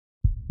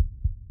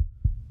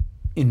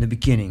In the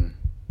beginning,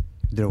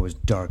 there was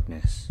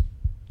darkness,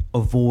 a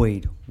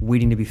void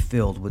waiting to be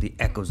filled with the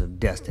echoes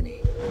of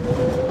destiny.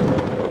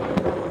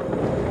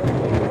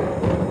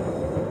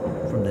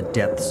 From the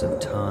depths of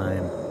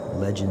time,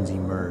 legends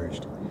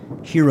emerged.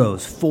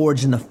 Heroes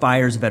forged in the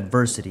fires of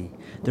adversity,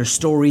 their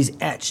stories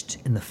etched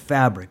in the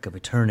fabric of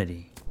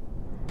eternity.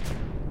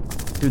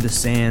 Through the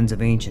sands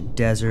of ancient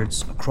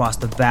deserts, across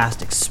the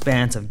vast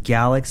expanse of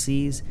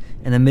galaxies,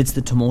 and amidst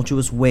the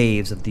tumultuous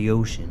waves of the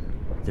ocean,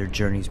 their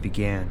journeys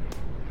began.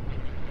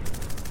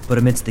 But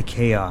amidst the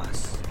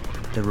chaos,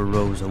 there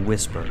arose a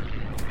whisper,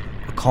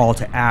 a call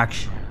to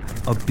action,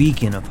 a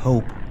beacon of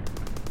hope.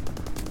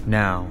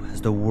 Now, as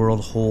the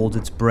world holds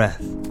its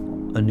breath,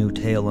 a new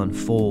tale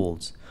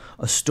unfolds,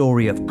 a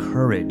story of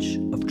courage,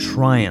 of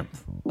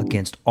triumph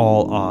against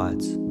all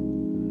odds.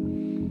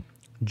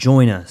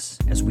 Join us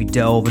as we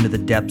delve into the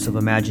depths of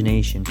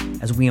imagination,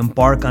 as we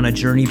embark on a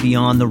journey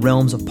beyond the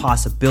realms of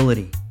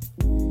possibility.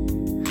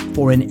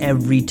 For in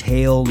every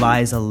tale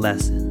lies a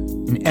lesson,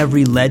 in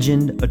every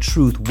legend a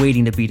truth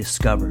waiting to be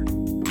discovered.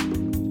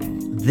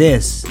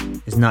 This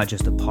is not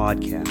just a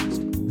podcast.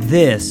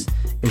 This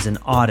is an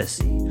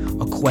odyssey,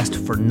 a quest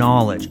for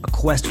knowledge, a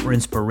quest for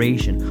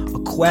inspiration, a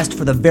quest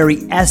for the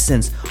very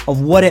essence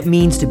of what it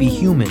means to be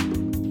human.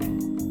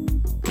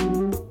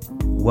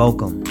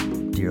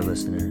 Welcome, dear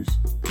listeners,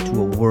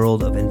 to a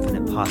world of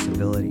infinite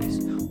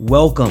possibilities.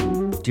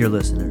 Welcome, dear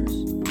listeners,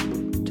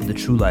 to the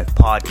True Life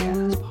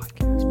Podcast.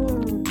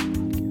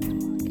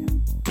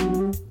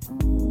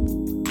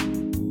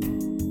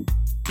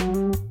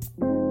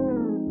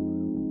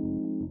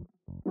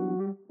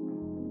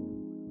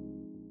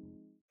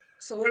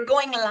 So we're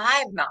going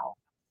live now.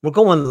 We're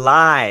going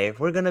live.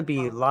 We're going to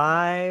be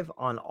live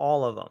on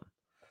all of them,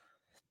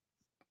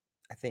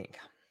 I think.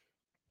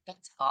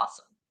 That's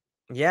awesome.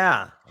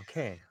 Yeah.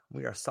 Okay.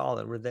 We are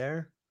solid. We're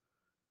there.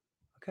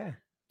 Okay.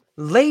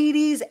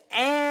 Ladies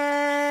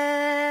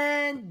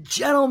and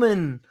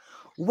gentlemen,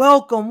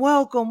 welcome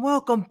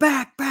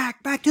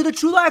back to the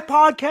True Life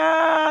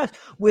Podcast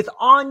with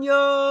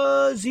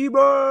Anja,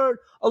 Žibert.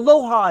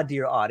 Aloha,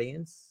 dear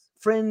audience,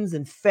 friends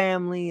and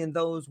family, and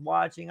those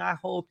watching. I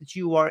hope that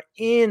you are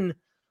in. I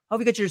hope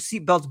you got your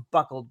seatbelts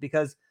buckled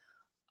because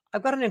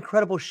I've got an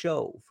incredible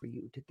show for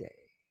you today.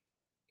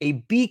 A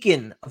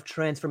beacon of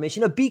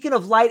transformation, a beacon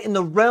of light in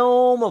the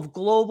realm of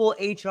global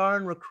HR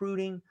and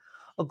recruiting,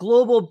 a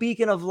global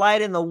beacon of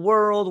light in the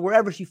world,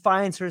 wherever she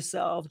finds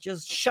herself,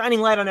 just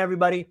shining light on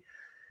everybody.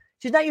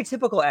 She's not your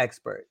typical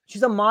expert.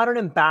 She's a modern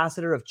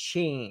ambassador of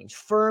change,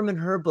 firm in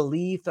her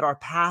belief that our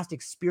past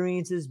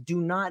experiences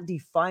do not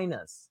define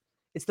us.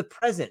 It's the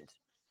present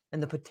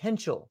and the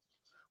potential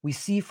we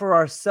see for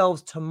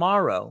ourselves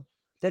tomorrow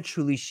that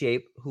truly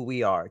shape who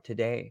we are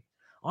today.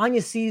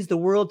 Anja sees the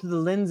world through the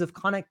lens of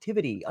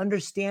connectivity,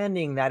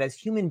 understanding that as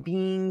human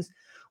beings,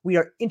 we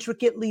are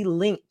intricately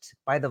linked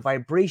by the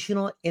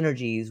vibrational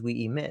energies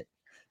we emit.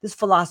 This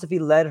philosophy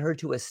led her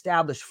to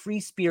establish Free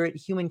Spirit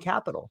Human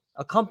Capital,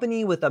 a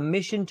company with a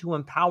mission to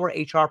empower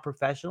HR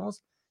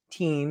professionals,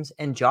 teams,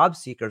 and job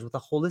seekers with a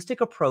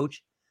holistic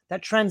approach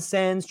that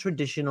transcends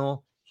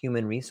traditional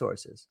human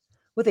resources.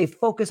 With a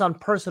focus on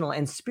personal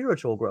and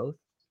spiritual growth,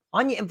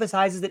 Anja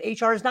emphasizes that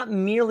HR is not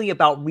merely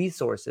about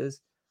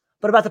resources,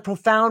 but about the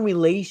profound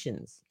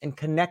relations and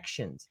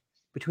connections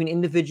between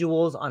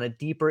individuals on a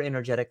deeper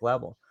energetic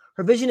level.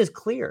 Her vision is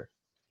clear: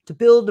 to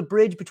build a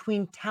bridge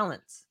between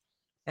talents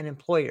and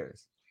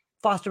employers,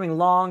 fostering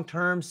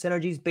long-term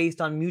synergies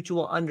based on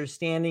mutual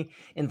understanding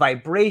and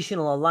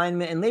vibrational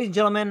alignment. And ladies and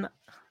gentlemen,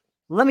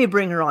 let me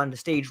bring her on the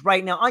stage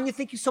right now. Anja,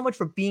 thank you so much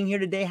for being here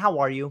today. How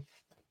are you?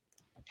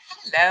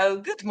 Hello,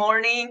 good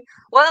morning.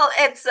 Well,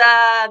 it's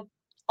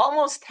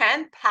almost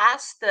 10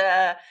 past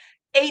 8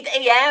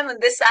 a.m. on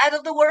this side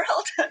of the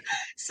world.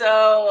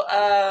 So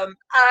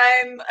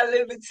I'm a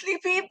little bit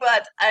sleepy,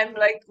 but I'm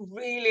like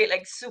really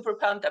like super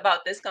pumped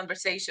about this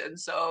conversation.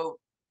 So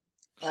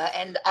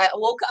and I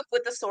woke up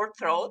with a sore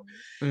throat,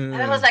 and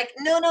I was like,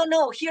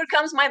 no, here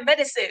comes my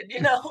medicine.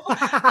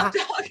 I'm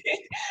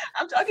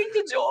talking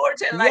to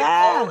George, and like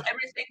Yeah.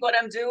 everything what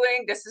I'm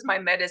doing, this is my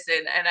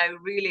medicine, and I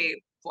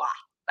really, wow,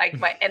 like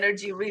my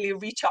energy really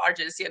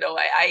recharges.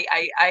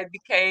 I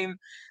became.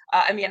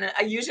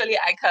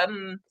 I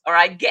come or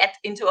I get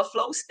into a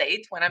flow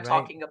state when I'm Right.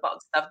 talking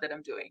about stuff that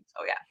I'm doing.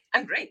 So yeah,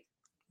 I'm great.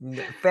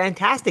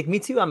 Fantastic. Me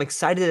too. I'm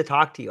excited to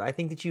talk to you. I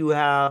think that you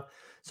have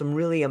some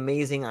really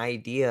amazing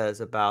ideas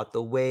about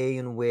the way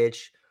in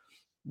which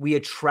we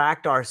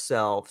attract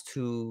ourselves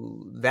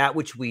to that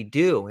which we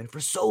do. And for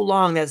so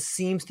long, that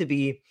seems to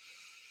be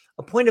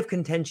a point of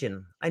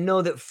contention. I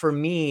know that for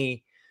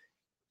me,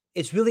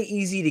 it's really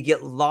easy to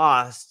get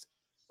lost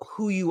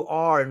who you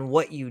are and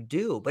what you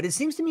do. But it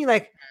seems to me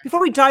like, before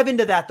we dive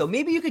into that, though,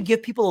 maybe you could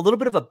give people a little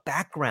bit of a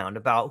background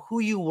about who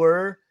you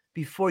were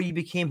before you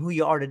became who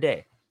you are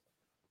today.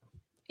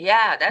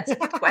 Yeah, that's a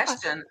good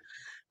question.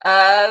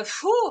 I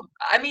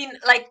mean,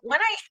 like when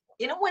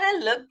I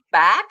look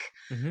back,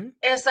 Mm-hmm.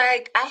 it's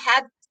like I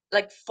had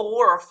like 4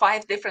 or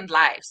 5 different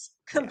lives.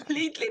 Yeah.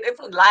 completely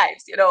different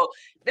lives,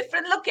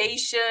 different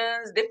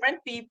locations,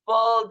 different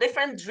people,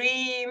 different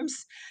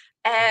dreams.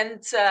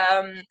 And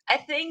I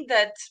think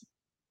that,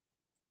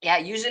 yeah,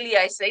 usually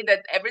I say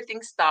that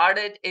everything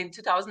started in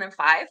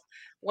 2005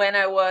 when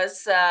I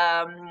was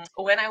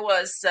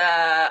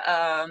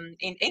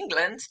in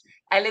England.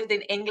 I lived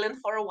in England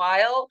for a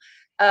while,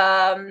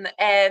 and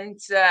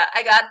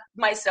I got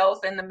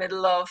myself in the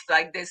middle of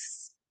like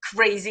this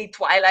crazy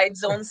Twilight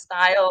Zone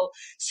style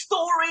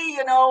story,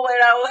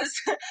 where I was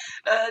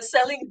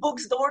selling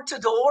books door to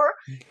door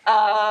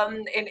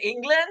in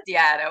England.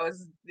 Yeah, that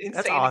was That's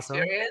insane awesome.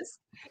 experience.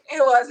 It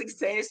was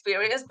insane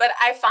experience, but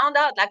I found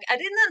out, like, I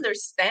didn't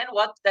understand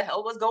what the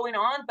hell was going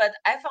on, but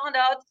I found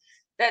out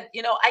that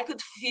I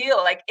could feel,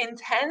 like,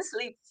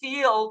 intensely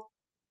feel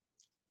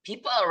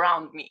people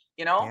around me,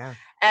 Yeah.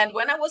 and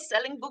when I was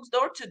selling books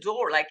door to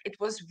door, like, it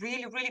was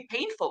really, really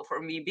painful for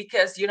me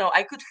because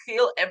I could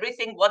feel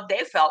everything what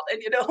they felt.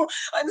 And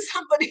when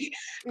somebody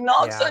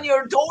knocks Yeah. on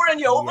your door and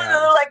you open it,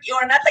 Yeah. like,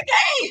 you're not like,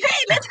 hey,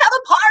 let's have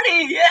a party.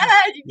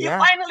 Yeah, you Yeah.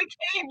 finally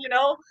came.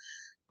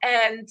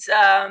 And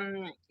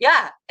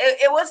yeah,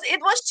 it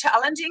was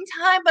challenging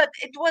time, but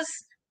it was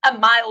a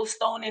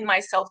milestone in my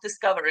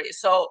self-discovery.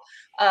 So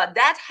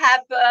that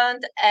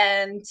happened.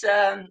 And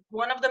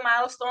one of the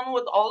milestone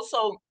was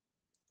also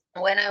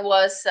when I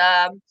was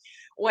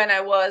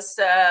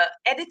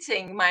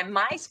editing my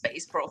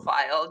MySpace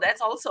profile.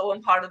 That's also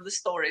one part of the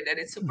story that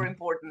is super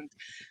important.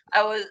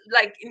 I was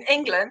like in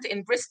England,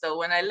 in Bristol,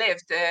 when I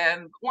lived.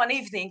 One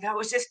evening, I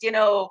was just,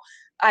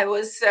 I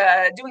was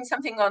doing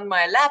something on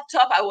my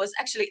laptop. I was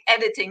actually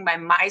editing my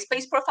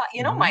MySpace profile.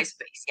 Hmm.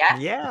 MySpace, yeah.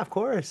 Yeah, of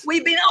course.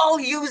 We've been all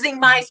using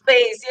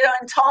MySpace,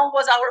 and Tom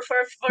was our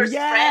first friend.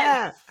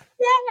 Yeah.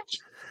 Yeah.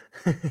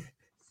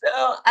 So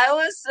I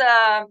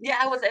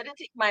was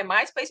editing my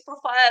MySpace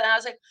profile, and I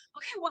was like,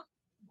 okay, what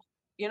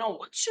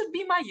should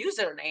be my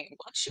username?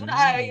 What should Mm.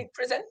 I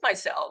present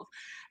myself?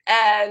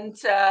 And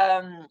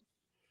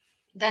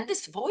then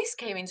this voice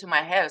came into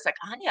my head. It's like,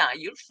 Anja,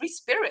 you're free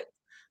spirit.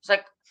 It's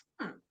like,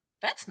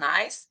 that's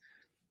nice.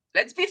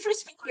 Let's be free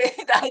spirit.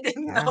 Yeah. I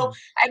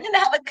didn't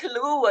have a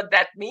clue what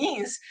that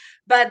means.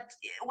 But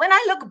when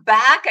I look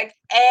back at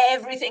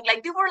everything,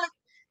 like, they were like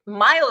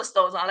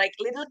milestones, on like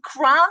little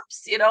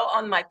crumbs,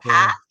 on my Yeah.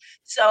 path.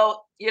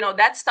 So,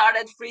 that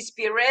started free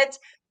spirit.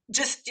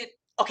 Just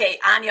okay,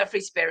 Anja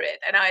free spirit.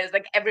 And I was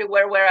like,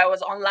 everywhere where I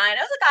was online,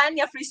 I was like,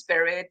 Anja free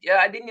spirit. Yeah,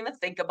 I didn't even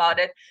think about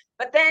it.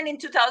 But then in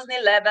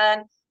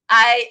 2011,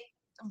 I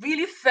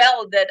really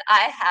felt that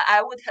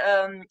I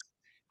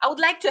would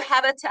like to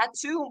have a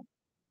tattoo,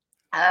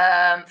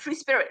 free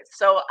spirit.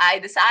 So I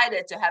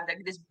decided to have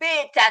like this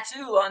big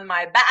tattoo on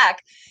my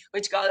back,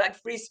 which got like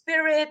free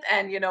spirit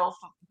and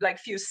like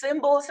few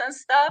symbols and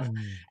stuff.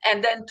 Mm.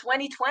 And then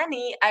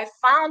 2020, I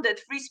founded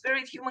Free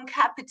Spirit Human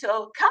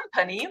Capital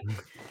Company.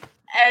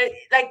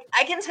 Like,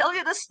 I can tell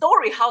you the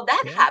story how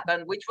that Yeah.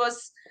 happened, which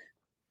was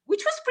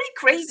pretty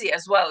crazy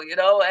as well,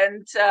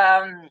 and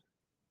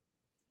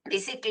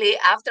basically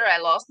after I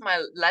lost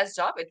my last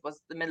job, it was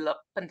the middle of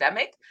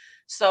pandemic.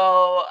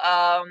 So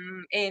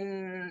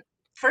in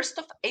 1st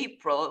of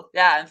April,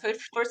 yeah,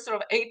 1st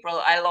of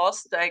April, I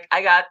lost, like,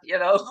 I got,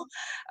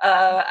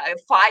 I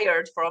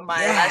fired from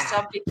my last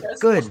Yeah. job because,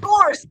 of Good.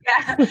 course,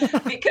 yeah,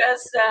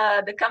 because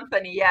the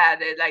company, yeah,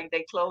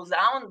 they closed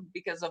down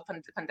because of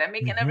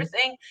pandemic and Hmm.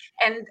 everything.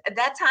 And at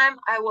that time,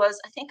 I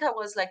think I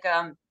was like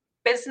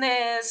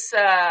business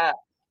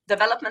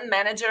development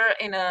manager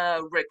in a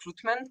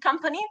recruitment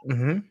company,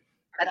 Hmm.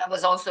 and I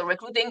was also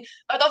recruiting.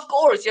 But of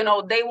course,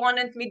 they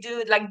wanted me to do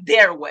it like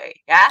their way,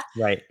 yeah.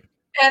 Right.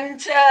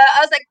 And I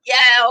was like,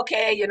 yeah,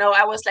 okay,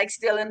 I was like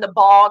still in the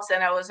box,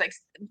 and I was like,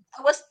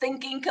 I was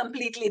thinking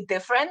completely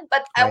different,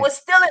 but I Right. was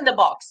still in the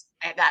box.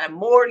 I got a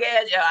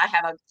mortgage. I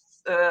have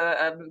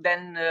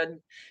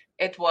then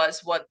it was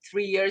what,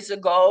 3 years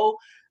ago,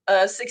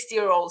 a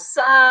 60-year-old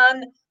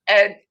son,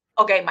 and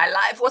okay, my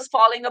life was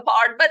falling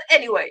apart. But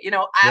anyway, I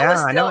Yeah,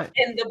 was I know still it.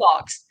 in the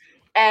box.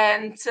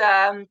 And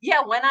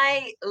yeah, when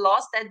I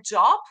lost that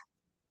job,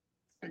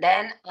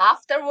 then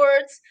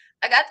afterwards,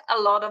 I got a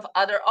lot of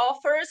other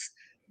offers,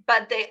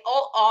 but they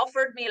all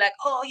offered me like,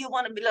 oh, you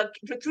want to be like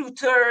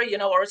recruiter,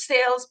 or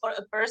sales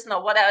person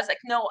or what. I was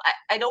like, no,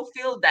 I don't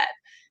feel that.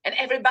 And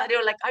everybody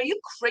were like, are you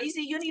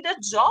crazy? You need a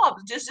job.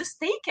 Just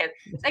take it.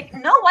 It's like,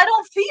 no, I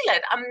don't feel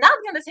it. I'm not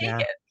gonna take Yeah.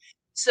 it.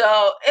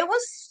 So it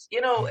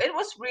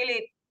was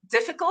really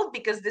difficult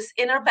because this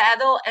inner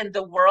battle and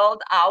the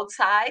world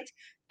outside,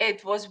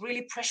 it was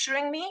really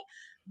pressuring me.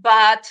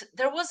 But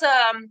there was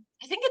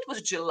I think it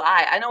was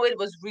July. I know it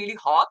was really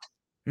hot,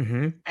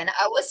 Hmm. and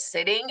I was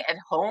sitting at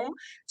home,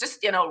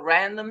 just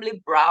randomly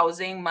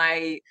browsing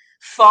my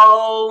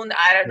phone.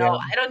 I don't know.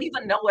 Yeah. I don't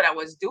even know what I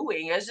was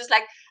doing. It was just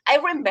like, I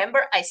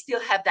remember I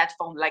still have that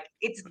phone, like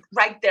it's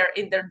right there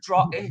in that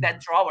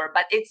drawer,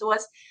 but it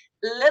was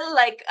little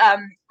like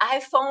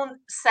iPhone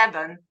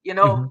 7.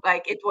 Hmm.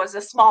 Like it was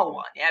a small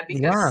one, yeah,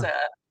 because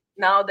Yeah.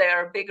 now there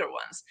are bigger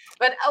ones.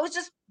 But I was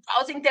just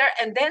browsing there,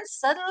 and then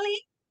suddenly,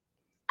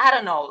 I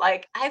don't know,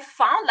 like I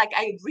found, like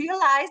I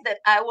realized that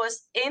I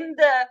was in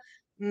the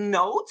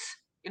notes,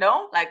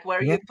 like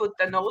where Yeah. you put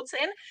the notes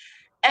in.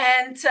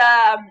 And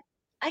I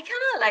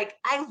kind of like,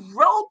 I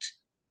wrote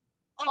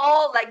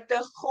all like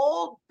the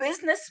whole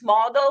business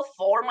model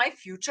for my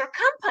future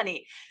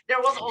company. There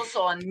was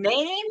also a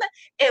name,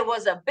 it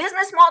was a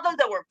business model,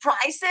 there were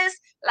prices,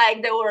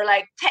 like there were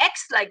like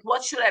text, like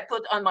what should I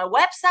put on my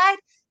website.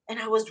 And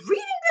I was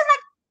reading this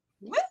like,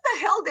 when the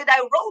hell did I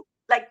wrote,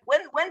 like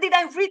when did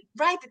I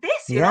write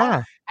this, Yeah.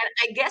 and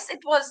I guess it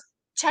was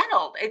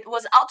channeled, it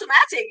was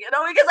automatic,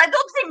 because I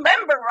don't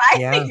remember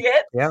Yeah. writing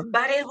it, Yeah.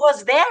 but it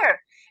was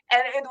there,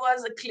 and it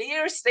was a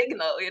clear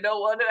signal,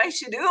 what I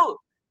should do.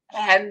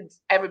 And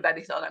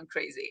everybody thought I'm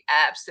crazy,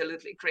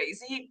 absolutely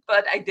crazy.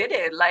 But I did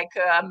it. Like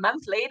a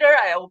month later,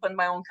 I opened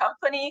my own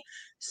company.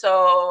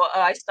 So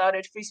I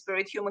started Free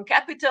Spirit Human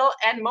Capital.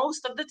 And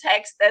most of the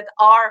texts that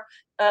are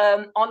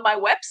on my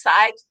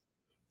website,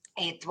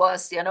 it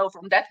was,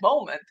 from that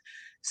moment.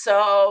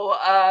 So,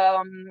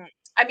 I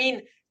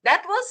mean,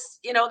 that was,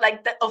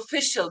 like the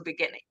official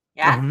beginning.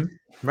 Yeah. Hmm.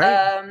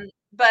 Right.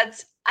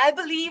 But I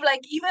believe,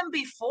 like, even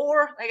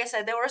before, like I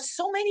said, there were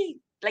so many,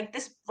 like,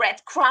 this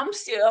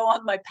breadcrumbs,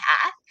 on my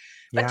path.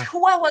 But Yeah.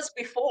 who I was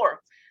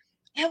before,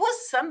 I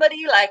was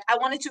somebody like, I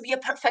wanted to be a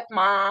perfect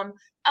mom.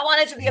 I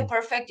wanted to be a Mhm.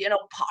 perfect,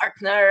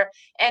 partner.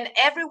 And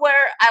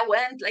everywhere I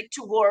went, like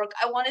to work,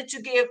 I wanted to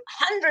give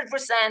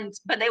 100%,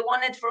 but they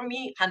wanted from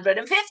me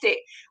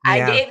 150. I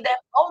Yeah. gave them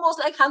almost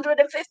like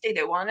 150.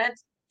 They wanted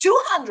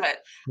 200.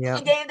 Yeah.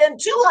 I gave them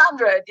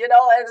 200.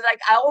 It's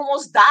like I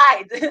almost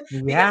died because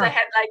I Yeah.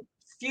 had like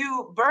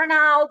few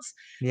burnouts,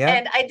 Yeah.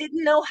 and I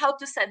didn't know how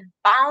to set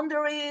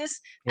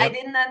boundaries. I Yep.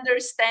 didn't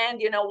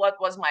understand, what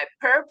was my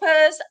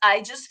purpose.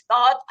 I just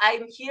thought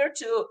I'm here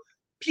to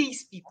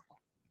please people.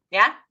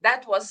 Yeah,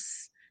 that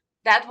was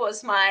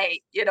my,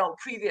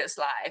 previous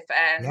life.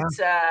 And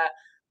Yeah.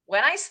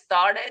 when I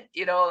started,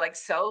 like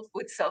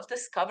self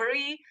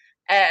discovery,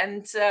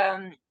 and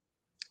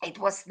it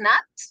was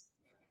not,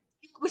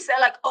 we say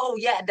like, oh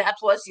yeah,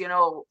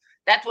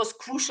 that was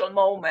crucial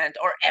moment,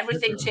 or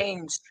everything Mm-mm.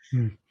 changed.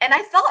 Mm. And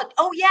I thought,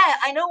 oh yeah,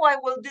 I know I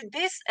will do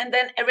this, and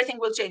then everything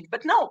will change.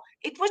 But no,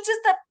 it was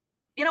just a,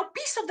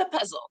 piece of the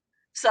puzzle.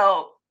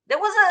 So there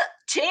was a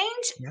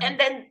change, Yeah. and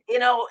then,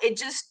 it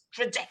just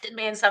trajected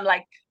me in some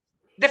like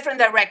different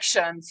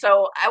direction.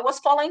 So I was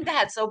following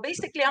that. So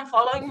basically I'm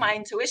following my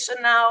intuition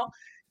now,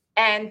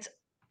 and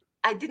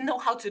I didn't know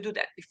how to do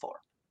that before.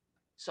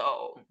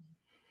 So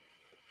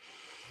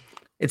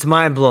It's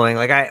mind blowing.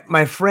 Like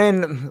my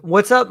friend,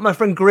 what's up? My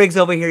friend Griggs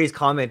over here, he's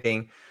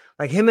commenting.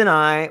 Like him and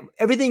I,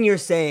 everything you're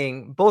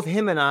saying, both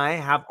him and I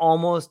have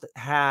almost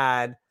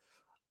had,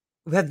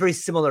 we've had very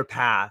similar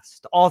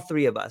paths. All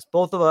three of us,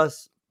 both of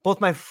us, both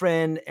my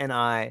friend and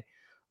I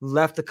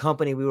left the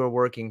company we were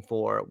working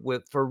for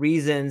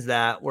reasons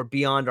that were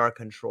beyond our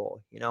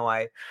control.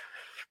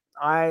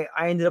 I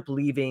ended up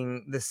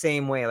leaving the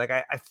same way. Like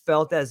I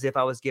felt as if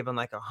I was given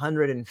like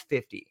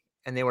 150,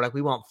 and they were like,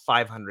 "We want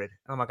 500."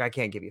 And I'm like, "I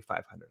can't give you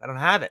 500. I don't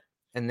have it."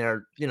 And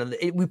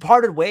we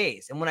parted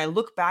ways. And when I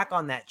look back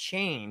on that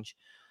change,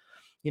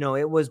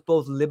 it was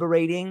both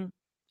liberating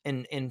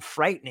and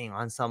frightening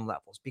on some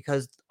levels,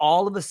 because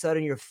all of a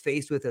sudden you're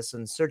faced with this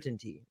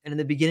uncertainty. And in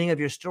the beginning of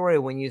your story,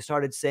 when you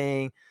started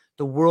saying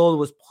the world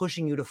was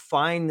pushing you to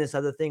find this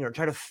other thing, or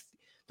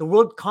the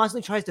world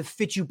constantly tries to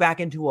fit you back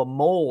into a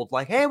mold.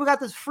 Like, hey, we got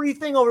this free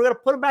thing over, we got to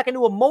put them back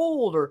into a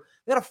mold, or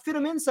we got to fit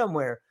them in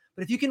somewhere.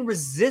 But if you can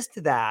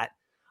resist that,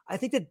 I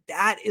think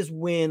that is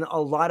when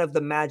a lot of the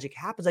magic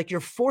happens. Like,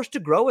 you're forced to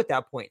grow at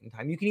that point in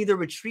time. You can either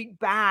retreat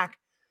back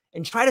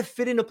and try to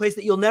fit in a place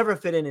that you'll never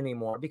fit in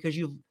anymore, because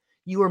you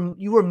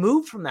were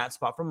moved from that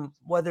spot, from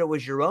whether it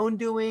was your own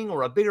doing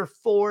or a bigger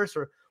force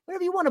or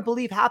whatever you want to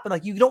believe happened.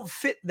 Like, you don't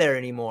fit there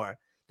anymore.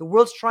 The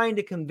world's trying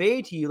to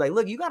convey to you, like,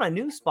 look, you got a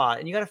new spot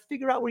and you got to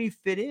figure out where you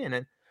fit in.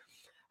 And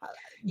uh,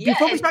 yeah,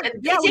 before we and, start,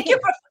 and yeah, they we take you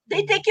can. for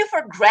they take you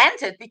for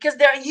granted because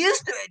they're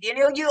used to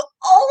it. You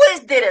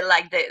always did it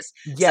like this.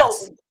 So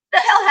Yes. what the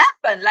hell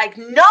happened? Like,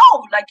 no,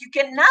 like you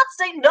cannot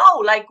say no.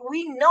 Like,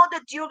 we know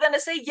that you're gonna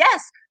say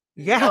yes.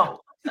 Yeah.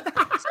 No. So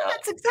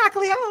That's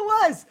exactly how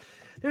it was.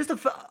 There's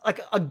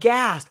like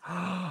aghast.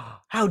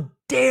 How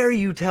dare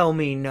you tell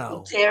me how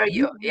no? dare You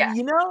you? Yeah.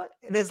 you know,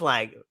 and it's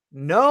like,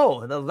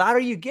 no. And the louder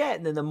you get,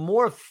 and then the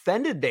more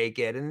offended they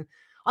get. And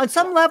on Yeah.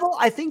 some level,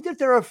 I think that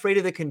they're afraid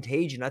of the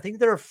contagion. I think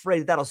they're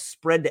afraid that'll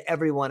spread to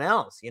everyone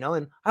else.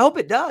 And I hope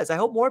it does. I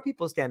hope more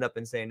people stand up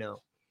and say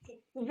no.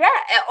 Yeah,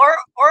 or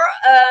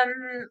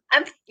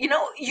and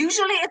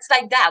usually it's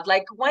like that.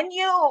 Like when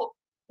you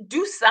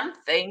do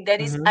something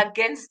that is Hmm.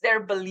 against their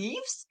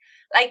beliefs,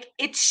 like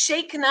it's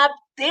shaken up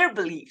their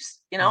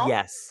beliefs.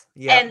 Yes.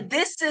 Yep. And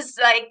this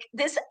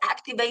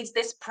activates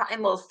this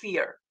primal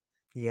fear.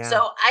 Yeah.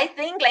 So I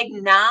think like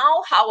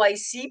now how I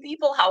see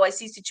people, how I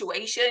see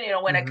situation,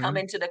 when I come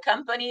Hmm. into the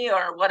company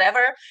or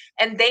whatever,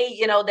 and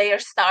they are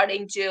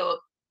starting to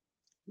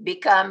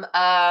become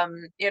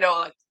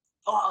like,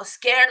 oh,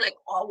 scared, like,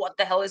 oh, what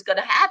the hell is going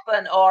to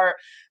happen, or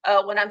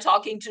when I'm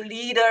talking to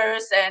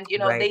leaders, and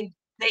Right.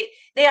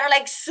 they are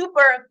like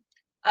super,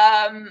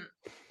 I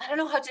don't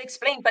know how to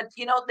explain, but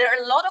there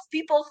are a lot of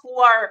people who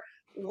are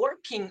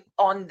working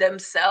on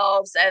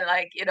themselves and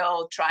like,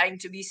 trying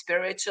to be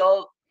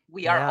spiritual.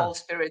 We are Yeah. all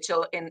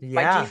spiritual in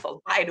by Yeah.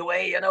 default, by the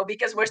way,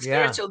 because we're Yeah.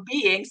 spiritual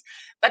beings.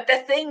 But the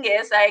thing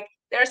is, like,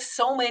 there's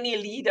so many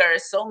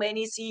leaders, so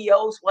many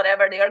CEOs,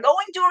 whatever. They are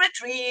going to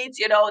retreats,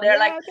 they're like Yeah,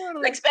 like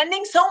totally.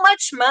 spending so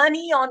much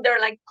money on their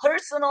like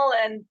personal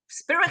and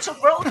spiritual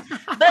growth,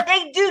 but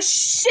they do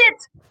shit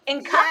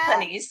in Yeah.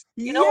 companies,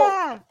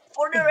 Yeah.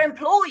 for their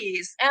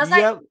employees. And I was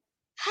like, Yep.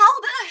 how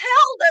the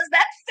hell does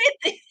that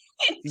fit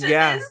into this,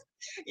 Yeah.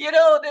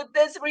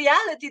 this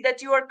reality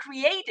that you are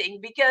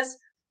creating? Because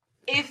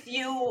if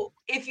you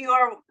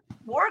are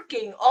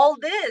working all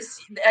this,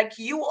 like,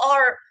 you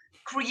are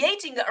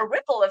creating a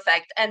ripple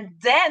effect, and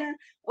then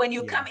when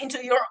you come Yeah.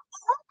 into your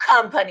own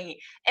company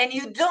and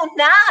you do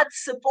not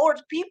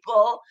support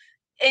people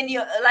and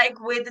you like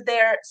with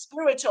their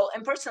spiritual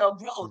and personal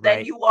growth, then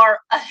Right. you are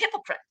a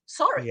hypocrite.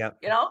 Sorry,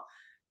 Yep.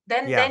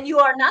 then Yeah. then you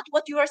are not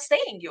what you are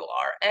saying you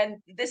are.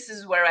 And this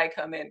is where I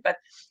come in. But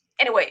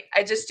anyway,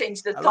 I just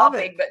changed the I love it.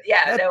 topic. But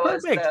yeah, That's that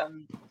was perfect.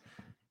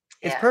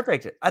 It's yeah.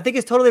 perfect. I think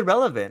it's totally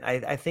relevant.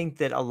 I think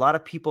that a lot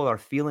of people are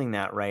feeling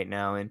that right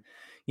now. And,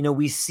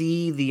 we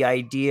see the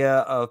idea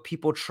of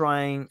people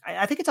trying,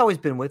 I think it's always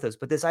been with us,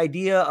 but this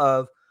idea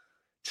of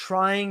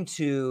trying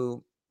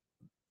to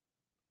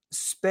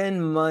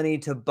spend money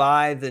to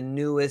buy the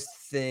newest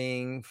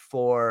thing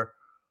for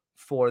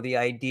the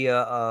idea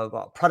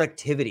of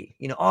productivity.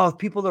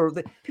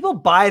 People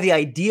buy the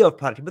idea of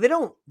productivity,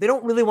 but they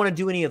don't really want to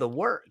do any of the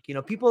work.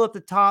 People at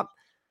the top,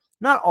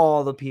 not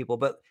all the people,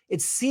 but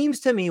it seems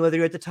to me, whether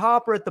you're at the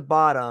top or at the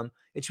bottom,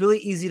 it's really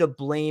easy to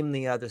blame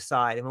the other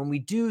side. And when we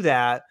do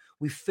that,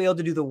 we fail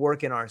to do the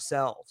work in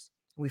ourselves.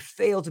 We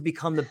fail to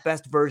become the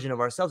best version of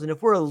ourselves. And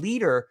if we're a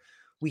leader,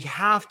 we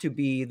have to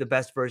be the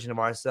best version of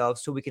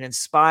ourselves so we can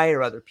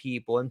inspire other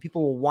people and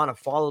people will want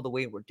to follow the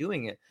way we're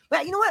doing it.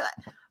 But you know what?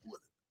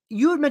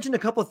 You had mentioned a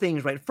couple of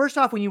things, right? First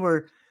off, when you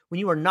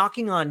were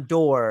knocking on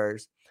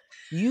doors,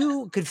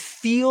 you could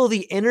feel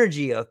the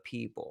energy of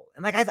people,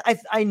 and like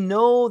I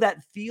know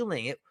that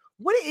feeling.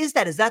 What is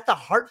that? Is that the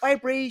heart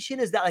vibration?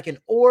 Is that like an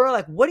aura?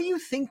 Like, what do you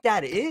think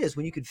that is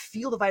when you could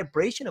feel the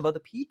vibration of other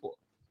people?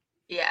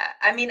 Yeah,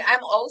 I mean, I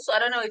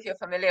don't know if you're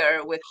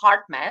familiar with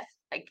heart math.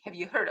 Like, have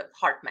you heard of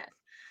heart math?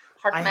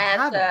 Heart I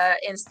math haven't.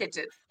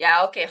 Institute.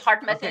 Yeah, okay,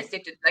 heart math Okay,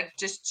 Institute. Like,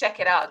 just check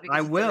it out I because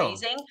it's will.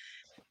 amazing.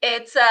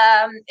 It's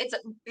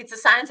a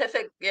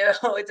scientific,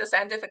 it's a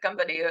scientific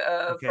company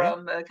Okay.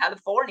 from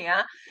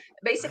California.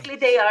 Basically,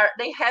 Nice.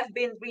 they have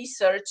been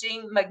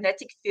researching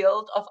magnetic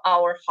field of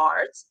our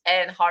hearts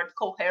and heart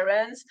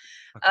coherence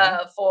Okay.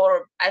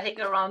 for, I think,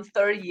 around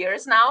 30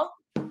 years now.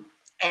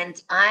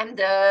 And I'm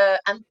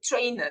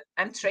trainer.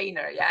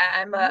 Yeah,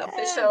 I'm an Yeah.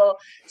 official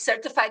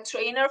certified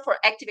trainer for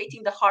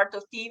activating the heart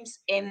of teams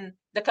in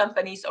the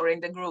companies or in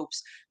the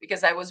groups,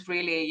 because I was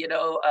really,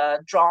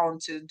 drawn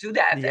to do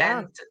that Yeah.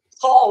 and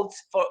called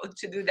for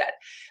to do that.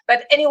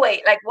 But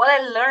anyway, like, what I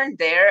learned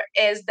there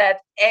is that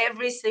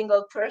every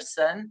single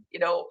person,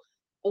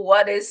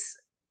 what is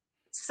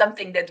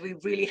something that we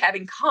really have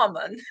in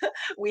common?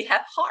 We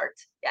have heart.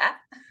 Yeah.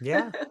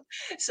 Yeah.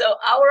 So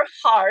our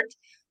heart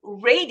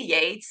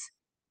radiates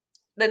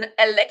the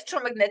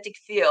electromagnetic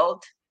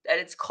field that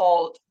it's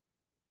called,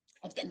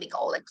 it can be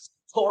called like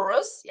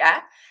torus.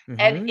 Yeah.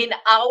 And Mm-hmm. in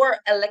our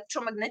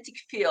electromagnetic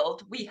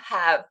field, we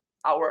have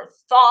our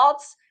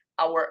thoughts,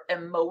 our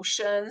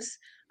emotions,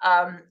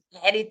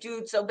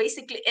 attitude. So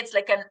basically, it's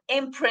like an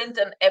imprint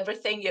and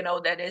everything,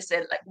 that is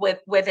like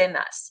within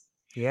us.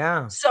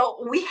 Yeah.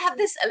 So we have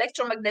this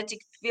electromagnetic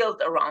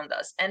field around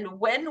us. And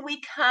when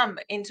we come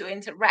into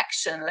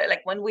interaction,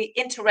 like when we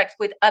interact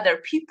with other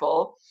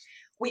people,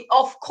 we,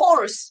 of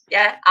course,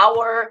 yeah,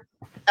 our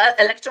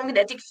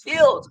electromagnetic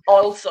field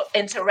also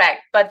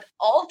interact, but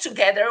all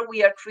together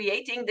we are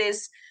creating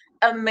this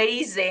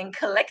amazing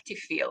collective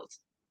field,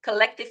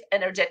 collective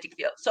energetic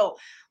field. So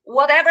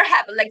whatever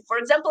happened, like for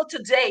example,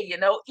 today,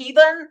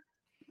 even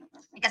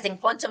because in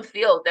quantum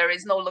field there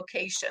is no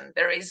location,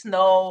 there is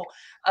no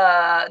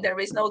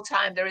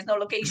time, there is no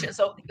location.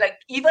 So like,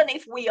 even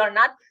if we are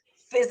not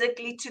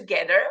physically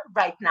together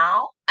right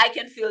now, I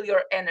can feel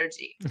your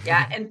energy.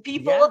 Yeah. And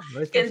people Yeah.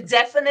 Vice can versa.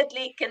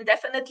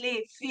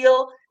 definitely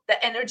feel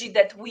the energy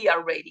that we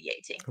are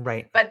radiating.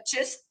 Right. But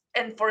just,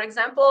 and for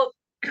example,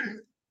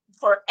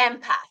 for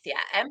empath,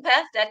 yeah,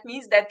 empath, that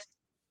means that,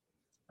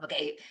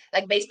 okay,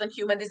 like based on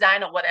human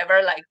design or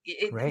whatever, like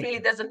it Right. really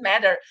doesn't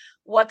matter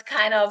what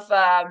kind of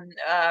how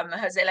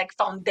to say, like,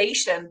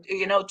 foundation,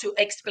 to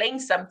explain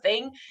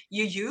something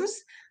you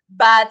use.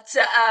 But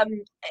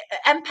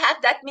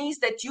empath, that means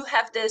that you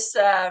have this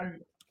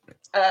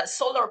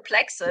solar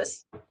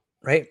plexus.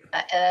 Right.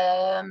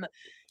 um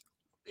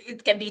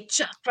it can be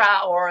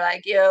chakra or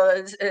like,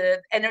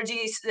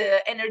 energy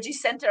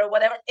center or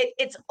whatever.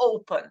 It's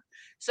open.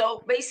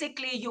 So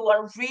basically, you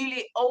are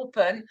really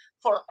open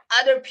for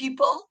other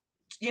people,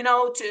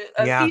 to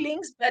Yeah.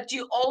 feelings, but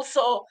you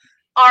also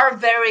are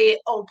very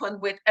open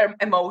with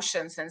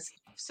emotions and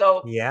stuff.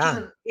 So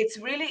Yeah. it's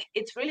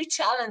really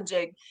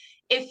challenging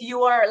if you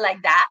are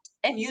like that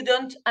and you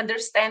don't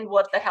understand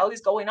what the hell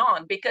is going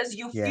on, because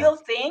you Yeah. feel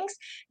things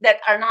that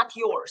are not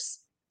yours.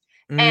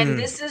 And Mm.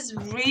 this is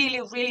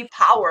really, really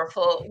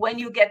powerful when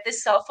you get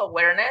this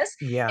self-awareness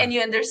Yeah. and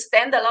you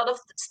understand a lot of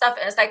stuff.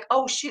 And it's like,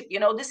 oh shit,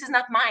 this is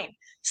not mine.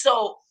 So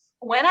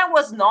when I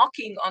was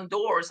knocking on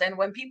doors and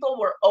when people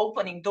were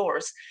opening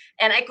doors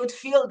and I could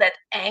feel that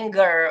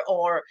anger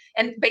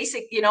and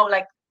basic,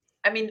 like,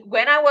 I mean,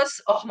 when I was,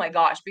 oh my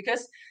gosh,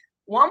 because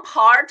one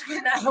part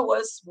when I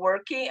was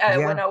working,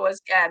 when Yeah. I was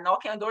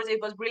knocking on doors,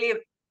 it was really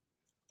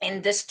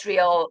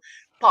industrial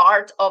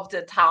part of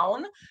the town.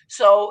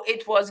 So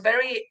it was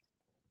very,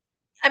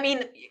 I mean,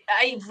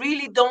 I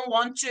really don't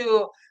want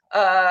to.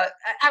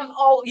 I'm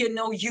all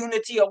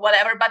unity or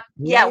whatever, but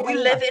Yeah. yeah, we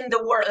Yeah. live in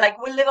the world, like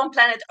we live on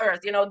planet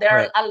Earth. There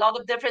are Right. a lot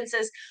of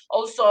differences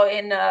also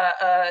in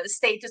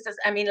statuses.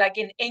 I mean, like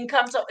in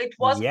income. So it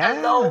was a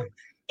Yeah. low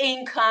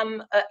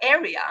income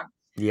area.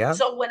 Yeah.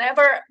 So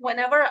whenever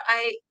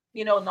I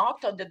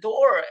knocked on the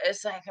door,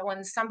 it's like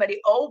when somebody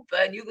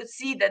opened, you could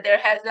see that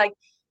there has like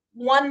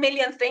 1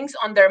 million things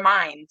on their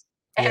mind,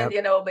 and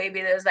Yep.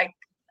 maybe there's like,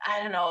 I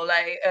don't know,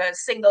 like a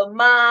single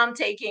mom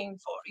taking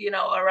for,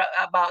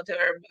 about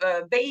her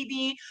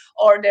baby,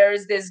 or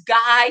there's this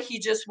guy, he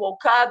just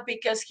woke up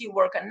because he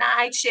worked a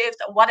night shift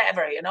or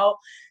whatever.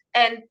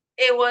 And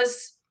it was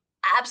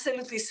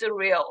absolutely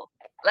surreal.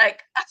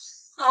 Like,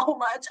 how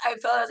much I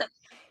felt, I was like,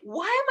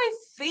 why am I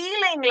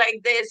feeling like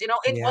this? It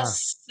Yeah.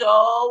 was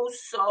so,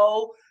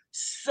 so,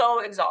 so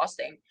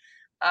exhausting.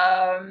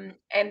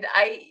 And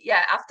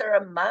yeah, after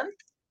a month,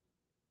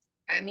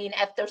 I mean,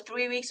 after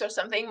 3 weeks or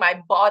something,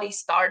 my body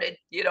started,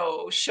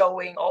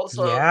 showing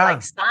also like Yeah.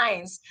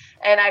 signs,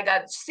 and I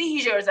got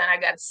seizures and I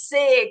got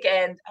sick,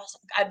 and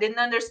I didn't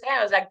understand.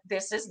 I was like,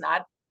 this is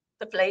not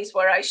the place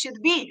where I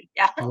should be.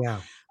 Yeah.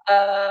 Yeah.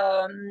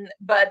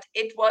 But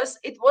it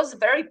was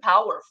very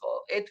powerful.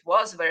 It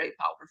was very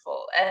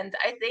powerful, and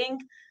I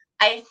think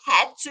I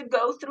had to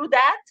go through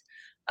that,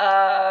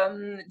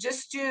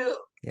 just to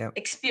Yep.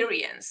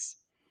 experience,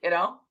 you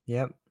know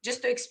Yep.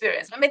 just to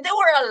experience. I mean, there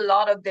were a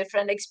lot of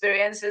different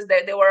experiences.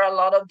 There were a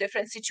lot of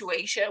different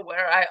situations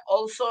where I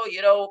also,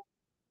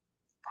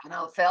 kind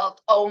of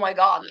felt, oh my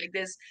God, like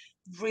this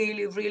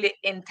really, really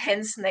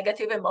intense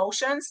negative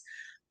emotions,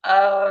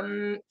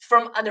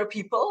 from other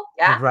people.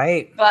 Yeah.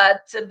 Right.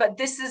 But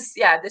this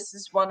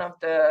is one of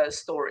the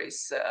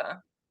stories,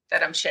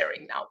 that I'm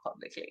sharing now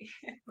publicly.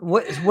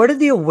 Where did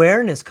the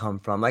awareness come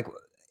from? Like,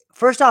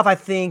 first off, I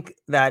think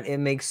that it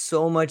makes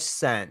so much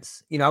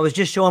sense. I was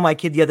just showing my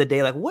kid the other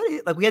day, like,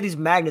 like we had these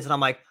magnets, and I'm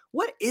like,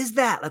 what is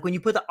that? Like when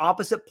you put the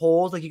opposite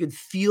poles, like you can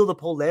feel the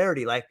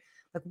polarity. Like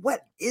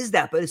what is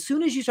that? But as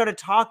soon as you started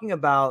talking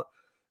about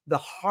the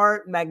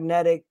heart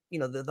magnetic,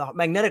 the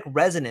magnetic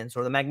resonance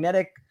or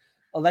the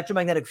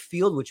electromagnetic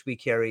field which we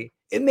carry,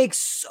 it makes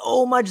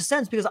so much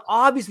sense because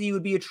obviously you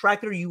would be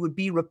attracted or you would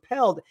be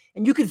repelled,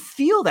 and you can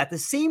feel that the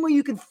same way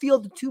you can feel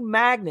the two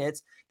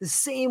magnets, the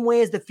same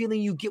way as the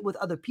feeling you get with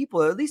other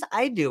people, or at least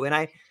I do.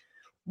 And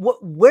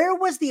where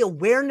was the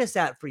awareness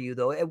at for you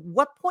though? At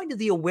what point did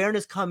the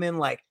awareness come in?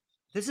 Like,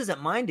 this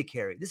isn't mine to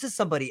carry. This is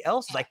somebody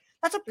else's. Like,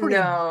 that's a pretty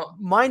No,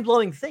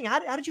 mind-blowing thing. How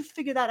did you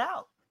figure that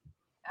out?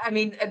 I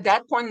mean, at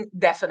that point,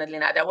 definitely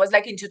not. That was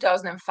like in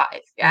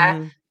 2005. Yeah.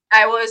 Mm-hmm.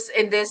 I was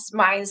in this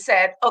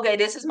mindset, okay,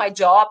 this is my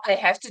job. I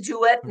have to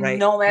do it Right.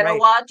 no matter Right.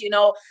 what.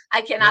 I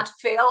Yep. cannot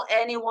fail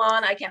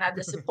anyone. I cannot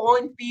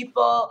disappoint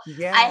people. I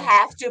Yeah.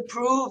 have to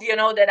prove,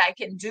 that I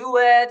can do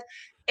it.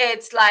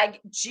 It's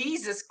like,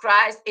 Jesus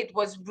Christ. It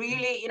was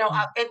really,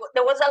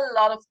 there was a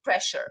lot of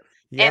pressure.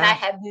 And I Yeah.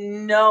 had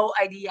no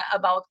idea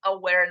about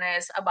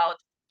awareness, about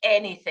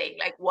anything,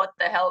 like what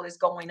the hell is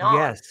going on.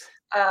 Yes.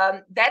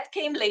 That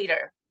came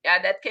later. Yeah,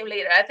 that came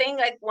later. I think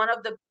like one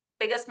of the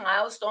biggest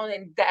milestone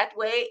in that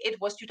way, it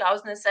was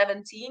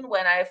 2017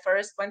 when I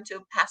first went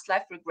to past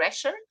life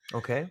regression.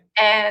 Okay.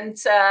 And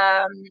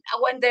I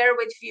went there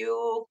with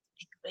few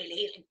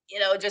really,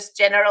 just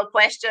general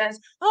questions.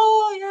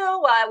 Oh,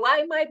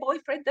 why my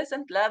boyfriend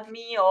doesn't love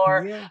me,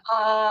 or Yeah.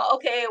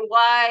 okay,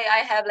 why I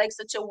have like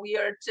such a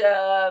weird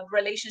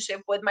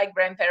relationship with my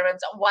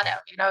grandparents, or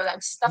whatever,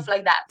 like stuff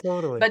like that.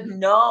 Totally. But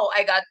no,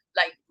 I got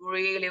like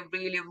really,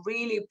 really,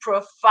 really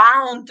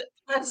profound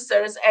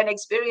answers and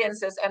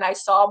experiences, and I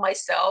saw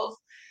myself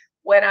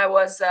when I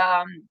was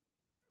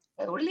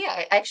really,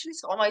 I actually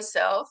saw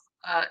myself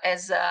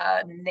as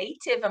a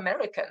Native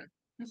American.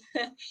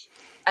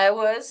 I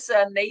was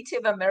a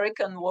Native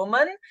American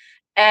woman,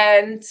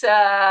 and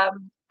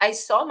I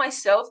saw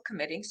myself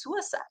committing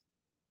suicide.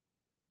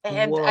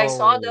 And I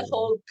saw the Whoa.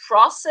 whole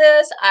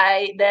process.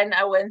 I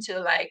went to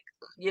like,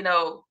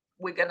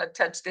 we're gonna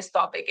touch this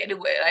topic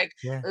anyway, like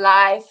Yeah.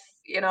 life,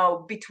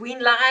 between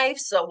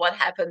lives. So what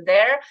happened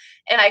there?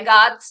 And I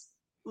got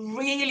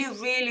really,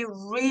 really,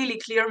 really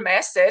clear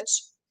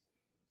message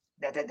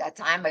that at that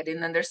time I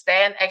didn't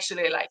understand.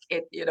 Actually, like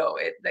it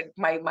like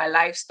my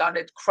life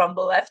started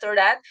crumble after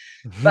that.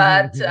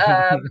 But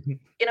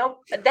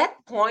at that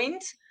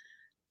point,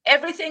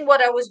 everything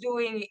what I was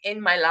doing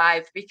in my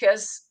life,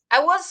 because I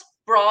was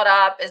brought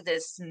up as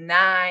this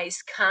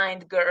nice,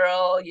 kind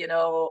girl.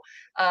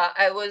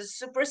 I was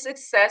super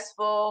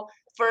successful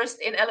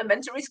first in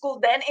elementary school,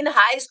 then in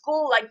high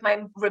school. Like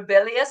my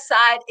rebellious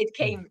side, it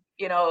came,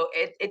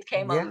 it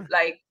came Yeah.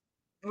 like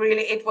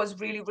really, it was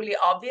really, really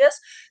obvious.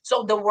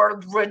 So the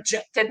world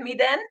rejected me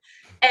then.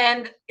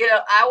 And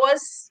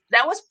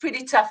that was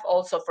pretty tough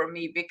also for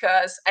me,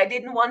 because I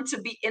didn't want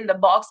to be in the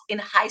box in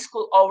high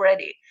school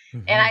already.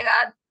 And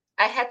Hmm.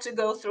 I had to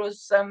go through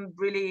some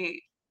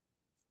really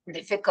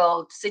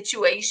difficult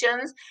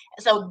situations.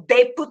 So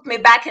they put me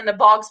back in the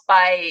box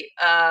by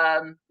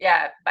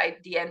by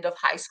the end of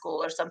high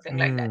school or something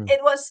like that. Mm.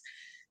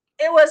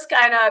 It was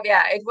kind of,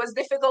 it was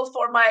difficult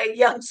for my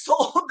young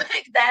soul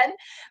back then.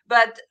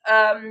 But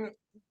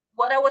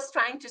what I was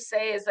trying to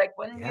say is, like,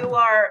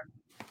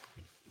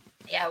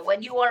 Yeah.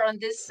 when you are on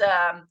this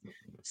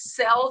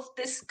self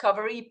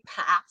discovery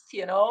path,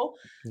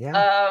 Yeah.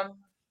 um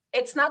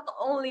it's not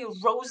only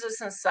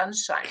roses and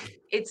sunshine.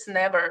 It's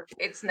never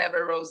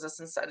roses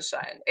and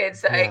sunshine.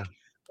 It's Yeah. like,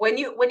 when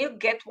you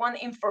get one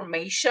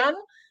information,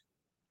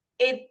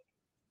 it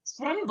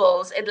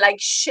crumbles, it like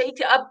shake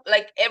up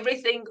like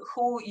everything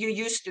who you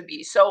used to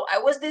be. So I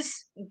was this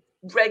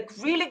like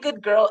really good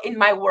girl in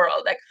my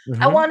world. Like,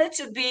 I Hmm. wanted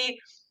to be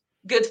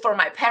good for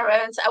my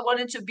parents, I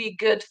wanted to be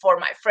good for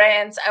my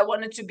friends, I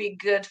wanted to be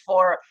good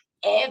for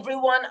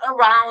everyone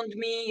around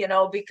me,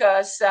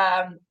 because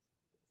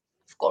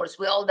of course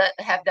we all that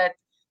have that.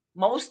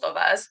 Most of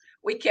us,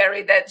 we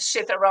carry that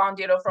shit around,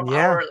 from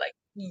Yeah. our like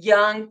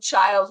young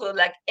childhood,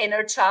 like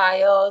inner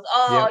child.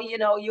 Oh,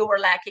 Yep. you were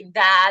lacking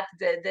that,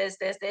 this,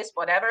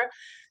 whatever.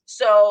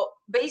 So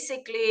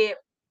basically,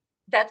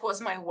 that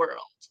was my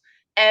world,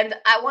 and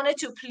I wanted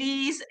to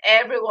please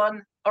everyone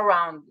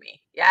around me.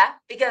 Yeah,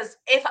 because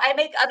if I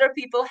make other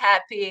people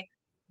happy,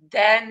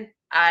 then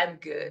I'm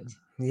good.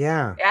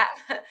 Yeah. Yeah.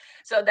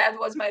 So that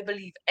was my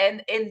belief. And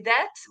in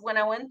that, when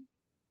I went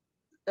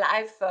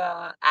life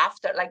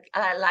after, like,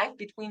 life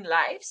between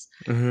lives,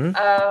 Hmm.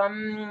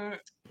 um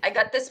I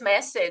got this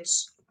message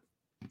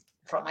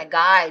from my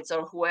guides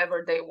or whoever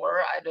they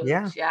were.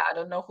 Yeah. I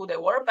don't know who they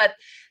were, but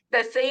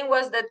the thing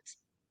was that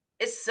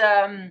it's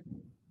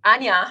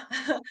Anja.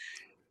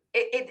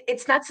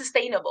 It's not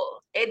sustainable.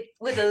 It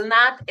will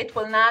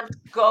not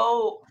go.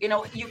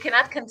 You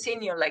cannot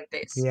continue like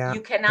this. Yeah.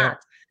 You cannot.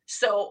 Yep.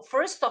 So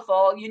first of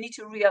all, you need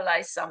to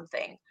realize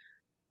something.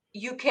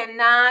 You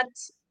cannot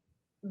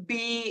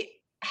be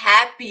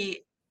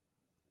happy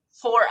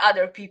for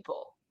other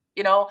people.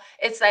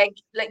 It's like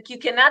you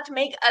cannot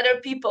make other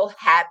people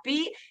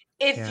happy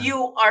if Yeah. you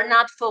are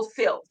not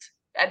fulfilled.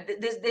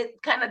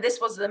 This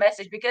was the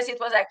message, because it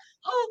was like,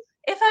 oh,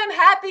 if I'm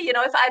happy,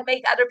 if I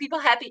make other people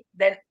happy,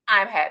 then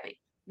I'm happy.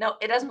 No,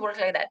 it doesn't work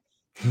like that.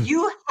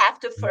 You have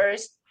to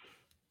first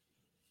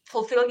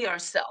fulfill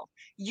yourself.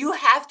 You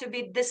have to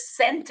be the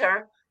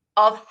center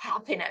of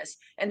happiness,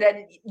 and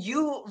then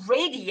you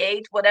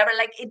radiate whatever.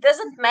 Like, it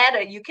doesn't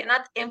matter. You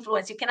cannot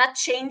influence, you cannot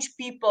change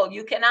people,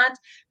 you cannot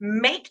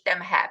make them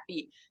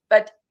happy,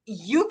 but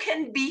you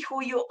can be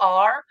who you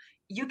are.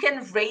 You can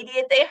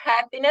radiate their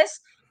happiness,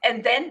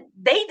 and then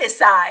they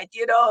decide,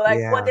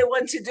 like, what Yeah. they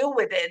want to do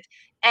with it.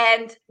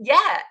 And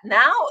yeah,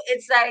 now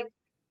it's like,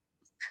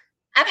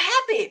 I'm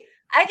happy.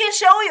 I can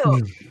show you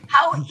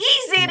how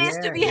easy it is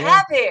to Yeah. be Yeah.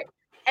 happy.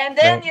 And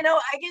then, Right.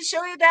 I can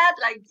show you that.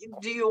 Like,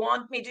 do you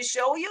want me to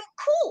show you?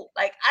 Cool.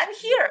 Like, I'm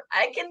here.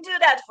 I can do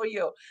that for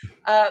you.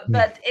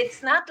 But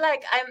it's not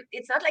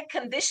like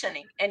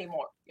conditioning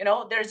anymore.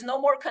 There's no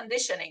more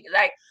conditioning.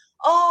 Like,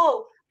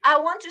 oh, I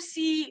want to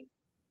see,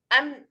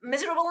 I'm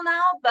miserable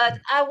now, but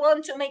I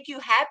want to make you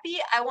happy.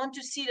 I want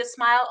to see the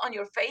smile on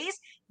your face.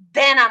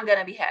 Then I'm going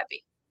to be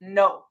happy.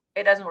 No,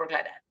 it doesn't work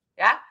like that.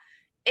 Yeah.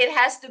 It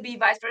has to be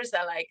vice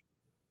versa. Like,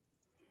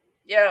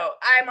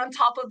 I'm on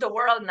top of the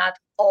world, not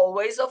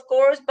always, of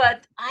course,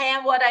 but I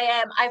am what I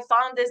am. I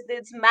found this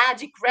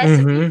magic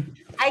recipe. Hmm.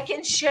 I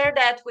can share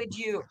that with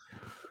you.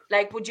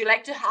 Like, would you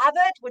like to have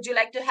it? Would you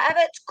like to have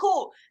it?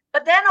 Cool.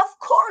 But then, of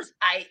course,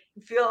 I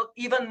feel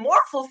even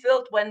more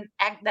fulfilled when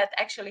that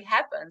actually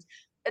happens.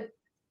 Uh,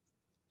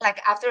 Like,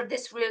 after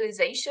this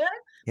realization,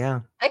 Yeah.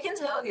 I can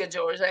tell you,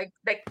 George, like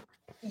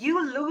you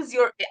lose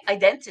your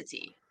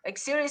identity. Like,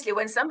 seriously,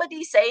 when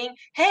somebody's saying,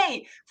 "Hey,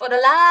 for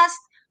the last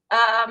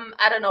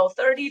I don't know,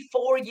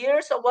 34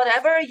 years or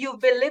whatever,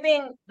 you've been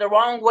living the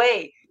wrong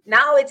way.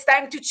 Now it's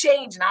time to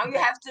change. Now you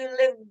have to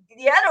live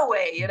the other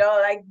way."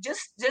 Like,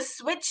 just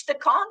switch the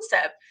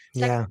concept.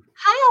 It's like, Yeah.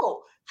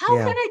 how? How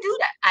Yeah. can I do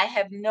that? I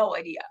have no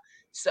idea.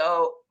 So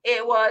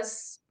it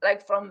was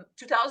like, from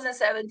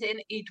 2017,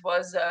 it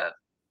was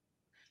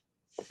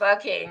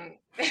fucking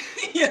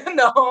you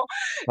know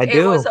I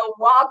it was do. a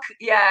walk.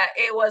 Yeah,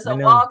 it was I a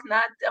know. walk,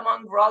 not among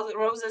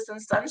roses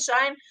and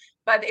sunshine,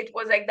 but it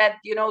was like that,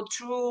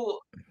 true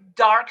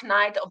dark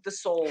night of the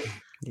soul.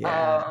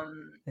 Yeah.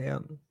 um Yeah.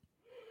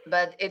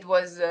 but it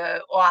was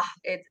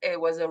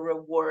a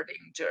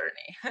rewarding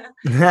journey.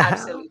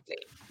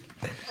 Absolutely.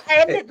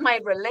 I ended my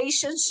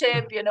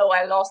relationship,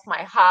 I lost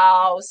my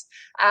house.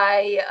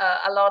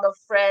 A lot of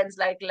friends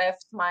like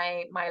left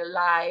my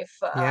life.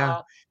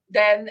 Yeah.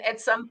 Then at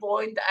some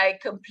point I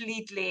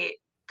completely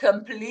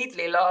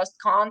lost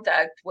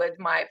contact with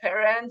my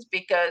parents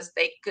because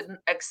they couldn't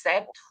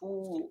accept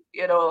who,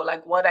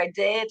 like what I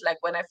did, like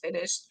when I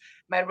finished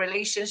my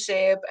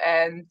relationship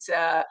and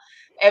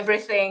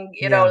everything,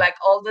 Yeah. like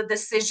all the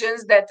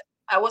decisions that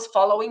I was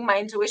following my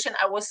intuition.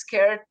 I was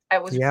scared. I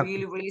was Yep.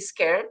 really, really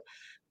scared,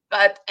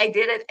 but I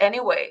did it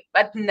anyway.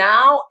 But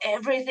now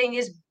everything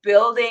is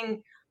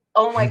building,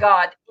 oh my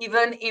God,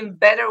 even in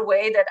better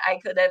way that I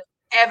could have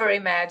ever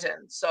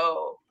imagined.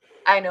 So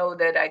I know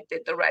that I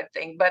did the right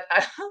thing. But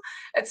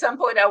at some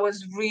point I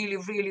was really,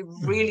 really,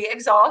 really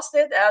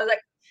exhausted. I was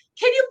like,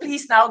 can you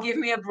please now give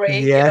me a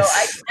break? Yes.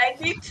 I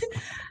need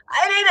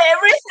I did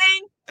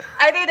everything.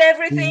 I did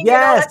everything, like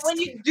Yes. when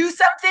you do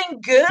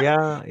something good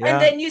Yeah. and Yeah.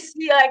 then you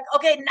see like,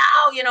 okay,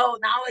 now,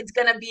 now it's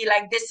gonna be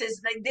like this is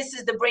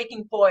the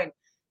breaking point,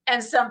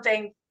 and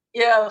something,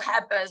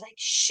 happens like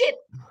shit.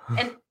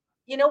 And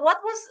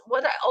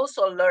what I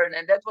also learned,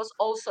 and that was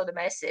also the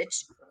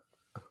message,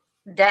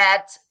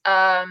 that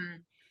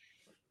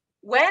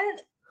when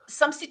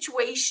some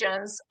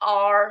situations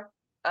are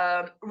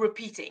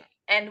repeating,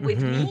 and with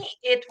Mm-hmm. me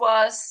it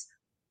was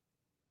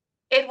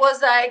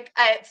like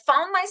I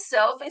found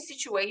myself in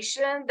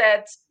situation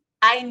that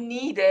I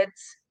needed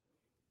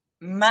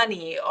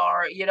money,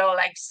 or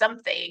like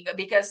something,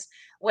 because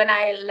when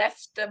I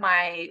left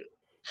my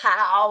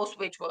house,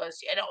 which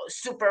was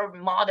super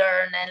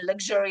modern and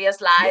luxurious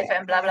life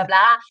and blah blah Yeah.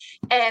 blah,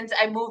 and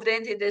I moved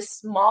into this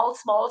small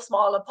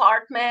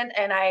apartment,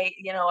 and I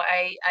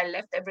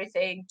left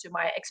everything to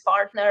my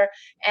ex-partner,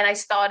 and I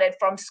started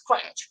from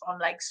scratch,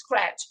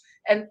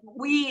 and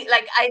we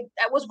like I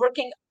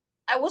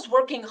was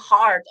working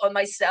hard on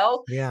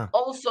myself, Yeah.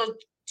 also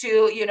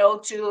to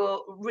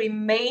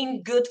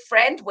remain good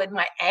friend with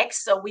my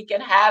ex, so we can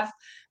have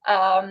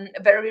a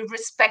very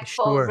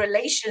respectful Sure.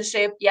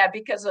 relationship, yeah,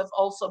 because of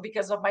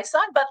my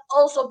son, but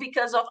also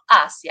because of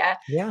us, yeah,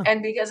 Yeah.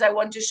 and because I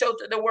want to show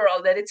to the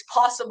world that it's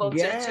possible to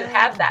Yeah.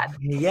 have that.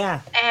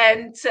 Yeah.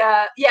 And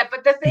yeah,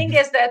 but the thing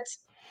is that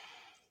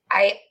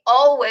I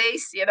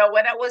always,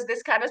 when I was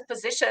this kind of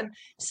position,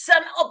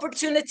 some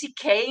opportunity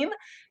came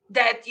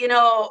that,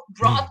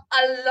 brought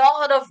a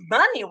lot of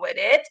money with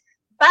it,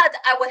 but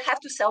I would have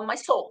to sell my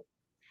soul.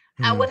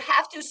 I Mm. would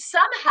have to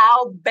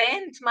somehow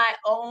bend my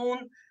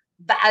own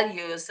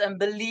values and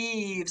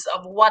beliefs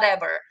of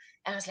whatever.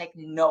 And I was like,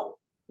 no,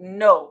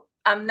 no,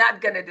 I'm not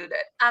gonna do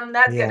that. I'm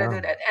not gonna Yeah.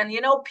 do that. And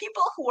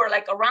people who are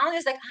like around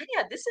is like,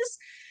 Anya, this is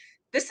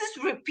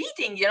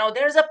repeating.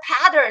 There's a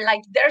pattern.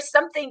 Like there's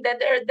something that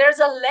there's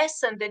a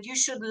lesson that you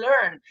should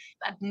learn.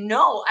 But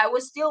no, I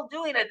was still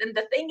doing it. And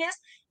the thing is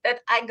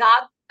that I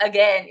got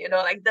again,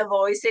 like the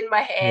voice in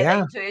my head, the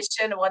Yeah.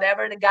 intuition,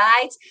 whatever, the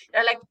guides.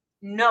 They're like,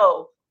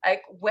 no,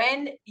 like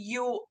when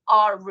you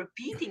are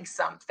repeating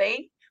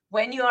something,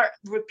 when you are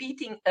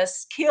repeating a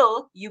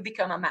skill, you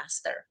become a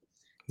master.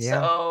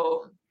 Yeah.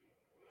 So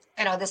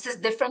this is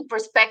different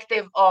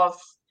perspective of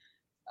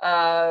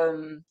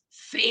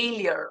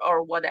failure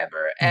or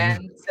whatever. Mhm.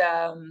 And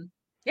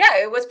yeah,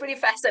 it was pretty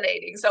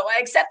fascinating. So I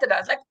accepted. I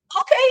was like,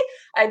 okay,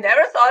 I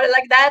never thought it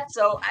like that,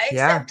 so I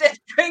Yeah. accepted.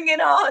 Bring it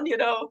on,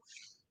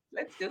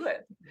 let's do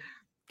it.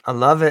 I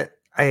love it.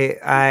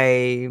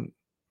 I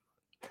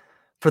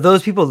for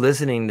those people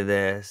listening to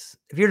this,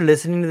 if you're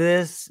listening to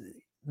this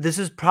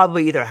has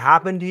probably either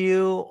happened to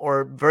you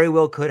or very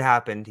well could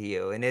happen to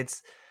you. And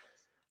it's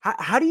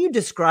how do you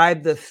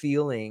describe the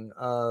feeling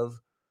of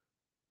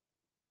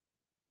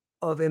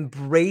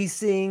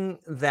embracing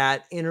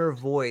that inner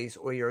voice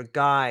or your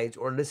guides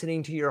or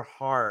listening to your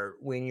heart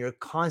when you're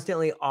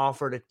constantly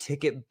offered a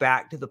ticket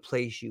back to the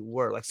place you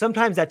were? Like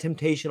sometimes that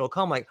temptation will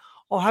come like,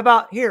 oh, how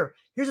about here's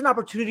an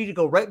opportunity to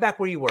go right back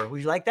where you were.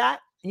 Would you like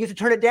that? And you have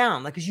to turn it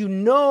down, like, because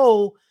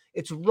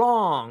it's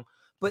wrong.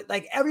 But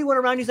like everyone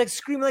around you is like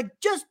screaming, like,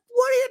 just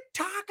what are you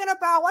talking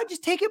about? Why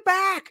just take it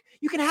back?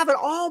 You can have it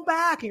all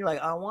back. And you're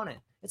like, I don't want it.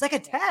 It's like a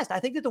test. I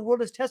think that the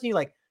world is testing you,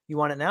 like, you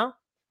want it now?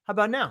 How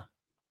about now?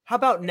 How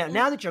about now? Mhm.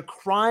 Now that you're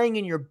crying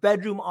in your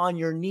bedroom on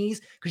your knees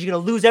because you're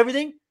going to lose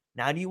everything,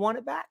 now do you want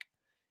it back?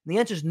 And the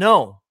answer is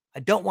no,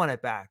 I don't want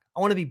it back. I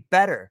want to be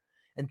better.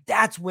 And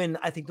that's when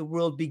I think the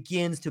world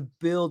begins to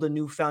build a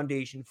new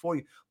foundation for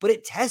you. But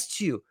it tests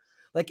you.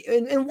 Like,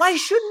 and why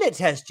shouldn't it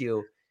test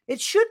you?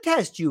 It should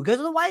test you because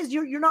otherwise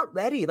you're not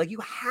ready. Like you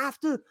have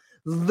to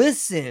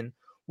listen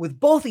with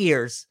both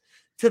ears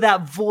to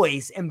that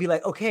voice and be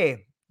like,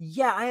 okay,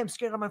 yeah, I am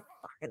scared out of my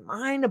fucking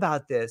mind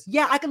about this.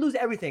 Yeah, I could lose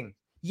everything.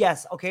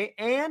 Yes, okay.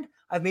 And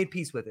I've made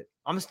peace with it.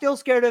 I'm still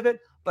scared of it,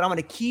 but I'm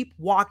going to keep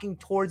walking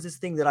towards this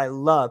thing that I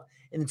love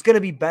and it's going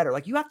to be better.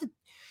 Like you have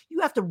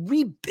to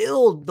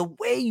rebuild the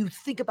way you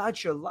think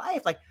about your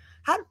life. Like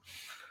how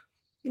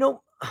you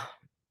know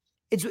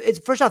it's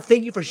first off,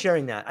 thank you for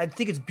sharing that. I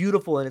think it's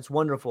beautiful and it's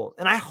wonderful.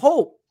 And I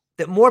hope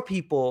that more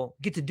people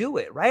get to do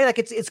it, right? Like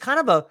it's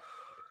kind of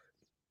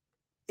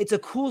it's a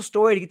cool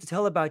story to get to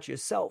tell about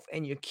yourself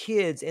and your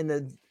kids and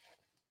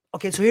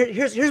Okay, so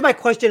here's my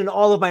question and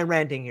all of my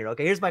ranting here.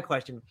 Okay, here's my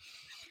question.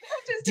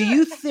 Just do Do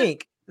you it.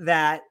 think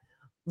that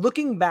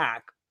looking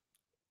back,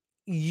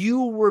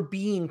 you were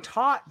being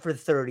taught for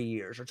 30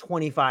 years or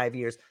 25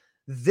 years,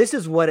 this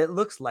is what it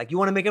looks like? You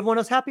want to make everyone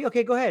else happy?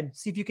 Okay, go ahead.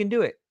 See if you can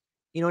do it.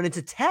 And it's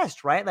a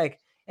test, right? Like,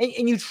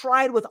 and you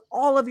tried with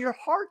all of your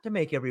heart to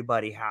make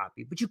everybody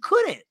happy, but you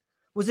couldn't.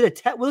 Was it a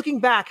test? Looking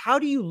back, how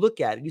do you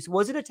look at it?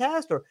 Was it a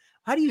test, or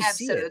how do you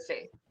see it?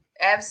 Absolutely.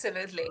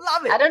 Absolutely.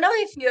 Love I it. don't know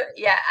if you're,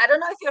 yeah, I don't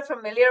know if you're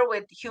familiar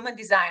with human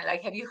design.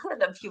 Like, have you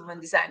heard of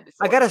human design I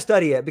before? got to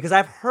study it because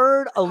I've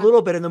heard a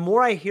little bit, and the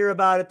more I hear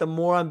about it, the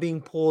more I'm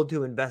being pulled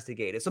to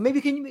investigate it. So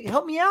maybe can you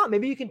help me out?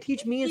 Maybe you can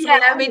teach me and some Yeah,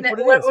 of the I mean, audience what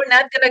it is. we're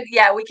not gonna,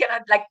 yeah, we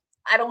cannot, like,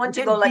 I don't We want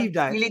to go can't like deep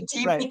dive, really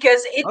deep right?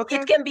 because Okay,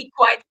 it can be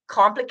quite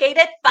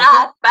complicated.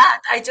 okay, But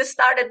I just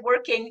started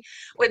working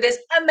with this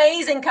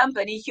amazing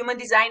company, Human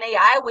Design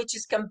AI, which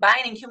is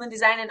combining human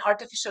design and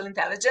artificial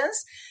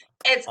intelligence.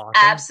 It's awesome.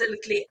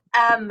 absolutely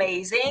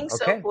amazing.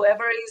 So Okay,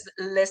 whoever is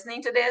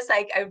listening to this,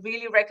 like, I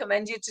really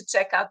recommend you to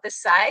check out the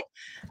site.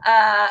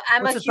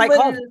 I'm a what's the site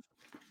called? human.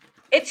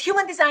 It's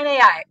Human Design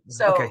AI.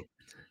 So Okay,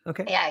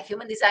 okay, yeah,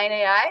 human design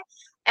AI.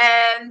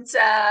 And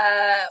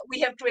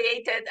we have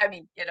created, I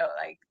mean,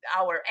 like,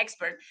 our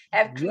expert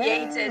have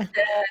created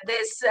yeah,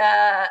 this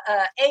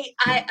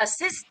AI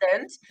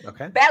assistant,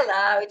 okay,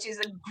 Bella, which is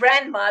a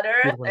grandmother,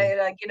 beautiful name.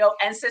 like,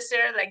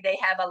 ancestor, like, they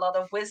have a lot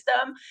of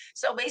wisdom.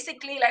 So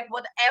basically, like,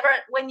 whatever,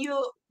 when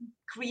you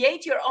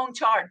create your own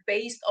chart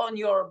based on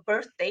your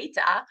birth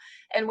data,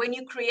 and when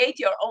you create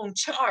your own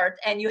chart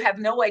and you have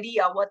no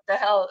idea what the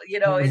hell,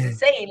 is it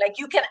saying, like,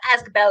 you can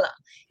ask Bella,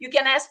 you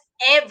can ask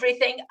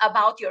everything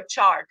about your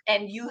chart,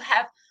 and you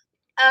have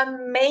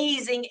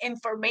amazing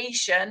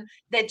information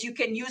that you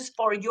can use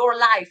for your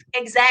life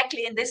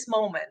exactly in this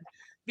moment.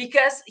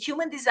 Because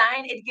human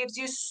design, it gives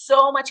you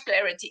so much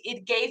clarity.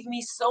 It gave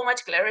me so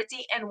much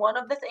clarity. And one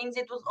of the things,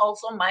 it was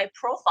also my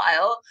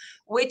profile,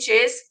 which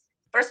is,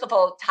 first of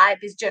all, type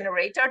is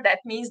generator. That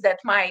means that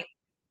my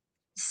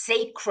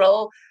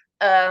sacral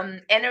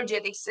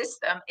energetic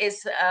system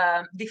is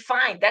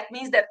defined. That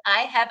means that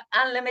I have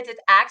unlimited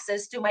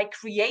access to my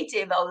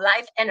creative or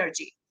life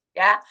energy.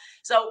 Yeah.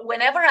 So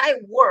whenever I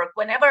work,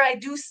 whenever I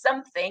do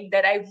something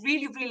that I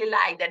really, really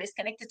like, that is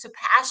connected to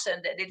passion,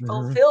 that it Hmm.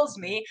 fulfills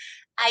me,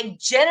 I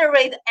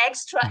generate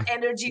extra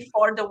energy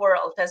for the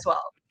world as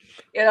well.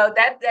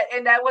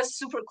 And that was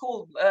super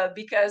cool,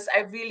 because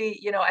I really,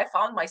 I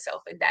found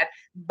myself in that.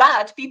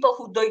 But people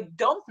who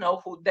don't know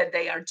who that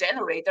they are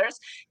generators,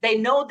 they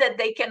know that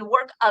they can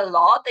work a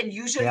lot, and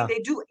usually Yeah, they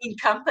do in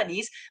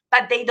companies,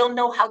 but they don't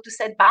know how to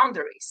set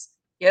boundaries.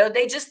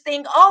 They just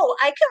think, oh,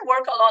 I can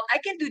work a lot, I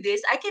can do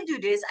this, I can do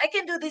this, I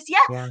can do this. Yeah,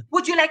 yeah,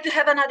 would you like to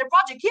have another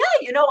project?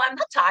 Yeah, I'm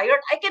not tired,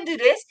 I can do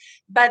this.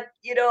 But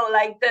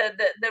like,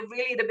 the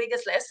really the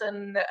biggest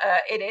lesson,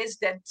 it is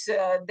that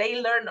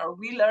they learn, or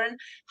we learn,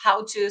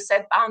 how to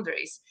set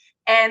boundaries.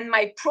 And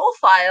my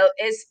profile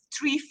is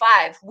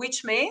 3-5,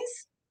 which means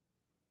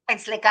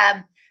it's like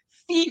a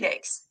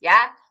phoenix.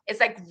 Yeah. It's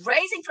like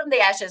rising from the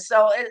ashes.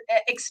 So mm,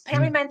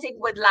 experimenting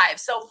with life.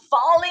 So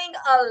falling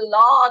a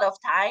lot of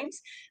times,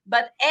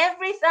 but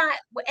every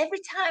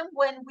time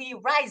when we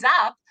rise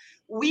up,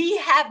 we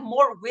have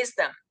more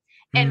wisdom.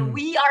 And mm,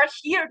 we are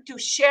here to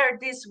share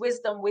this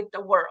wisdom with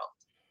the world.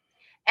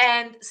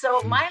 And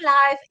so mm. my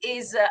life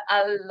is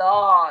a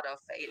lot of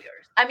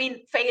failures. I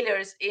mean,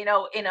 failures, in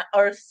an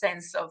earth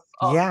sense of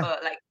Yeah,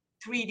 like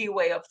 3D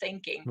way of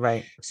thinking.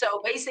 right.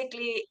 So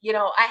basically,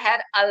 I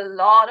had a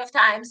lot of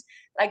times,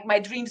 like, my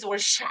dreams were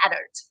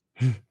shattered,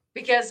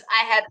 because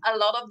I had a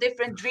lot of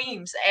different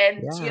dreams,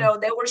 and Yeah,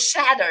 they were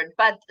shattered.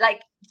 But,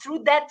 like,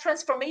 through that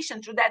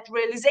transformation, through that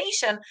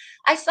realization,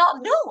 I saw,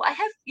 no, I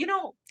have,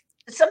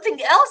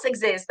 something else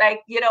exists.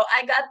 Like,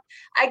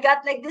 I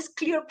got like this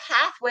clear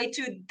pathway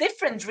to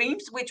different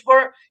dreams, which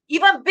were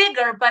even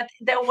bigger, but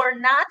they were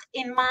not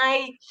in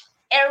my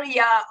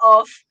area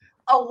of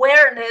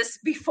awareness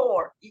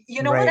before.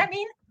 You know what right. I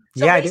mean?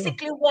 So Yeah, I do.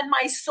 basically, when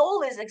my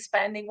soul is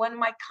expanding, when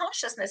my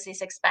consciousness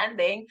is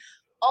expanding,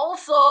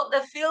 also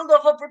the field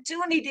of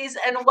opportunities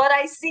and what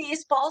I see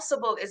is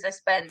possible is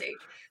expanding.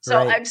 So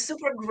Right. I'm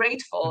super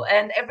grateful,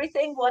 and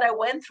everything what I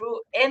went through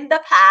in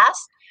the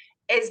past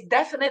is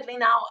definitely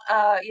now,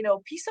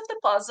 piece of the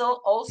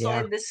puzzle, also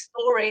Yeah, in this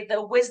story,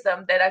 the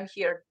wisdom that I'm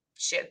here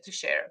to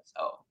share.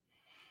 So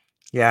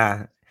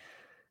yeah.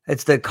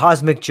 It's the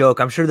cosmic joke.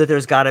 I'm sure that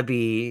there's got to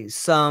be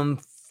some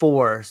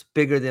force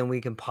bigger than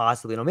we can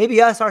possibly know.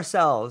 Maybe us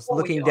ourselves oh,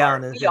 looking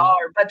down and we saying,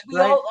 are, but we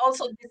right? all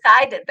also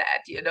decided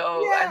that, I'm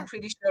Yeah.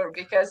 pretty sure,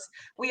 because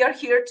we are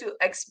here to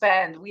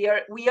expand. We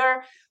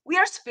are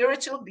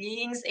spiritual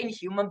beings in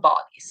human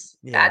bodies.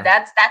 Yeah.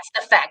 That's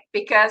the fact.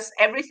 Because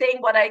everything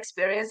what I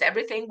experienced,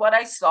 everything what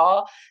I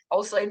saw,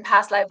 also in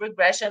past life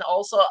regression,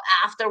 also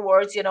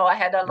afterwards, I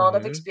had a lot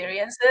of Hmm.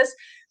 experiences.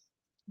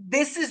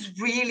 This is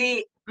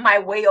really my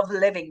way of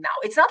living now.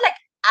 It's not like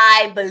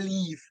I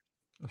believe.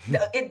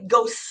 It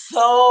goes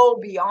so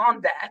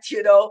beyond that.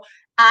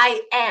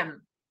 I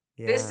am.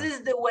 This Yeah.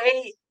 is the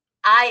way.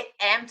 I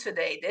am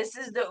today. This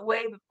is the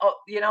way of,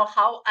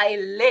 how I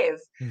live.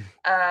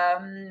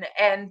 Mm.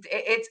 And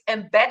it's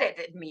embedded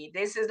in me.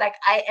 This is like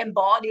I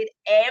embodied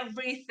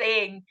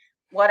everything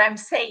what I'm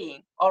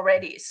saying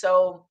already.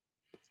 So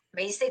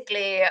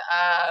basically,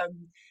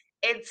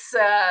 it's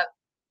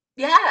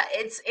yeah,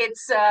 it's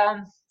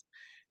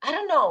I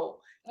don't know.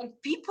 And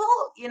people,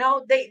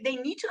 they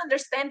need to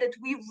understand that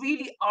we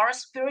really are a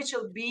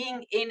spiritual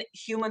being in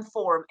human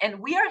form. And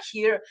we are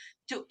here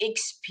to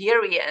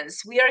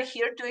experience. We are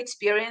here to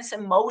experience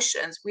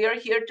emotions. We are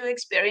here to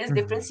experience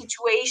different Mhm.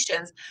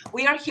 situations.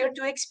 We are here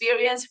to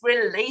experience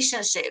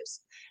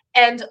relationships.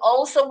 And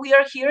also, we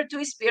are here to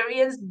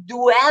experience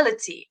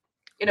duality.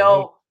 You Right.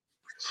 know,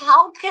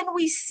 how can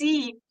we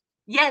see?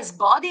 Yes,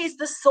 body is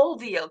the soul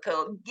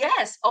vehicle.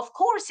 Yes, of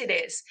course it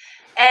is.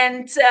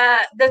 And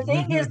the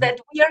thing is that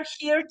we are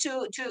here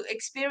to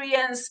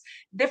experience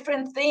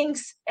different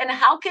things. And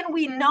how can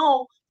we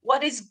know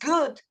what is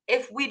good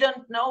if we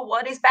don't know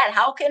what is bad?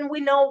 How can we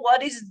know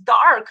what is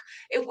dark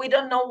if we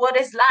don't know what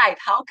is light?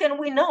 How can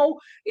we know,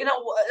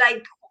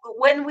 like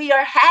when we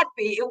are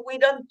happy if we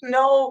don't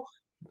know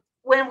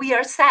when we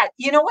are sad?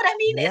 You know what I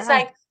mean? It's Yeah.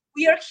 like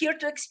we are here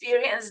to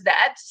experience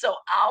that so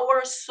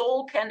our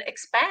soul can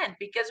expand,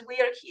 because we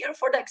are here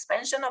for the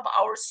expansion of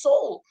our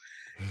soul.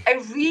 I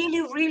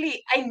really,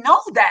 really, I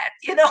know that,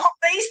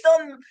 based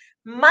on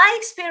my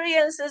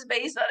experiences,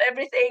 based on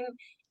everything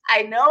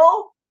I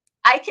know,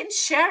 I can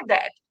share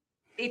that.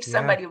 If Yeah.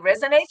 somebody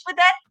resonates with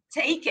that,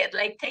 take it.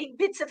 Like, take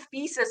bits of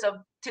pieces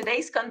of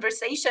today's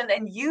conversation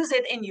and use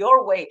it in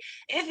your way.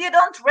 If you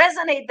don't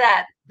resonate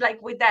that, like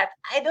with that,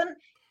 I don't,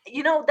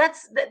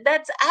 that's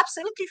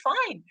absolutely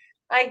fine.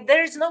 Like,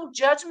 there's no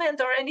judgment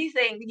or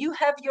anything. You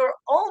have your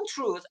own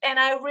truth, and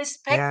I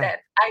respect Yeah. that.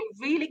 I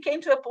really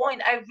came to a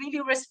point. I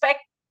really respect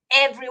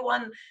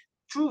everyone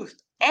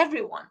truth,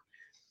 everyone.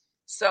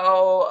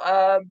 So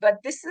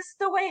but this is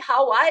the way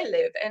how I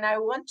live, and I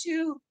want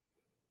to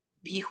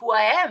be who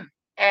I am.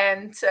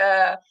 And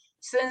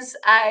since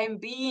I'm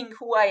being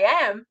who I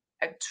am,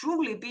 I'm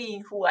truly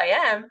being who I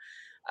am,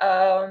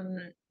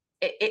 um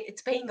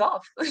it's paying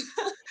off.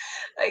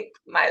 Like,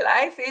 my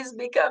life is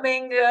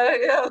becoming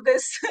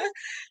this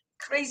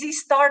crazy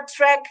Star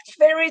Trek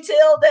fairy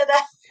tale that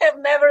I have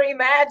never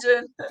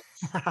imagined.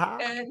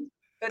 And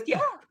but yeah,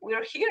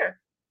 we're here,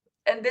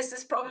 and this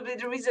is probably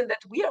the reason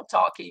that we are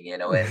talking,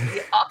 and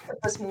the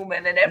octopus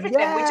movement and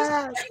everything. We just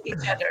Yes. find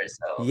each other.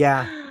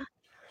 Yeah.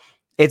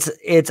 So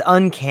It's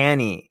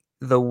uncanny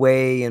the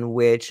way in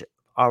which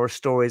our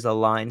stories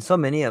align. So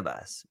many of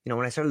us,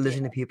 when I started yeah,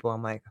 listening to people,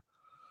 I'm like,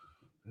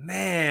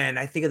 man,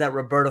 I think of that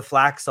Roberta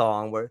Flack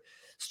song where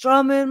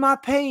strumming my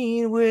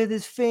pain with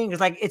his fingers.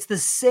 Like, it's the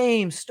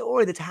same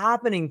story that's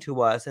happening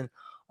to us. And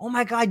oh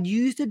my God,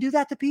 you used to do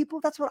that to people?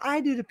 That's what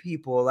I do to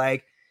people.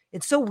 Like,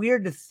 it's so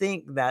weird to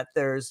think that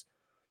there's,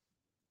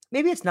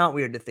 maybe it's not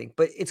weird to think,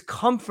 but it's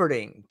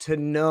comforting to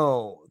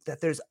know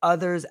that there's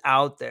others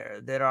out there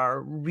that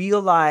are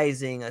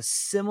realizing a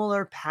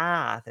similar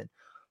path and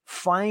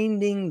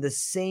finding the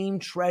same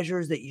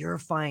treasures that you're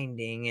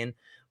finding and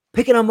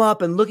picking them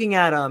up and looking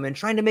at them and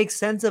trying to make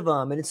sense of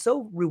them. And it's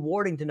so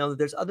rewarding to know that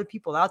there's other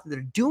people out there that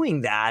are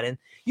doing that, and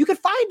you can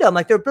find them.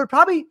 Like, they're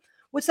probably,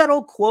 what's that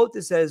old quote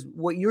that says,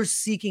 what you're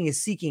seeking is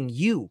seeking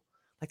you?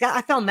 Like that,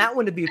 I found that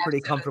one to be pretty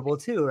absolutely. comfortable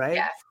too, right?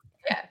 Yeah,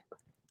 yeah.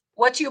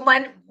 What you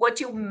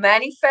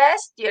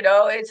manifest,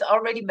 it's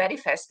already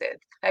manifested.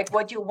 Like,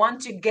 what you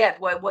want to get,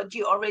 what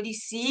you already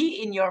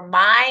see in your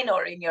mind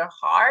or in your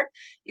heart,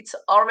 it's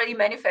already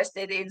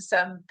manifested in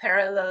some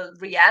parallel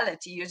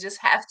reality. You just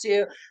have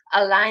to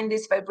align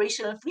this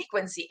vibrational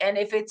frequency. And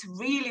if it's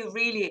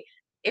really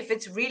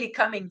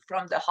coming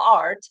from the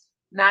heart,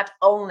 not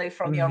only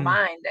from your Mhm.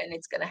 mind, then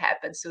it's going to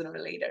happen sooner or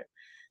later.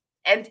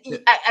 And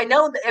I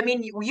know that, I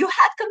mean, you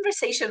had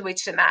conversation with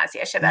Shanaz.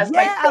 Yeah, Shanaz,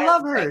 my Yeah, I friend.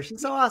 love Like, her.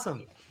 She's so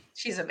awesome.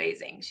 she's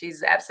amazing.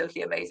 She's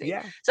absolutely amazing.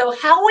 Yeah. So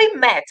how we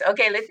met?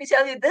 Okay, let me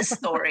tell you this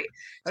story.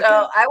 So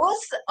Okay. I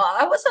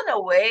was on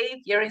a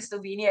way here in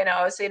Slovenia, and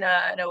I was in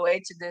a way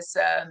to this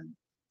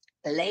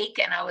lake,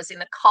 and I was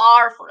in a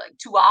car for like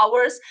 2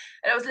 hours,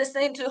 and I was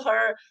listening to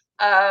her.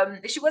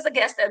 She was a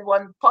guest at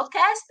one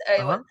podcast.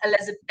 It was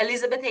Uh-huh.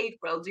 Elizabeth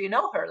April. Do you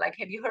know her? Like,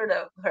 have you heard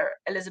of her,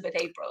 Elizabeth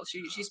April?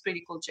 She's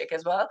pretty cool chick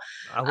as well.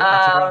 I will. I'll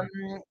check her Um,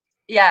 out.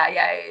 yeah,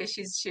 yeah.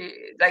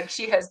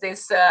 She has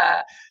this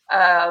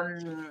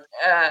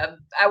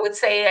I would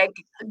say, like,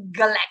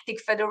 galactic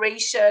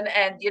federation,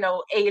 and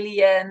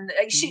alien.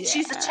 Like,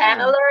 she's a Yeah.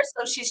 channeler,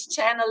 so she's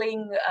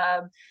channeling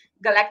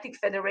Galactic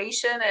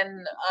Federation,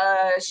 and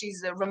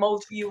she's a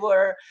remote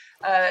viewer,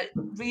 uh,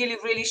 really,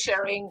 really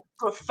sharing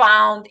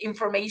profound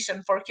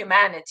information for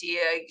humanity.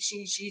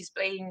 She's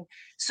playing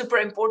super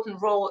important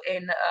role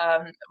in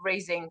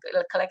raising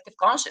collective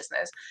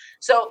consciousness.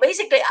 So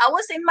basically, I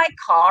was in my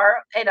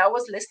car and I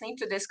was listening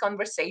to this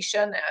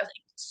conversation.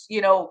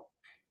 You know,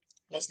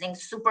 listening,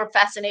 super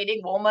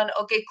fascinating woman,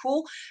 okay,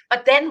 cool.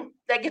 But then,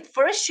 like, at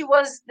first she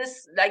was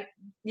this, like,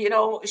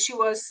 she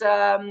was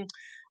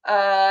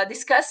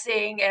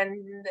discussing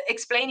and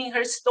explaining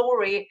her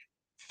story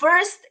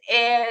first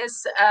is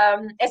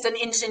as an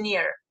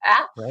engineer,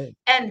 Right.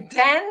 and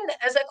then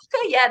I was like,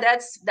 okay, yeah,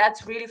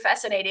 that's really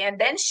fascinating. And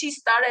then she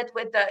started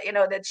with the,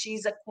 that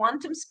she's a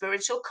quantum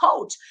spiritual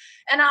coach,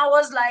 and I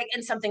was like,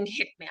 and something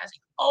hit me. I was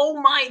like,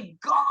 oh my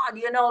God,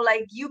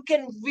 like you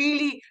can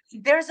really.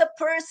 There's a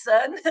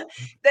person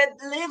that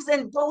lives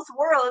in both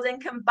worlds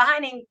and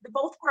combining the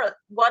both worlds.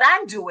 What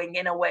I'm doing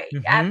in a way,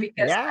 yeah, Mm-hmm.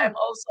 because Yeah. I'm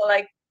also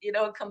like,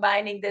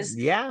 combining this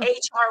Yeah.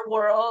 HR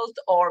world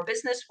or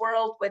business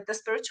world with the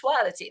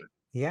spirituality.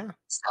 Yeah.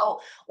 So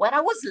when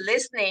I was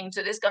listening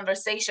to this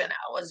conversation,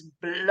 I was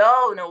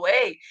blown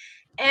away.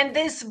 And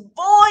this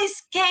voice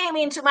came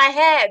into my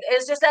head.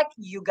 It's just like,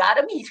 you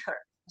gotta meet her.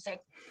 I was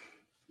like,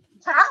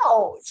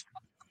 how?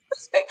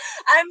 It's like,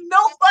 I'm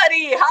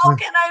nobody. How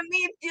can I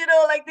meet,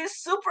 like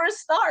this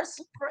superstar,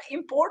 super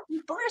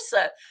important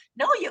person?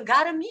 No, you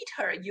gotta meet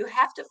her. You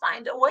have to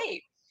find a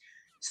way.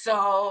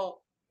 So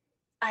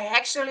I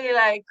actually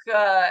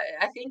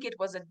I think it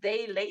was a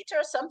day later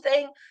or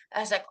something. I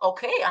was like,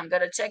 okay, I'm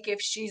gonna check if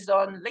she's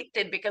on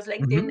LinkedIn, because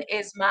LinkedIn Mm-hmm.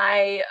 is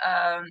my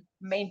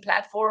main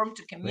platform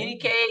to Great.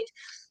 communicate,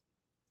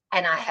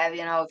 and I have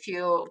a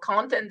few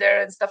content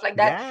there and stuff like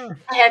that.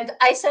 Yeah. And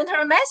I sent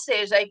her a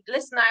message like,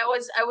 listen, I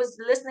was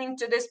listening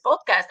to this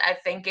podcast. I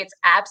think it's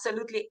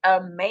absolutely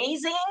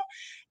amazing,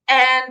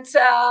 and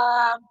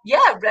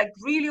yeah, like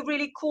really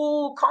really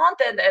cool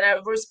content, and I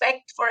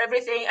respect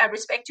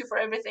you for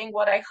everything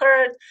what I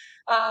heard.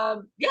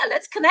 Yeah,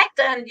 let's connect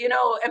and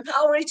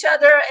empower each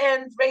other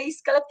and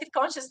raise collective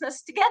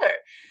consciousness together.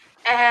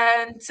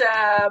 And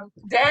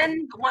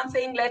then one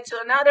thing led to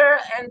another,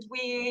 and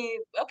we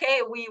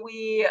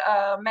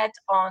met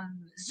on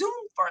Zoom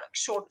for a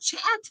short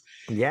chat,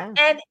 Yeah.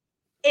 and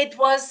it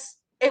was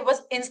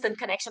instant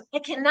connection. I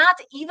cannot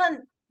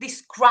even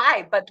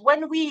describe, but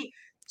when we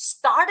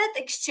started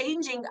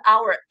exchanging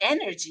our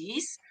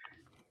energies,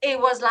 it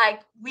was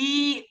like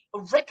we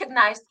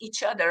recognized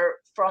each other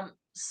from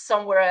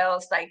somewhere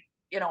else, like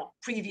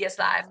previous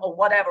life or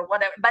whatever,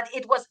 but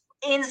it was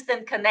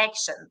instant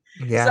connection.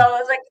 So Yeah. I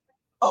was like,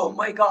 oh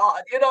my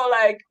God,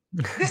 like,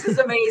 this is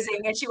amazing.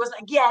 And she was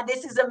like, yeah,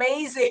 this is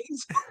amazing.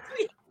 So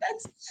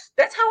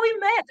that's how we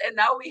met, and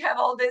now we have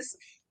all this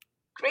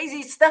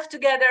crazy stuff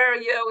together.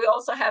 We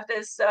also have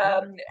this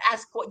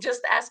Ask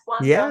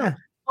Quantum Yeah.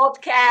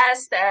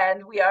 podcast,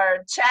 and we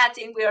are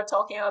chatting. We are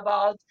talking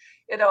about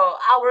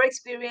our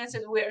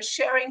experiences. We are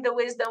sharing the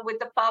wisdom with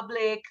the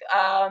public.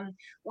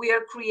 We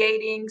are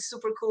creating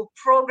super cool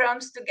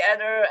programs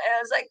together, and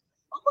it's like,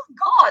 oh my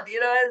God,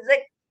 it's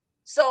like.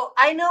 So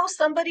I know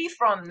somebody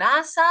from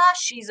NASA.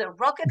 She's a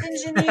rocket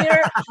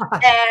engineer,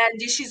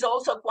 and she's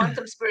also a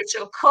quantum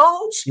spiritual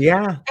coach.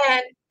 Yeah.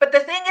 And but the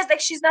thing is, like,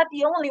 she's not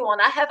the only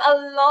one. I have a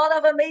lot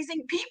of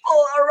amazing people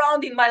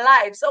around in my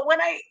life. So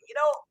when I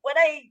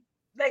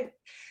like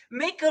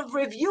make a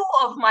review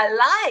of my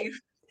life,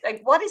 like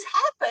what is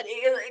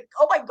happening, like,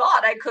 oh my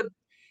God, I could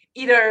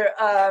either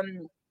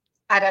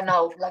I don't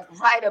know, like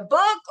write a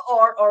book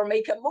or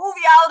make a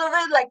movie out of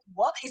it. Like,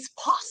 what is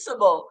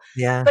possible?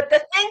 Yeah. But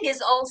the thing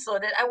is also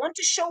that I want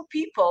to show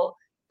people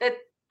that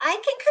I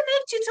can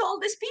connect you to all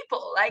these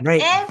people. Like,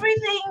 Right.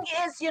 everything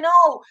is,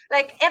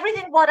 like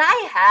everything what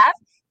I have,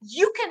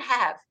 you can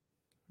have.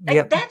 Like,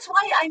 Yep. that's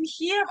why I'm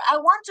here. I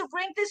want to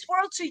bring this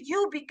world to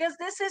you because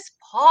this is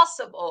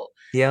possible.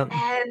 Yep.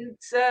 And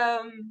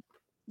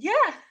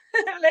yeah,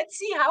 let's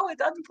see how it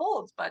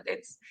unfolds. But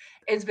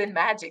it's been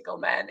magical,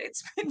 man.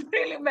 It's been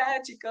really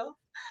magical.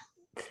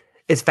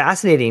 It's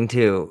fascinating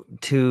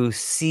to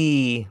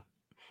see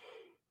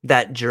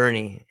that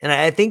journey. And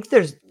I think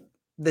there's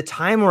the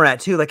time we're at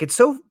too. Like it's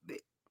so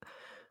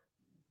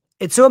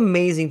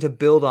amazing to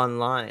build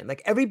online.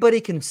 Like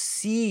everybody can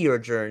see your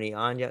journey,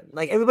 Anja.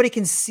 Like everybody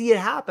can see it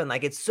happen.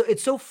 Like it's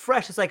so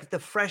fresh. It's like the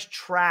fresh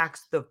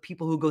tracks, the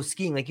people who go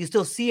skiing. Like you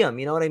still see them.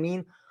 You know what I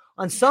mean?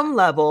 On Yeah. some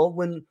level,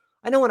 when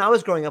I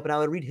was growing up and I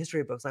would read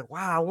history books, like,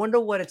 wow, I wonder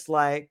what it's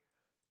like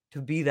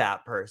to be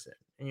that person.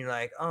 And you're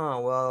like, oh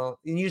well,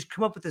 and you just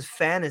come up with this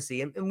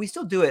fantasy, and we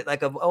still do it.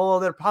 Like, oh,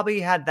 they probably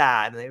had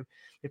that, and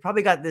they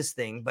probably got this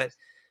thing, but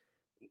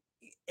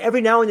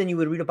every now and then you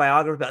would read a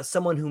biography about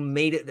someone who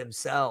made it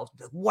themselves.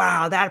 Like,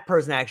 wow, that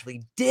person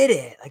actually did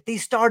it. Like they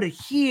started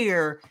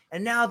here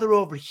and now they're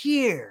over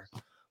here.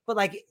 But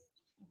like,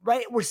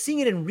 right, we're seeing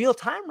it in real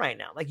time right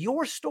now. Like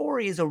your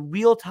story is a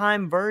real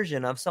time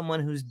version of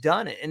someone who's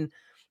done it. And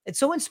it's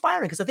so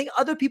inspiring because I think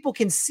other people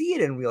can see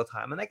it in real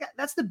time. And like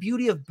that's the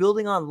beauty of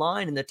building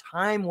online and the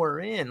time we're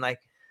in. Like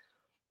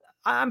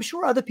I'm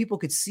sure other people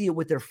could see it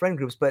with their friend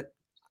groups, but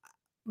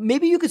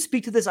maybe you could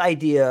speak to this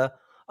idea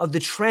of the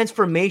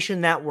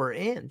transformation that we're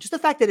in. Just the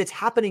fact that it's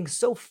happening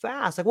so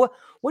fast. Like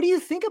what do you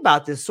think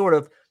about this sort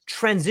of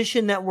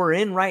transition that we're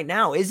in right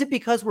now? Is it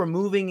because we're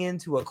moving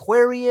into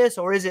Aquarius,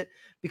 or is it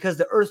because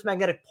the Earth's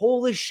magnetic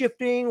pole is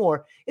shifting,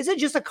 or is it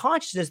just a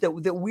consciousness that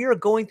we are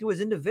going through as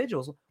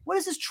individuals? What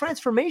is this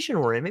transformation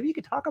we're in? Maybe you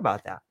could talk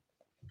about that.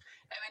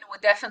 I mean, we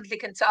definitely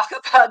can talk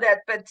about that,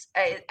 but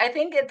I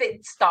think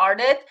it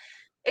started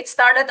It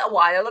started a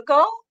while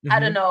ago. I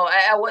don't Hmm. know.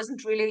 I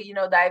wasn't really,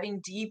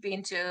 diving deep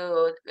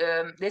into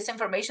this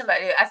information, but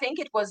I think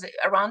it was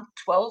around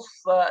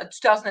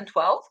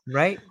 2012.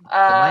 Right?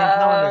 The Mayan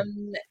calendar.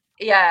 Um,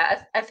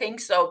 yeah, I think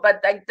so.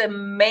 But like the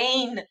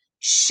main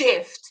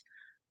shift,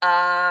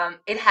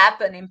 it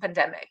happened in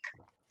pandemic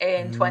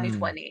in Mm,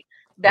 2020. right.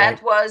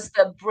 That was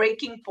the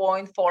breaking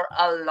point for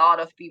a lot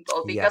of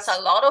people because a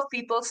Yes. lot of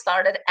people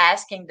started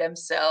asking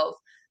themselves,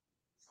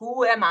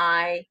 who am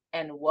I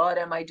and what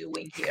am I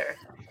doing here?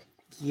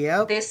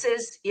 Yep. This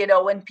is,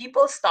 when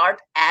people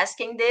start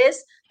asking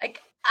this,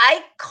 like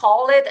I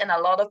call it, and a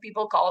lot of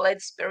people call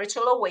it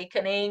spiritual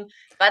awakening,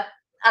 but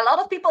a lot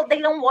of people, they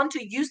don't want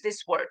to use this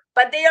word,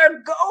 but they are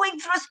going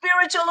through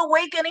spiritual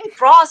awakening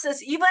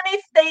process, even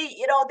if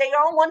they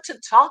don't want to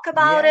talk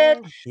about it.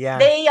 Yeah. Yeah.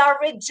 They are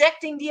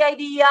rejecting the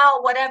idea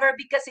or whatever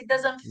because it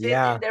doesn't fit in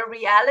Yeah. their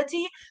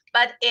reality,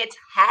 but it's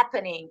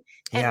happening.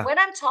 And Yeah. when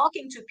I'm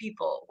talking to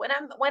people,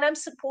 when I'm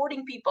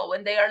supporting people,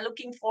 when they are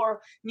looking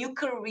for new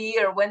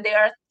career, when they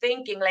are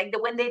thinking like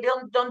when they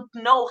don't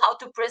know how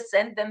to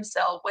present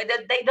themselves, whether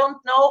they don't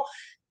know,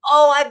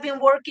 oh, I've been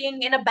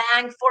working in a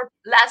bank for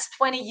last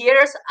 20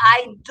 years, I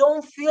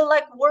don't feel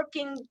like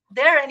working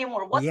there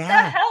anymore, what the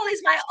Yeah. hell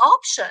is my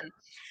option?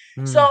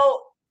 Mm, So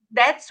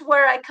that's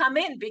where I come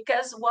in,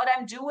 because what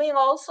I'm doing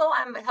also,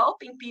 I'm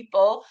helping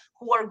people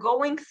who are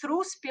going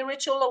through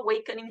spiritual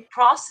awakening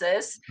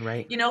process,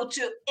 right.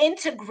 to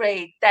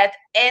integrate that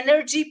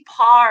energy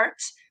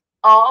part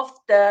of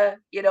the,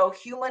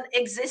 human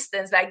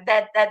existence, like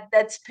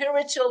that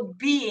spiritual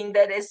being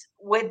that is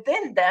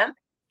within them,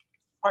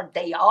 or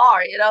they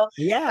are,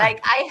 Yeah. like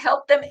I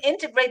help them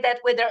integrate that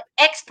with their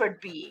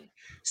expert being.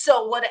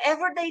 So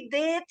whatever they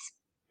did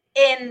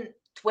in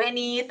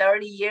 20,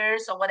 30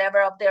 years or whatever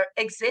of their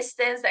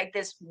existence, like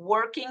this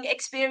working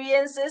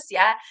experiences,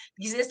 yeah,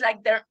 this is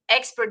like their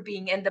expert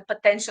being and the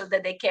potential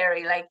that they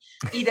carry, like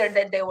either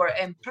that they were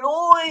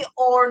employed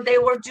or they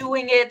were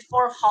doing it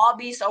for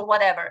hobbies or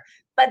whatever,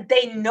 but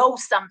they know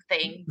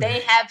something,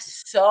 they have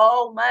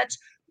so much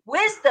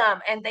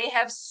wisdom and they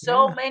have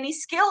so Yeah. many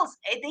skills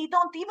and they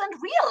don't even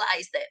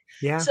realize it.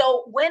 Yeah. So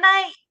when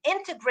I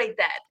integrate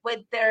that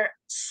with their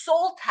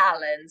soul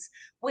talents,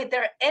 with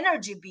their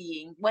energy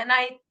being, when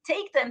I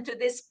take them to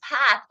this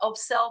path of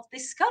self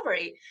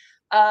discovery,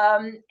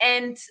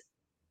 and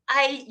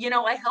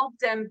I help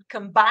them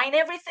combine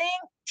everything.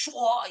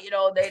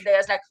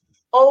 There's like,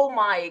 oh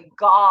my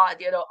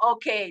God,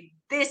 okay,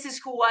 this is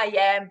who I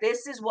am,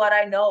 this is what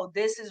I know,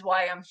 this is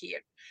why I'm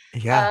here.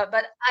 Yeah.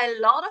 But a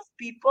lot of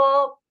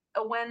people,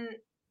 when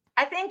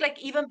I think like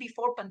even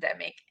before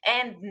pandemic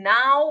and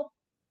now,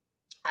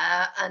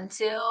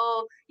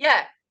 until,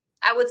 yeah,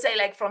 I would say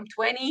like from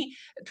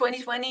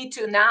 2020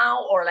 to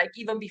now, or like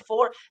even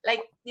before,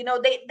 like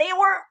they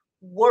were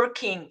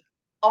working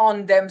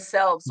on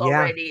themselves Yeah.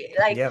 already,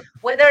 like Yep.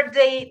 whether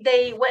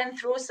they went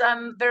through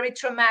some very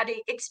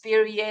traumatic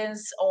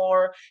experience,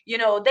 or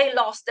they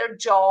lost their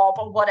job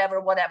or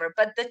whatever.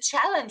 But the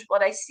challenge,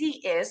 what I see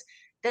is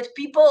that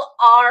people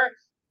are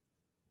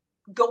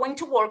going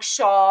to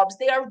workshops,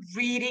 they are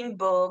reading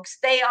books,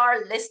 they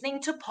are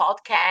listening to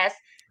podcasts,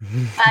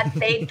 but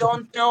they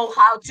don't know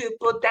how to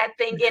put that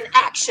thing in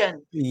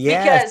action,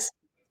 because Yes.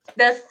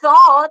 the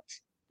thought,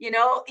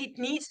 it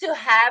needs to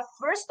have,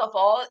 first of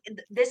all,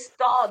 this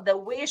thought, the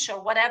wish or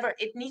whatever,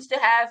 it needs to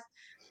have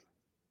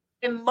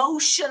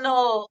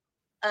emotional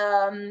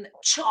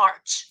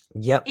charge.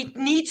 Yep. It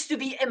needs to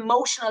be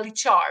emotionally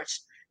charged,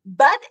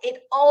 but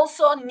it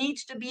also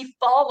needs to be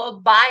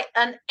followed by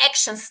an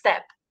action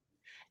step,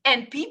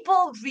 and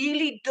people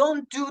really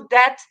don't do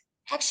that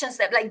action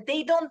step, like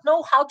they don't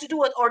know how to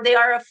do it or they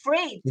are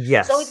afraid.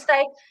 So it's Yes.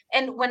 like,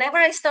 and whenever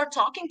I start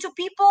talking to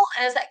people,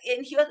 as like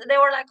in here, they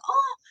were like,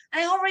 oh,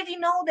 I already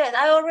know that,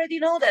 I already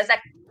know that. It's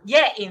like,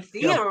 yeah, in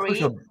You gotta push theory.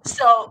 them.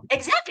 So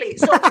exactly,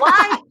 so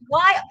why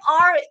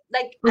are,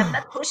 like, I'm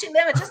not pushing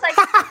them, it's just like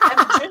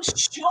I'm just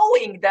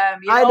showing them,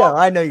 I know.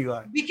 I know you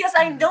are. because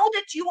I know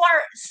that you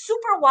are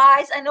super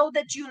wise. I know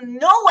that you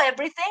know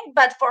everything,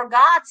 but for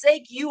God's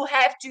sake, you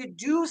have to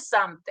do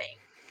something.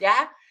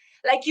 Yeah.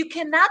 Like you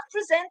cannot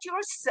present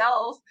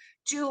yourself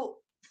to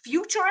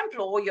future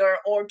employer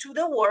or to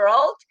the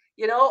world,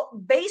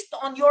 based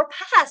on your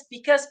past,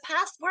 because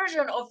past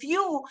version of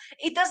you,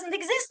 it doesn't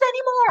exist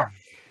anymore.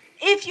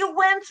 If you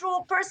went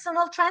through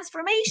personal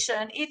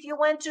transformation, if you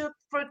went to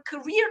for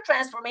career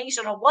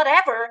transformation or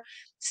whatever,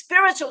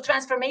 spiritual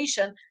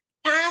transformation,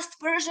 past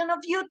version of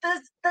you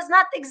does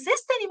not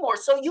exist anymore.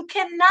 So you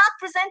cannot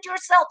present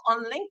yourself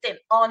on LinkedIn,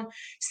 on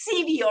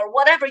CV or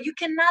whatever. You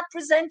cannot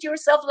present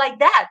yourself like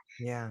that.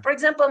 Yeah. For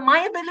example, my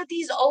ability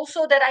is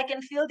also that I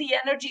can feel the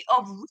energy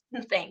of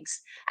written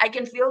things. I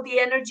can feel the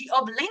energy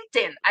of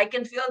LinkedIn. I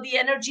can feel the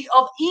energy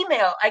of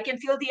email. I can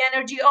feel the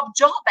energy of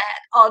job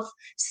ad, of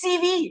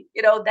CV.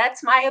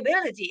 That's my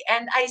ability.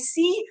 And I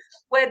see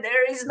when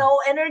there is no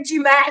energy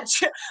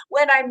match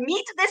when I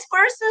meet this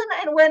person,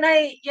 and when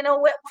I,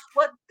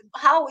 what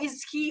how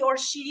is he or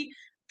she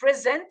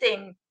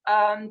presenting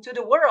to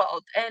the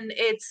world. And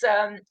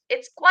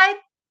it's quite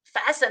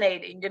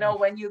fascinating,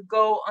 when you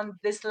go on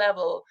this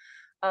level.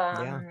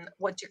 Yeah.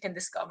 what you can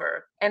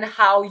discover and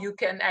how you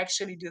can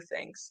actually do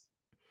things.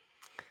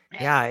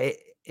 Yeah. Yeah,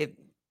 it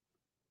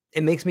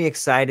it makes me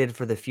excited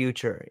for the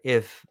future.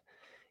 If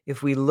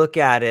we look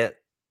at it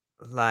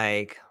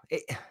like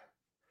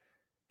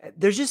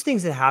there's just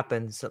things that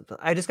happen. So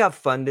I just got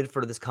funded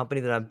for this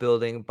company that I'm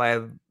building by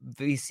a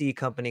VC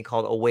company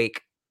called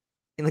Awake.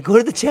 And like, what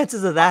are the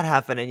chances of that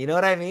happening? You know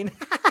what I mean?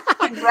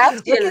 Like, it's so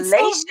funny.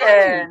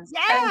 Congratulations.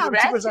 Yeah, I'm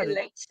super excited.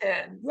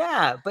 Congratulations.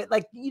 Yeah, but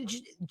like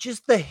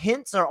just the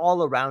hints are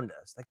all around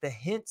us. Like the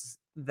hints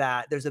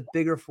that there's a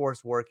bigger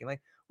force working.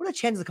 Like, what are the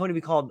chances of coming to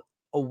be called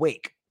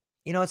Awake?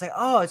 It's like,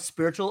 oh, it's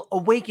spiritual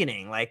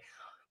awakening. Like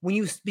when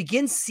you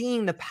begin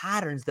seeing the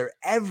patterns, they're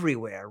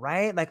everywhere,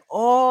 right? Like,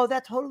 oh,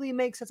 that totally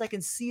makes sense. I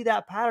can see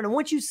that pattern. And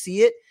once you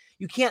see it,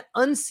 you can't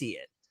unsee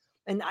it.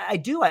 And I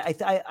do.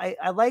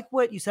 I like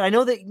what you said. I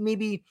know that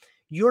maybe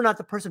you're not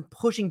the person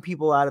pushing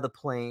people out of the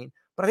plane,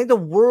 but I think the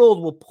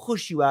world will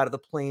push you out of the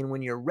plane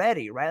when you're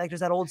ready, right? Like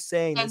there's that old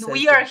saying that And says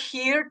we are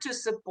here to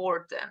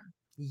support them.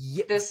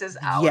 This is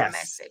our yes,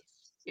 message.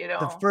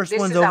 the first This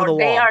one's is over our, the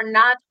they wall. are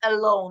not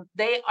alone.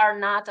 They are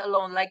not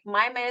alone. Like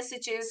my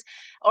message is,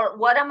 or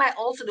what am I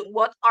also doing?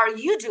 What are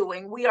you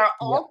doing? We are Yep.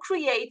 all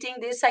creating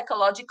this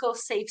psychological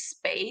safe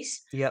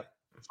space Yep.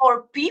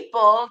 for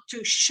people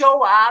to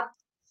show up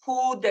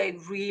who they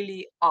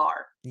really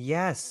are.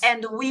 Yes.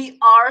 And we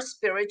are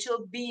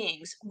spiritual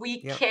beings.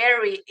 We Yep.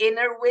 carry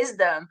inner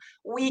wisdom.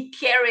 We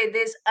carry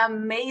these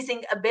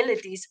amazing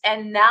abilities.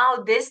 And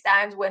now, this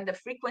times when the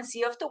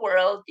frequency of the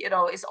world,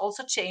 is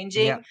also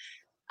changing, Yep.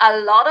 a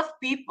lot of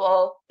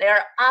people,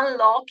 they're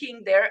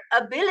unlocking their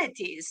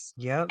abilities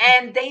Yep.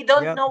 and they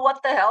don't Yep. know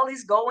what the hell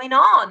is going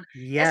on,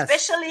 Yes.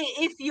 especially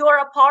if you're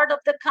a part of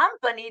the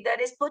company that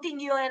is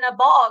putting you in a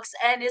box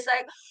and it's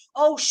like,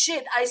 oh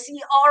shit, I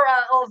see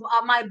aura of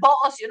my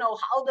boss,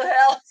 how the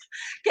hell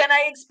can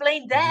I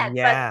explain that? But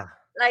Yeah.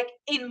 like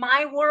in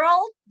my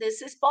world,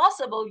 this is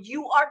possible.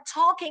 You are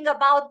talking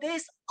about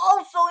this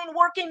also in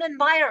working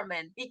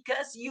environment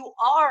because you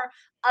are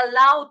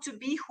allowed to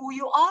be who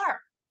you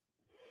are,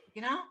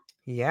 you know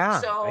Yeah,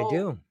 I so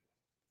do.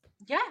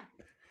 yeah.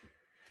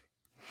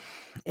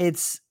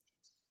 It's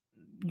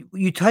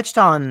you touched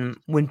on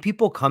when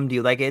people come to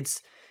you, like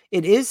it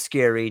is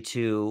scary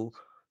to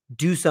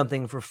do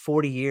something for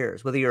 40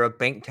 years, whether you're a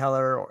bank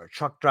teller or a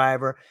truck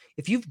driver.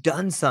 If you've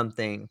done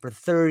something for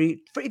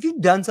if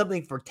you've done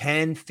something for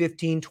 10,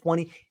 15,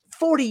 20,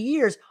 40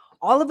 years,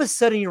 all of a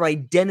sudden your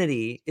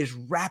identity is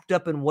wrapped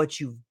up in what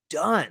you've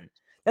done.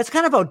 That's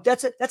kind of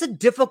that's a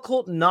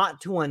difficult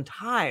knot to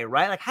untie,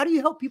 right? Like how do you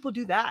help people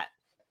do that?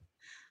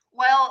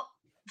 Well,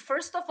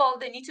 first of all,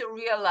 they need to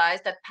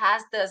realize that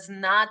past does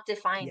not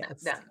define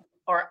Yes. them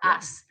or Yeah.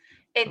 us.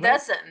 It Right.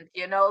 doesn't,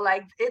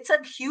 like it's a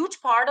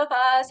huge part of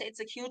us. It's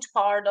a huge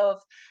part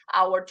of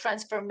our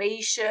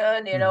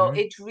transformation. Mhm.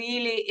 It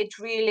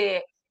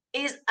really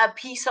is a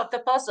piece of the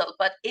puzzle,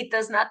 but it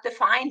does not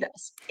define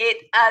us. It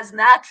does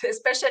not,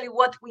 especially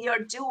what we are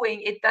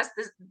doing, it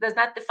does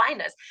not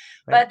define us.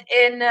 Right. But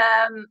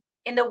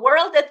in the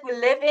world that we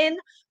live in,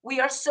 we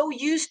are so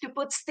used to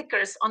put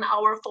stickers on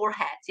our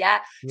foreheads. Yeah.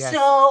 Yes.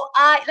 So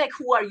I like,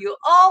 who are you?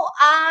 Oh,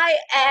 I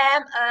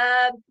am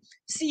a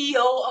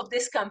CEO of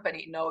this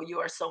company. No, you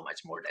are so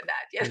much more than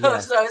that.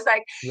 Yes. So it's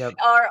like, Yep.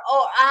 or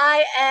oh,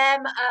 I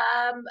am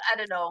I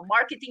don't know,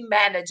 marketing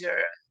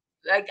manager.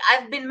 Like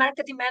I've been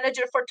marketing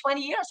manager for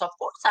 20 years. Of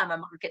course I'm a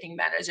marketing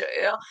manager.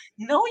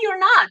 No, you're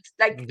not.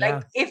 Like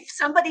Yeah. if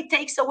somebody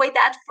takes away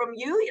that from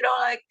you,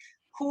 like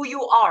who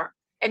you are.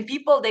 And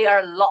people, they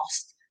are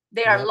lost.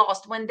 They are Yep.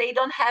 lost when they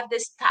don't have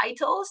these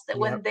titles, that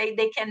when Yep.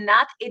 they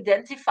cannot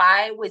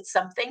identify with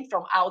something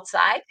from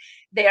outside,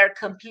 they are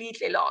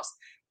completely lost.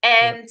 Yep.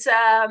 And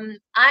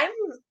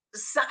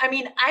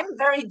I'm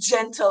very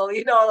gentle,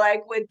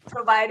 like with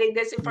providing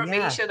this Yeah.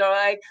 information or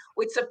like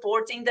with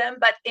supporting them,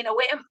 but in a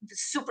way I'm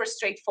super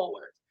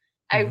straightforward.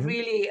 I Mhm.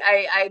 really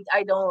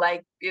I don't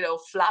like,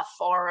 fluff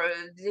or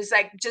just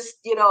like,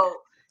 you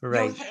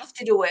Right. have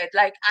to do it.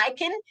 Like I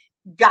can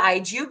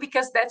guide you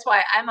because that's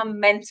why I'm a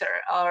mentor,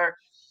 or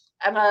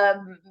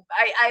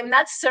I'm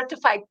not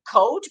certified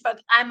coach,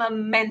 but I'm a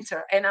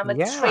mentor and I'm a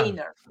Yeah.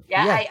 trainer.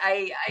 Yeah, Yeah.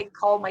 I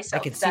call I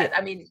myself can see that. it.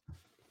 I mean,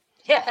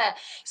 yeah.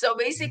 So Mhm.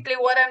 basically,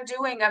 what I'm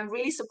doing, I'm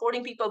really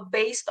supporting people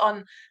based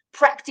on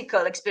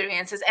practical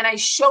experiences, and I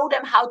show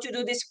them how to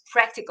do this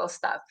practical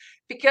stuff.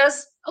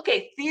 Because,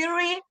 okay,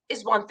 theory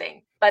is one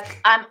thing, but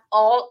I'm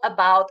all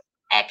about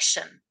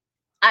action.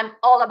 I'm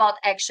all about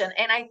action.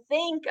 And I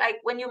think, like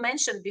when you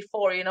mentioned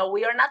before,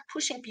 we are not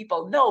pushing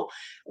people. No,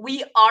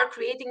 we are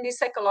creating this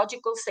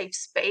psychological safe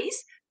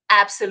space.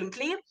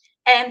 Absolutely.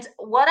 And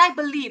what I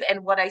believe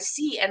and what I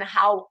see and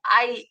how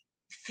I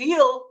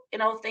feel,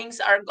 things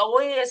are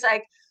going is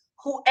like,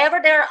 whoever,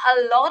 there are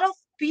a lot of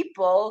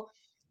people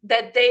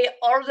that they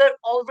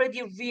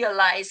already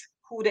realize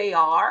who they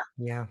are.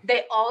 Yeah.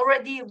 They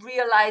already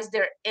realize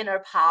their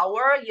inner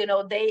power.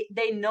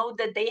 They know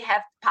that they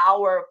have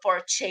power for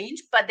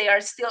change, but they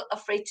are still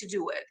afraid to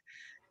do it.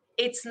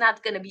 it's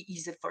not going to be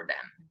easy for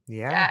them.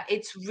 Yeah. Yeah,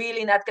 it's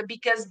really not good,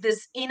 because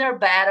this inner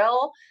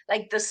battle,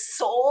 like the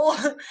soul,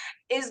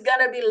 is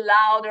going to be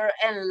louder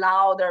and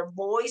louder.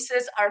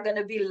 Voices are going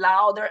to be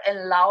louder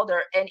and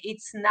louder, and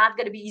it's not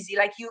going to be easy.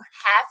 Like, you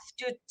have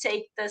to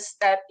take the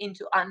step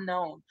into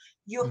unknown.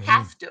 You Hmm.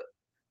 have to.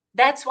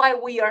 That's why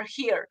we are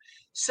here.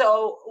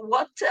 So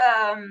what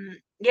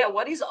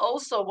is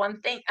also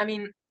one thing, I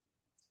mean,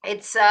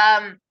 it's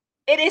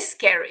it is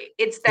scary,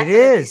 it's It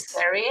definitely is.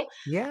 scary.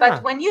 But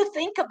Yeah. when you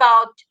think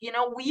about,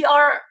 we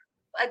are,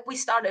 like we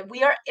started,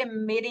 we are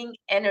emitting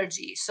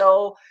energy.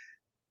 So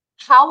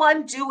how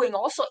I'm doing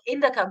also in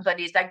the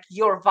company is like,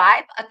 your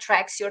vibe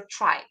attracts your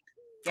tribe.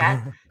 Yeah.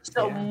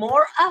 So Yeah.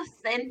 more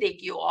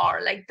authentic you are,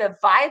 like the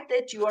vibe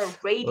that you are Love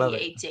it.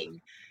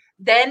 radiating,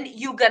 then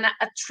you're gonna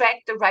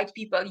attract the right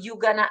people.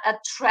 You're gonna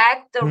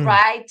attract the Mm.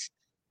 right,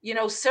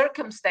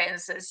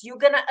 circumstances.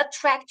 You're gonna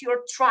attract your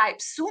tribe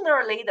sooner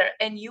or later,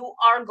 and you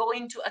are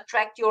going to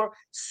attract your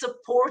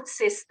support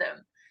system.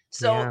 Yeah.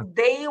 So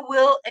they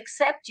will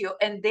accept you,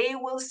 and they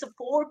will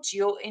support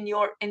you in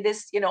this,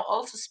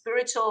 also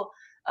spiritual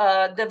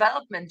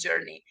development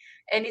journey.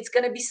 And it's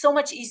going to be so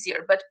much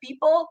easier. But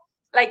people,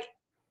 like,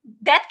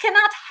 that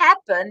cannot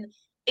happen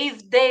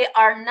if they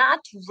are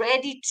not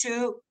ready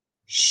to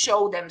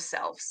show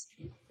themselves.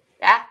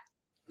 Yeah,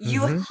 Hmm.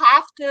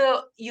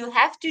 you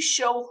have to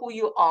show who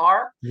you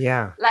are.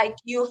 Yeah. Like,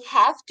 you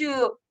have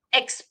to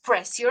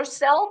express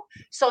yourself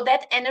so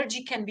that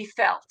energy can be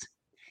felt.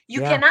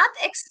 You Yeah. cannot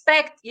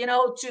expect,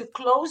 to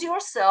close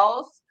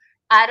yourself,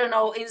 I don't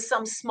know, in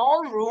some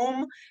small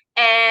room,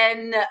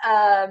 and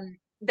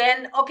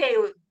then, okay,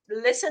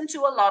 listen to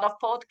a lot of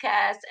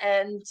podcasts,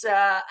 and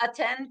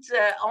attend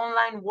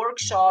online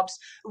workshops,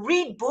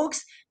 read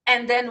books,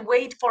 and then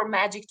wait for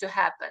magic to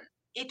happen.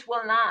 It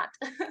will not.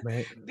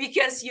 Right.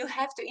 Because you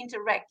have to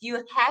interact, you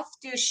have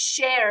to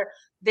share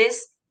this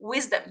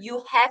wisdom,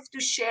 you have to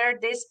share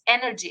this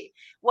energy.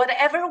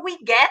 Whatever we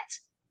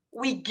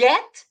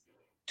get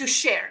to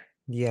share.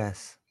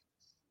 Yes.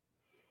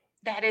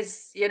 That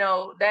is,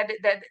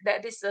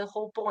 that is the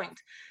whole point.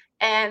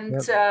 And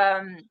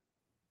Yep.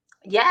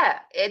 yeah,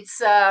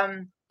 it's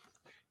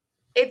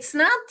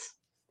not,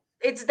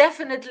 it's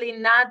definitely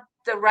not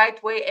the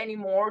right way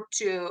anymore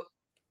to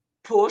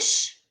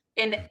push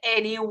in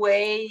any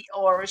way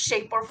or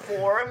shape or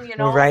form,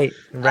 Right.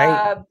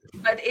 Right.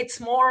 but it's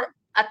more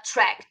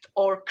attract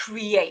or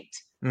create.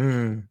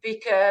 Mm.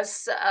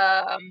 Because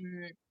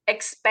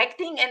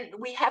expecting, and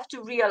we have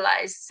to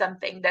realize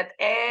something, that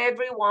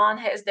everyone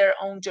has their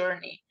own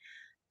journey.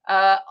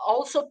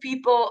 Also,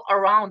 people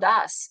around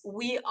us,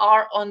 we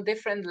are on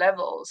different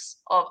levels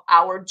of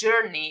our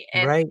journey,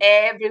 and Right.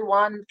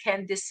 everyone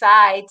can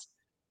decide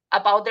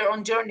about their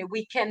own journey.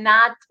 We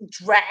cannot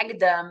drag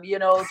them,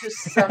 to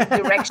some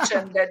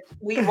direction that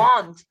we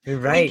want. We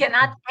Right.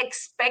 cannot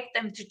expect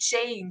them to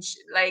change,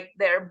 like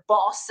their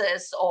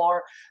bosses,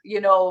 or,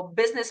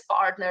 business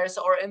partners,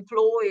 or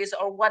employees,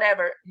 or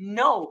whatever.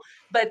 No,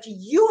 but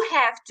you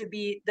have to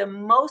be the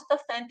most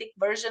authentic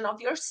version of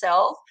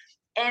yourself,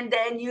 and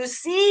then you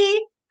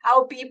see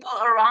how people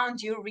around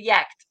you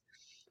react,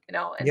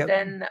 and Yep.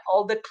 then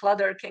all the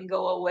clutter can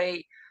go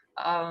away.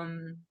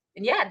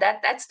 And yeah,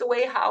 that's the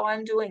way how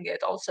I'm doing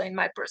it, also in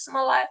my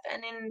personal life,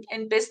 and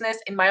in business,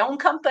 in my own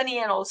company,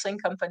 and also in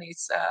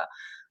companies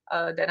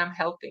that I'm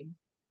helping.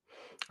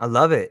 I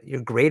love it.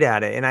 You're great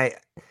at it. And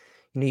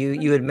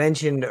you had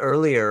mentioned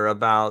earlier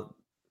about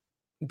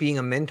being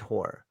a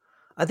mentor.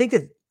 I think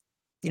that,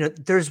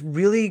 there's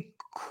really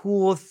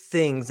cool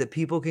things that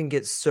people can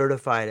get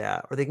certified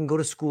at, or they can go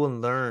to school and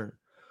learn.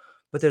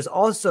 But there's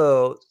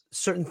also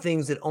certain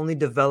things that only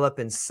develop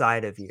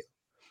inside of you.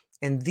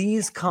 And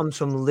these comes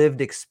from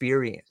lived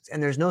experience,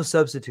 and there's no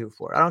substitute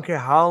for it. I don't care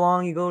how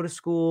long you go to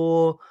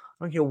school.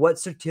 I don't care what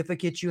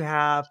certificate you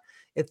have.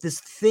 If this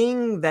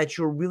thing that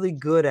you're really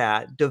good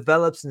at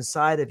develops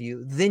inside of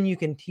you, then you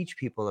can teach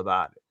people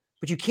about it.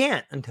 But you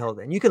can't until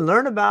then. You can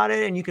learn about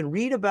it, and you can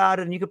read about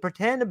it, and you can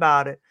pretend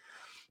about it.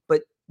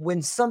 But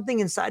when something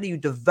inside of you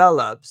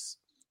develops,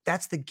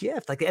 that's the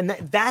gift. Like, and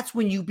that's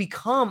when you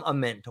become a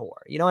mentor.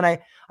 And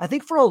I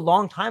think for a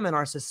long time in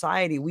our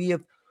society, we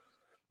have,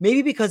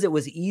 maybe because it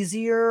was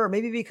easier, or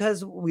maybe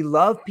because we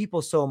love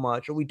people so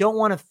much, or we don't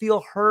want to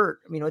feel hurt.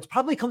 It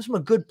probably comes from a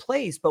good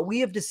place, but we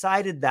have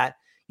decided that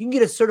you can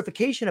get a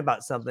certification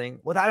about something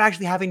without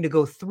actually having to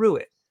go through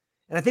it.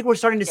 And I think we're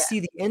starting to Yeah, see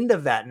the end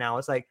of that now.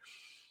 It's like,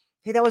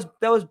 hey, that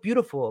was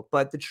beautiful,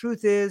 but the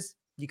truth is,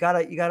 you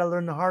gotta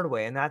learn the hard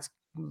way, and that's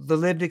the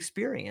lived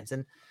experience.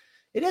 And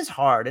it is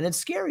hard and it's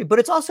scary, but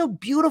it's also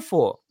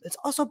beautiful. It's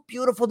also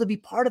beautiful to be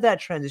part of that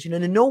transition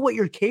and to know what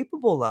you're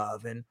capable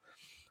of. And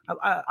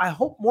I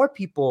hope more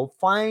people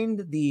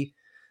find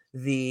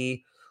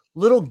the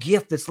little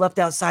gift that's left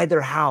outside their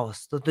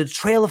house, the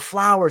trail of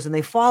flowers, and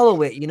they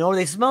follow it.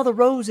 They smell the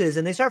roses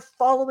and they start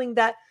following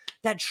that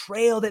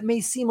trail that may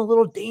seem a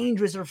little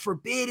dangerous or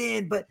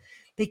forbidden, but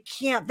they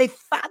can't.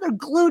 They're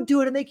glued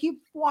to it and they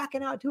keep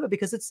walking out to it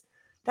because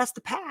that's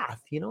the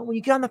path. When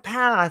you get on the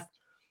path,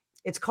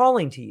 it's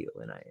calling to you.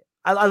 And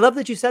I love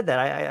that you said that.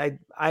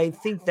 I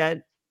think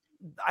that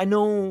I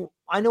know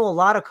a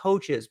lot of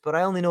coaches, but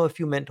I only know a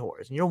few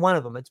mentors, and you're one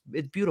of them.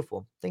 It's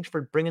beautiful. Thanks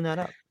for bringing that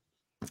up.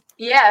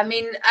 Yeah, I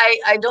mean,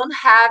 I don't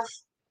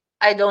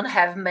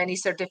have many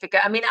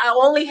certificates. I mean, I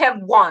only have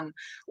one,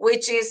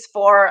 which is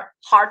for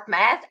heart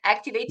math,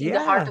 activating the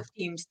heart Yeah. of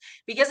teams,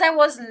 because I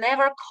was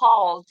never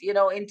called,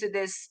 into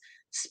this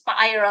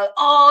spiral.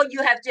 Oh,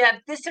 you have to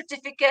have this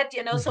certificate,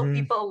 so Hmm.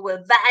 people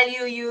will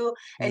value you,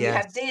 and you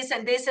have Yes. this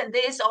and this and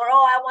this, or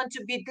oh, I want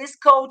to be this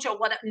coach or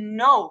what.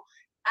 No,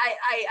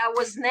 I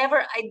was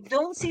never. I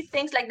don't see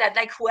things like that.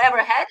 Like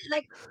whoever had,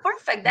 like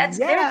perfect. That's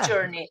their Yeah.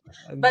 journey.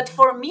 Uh, But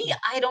for me,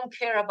 I don't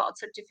care about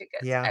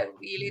certificates. yeah. I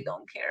really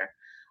don't care.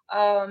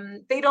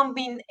 They don't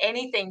mean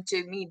anything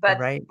to me. But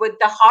Right. with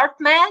the heart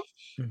math,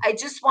 Mm. I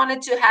just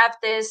wanted to have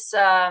this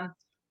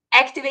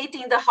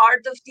activating the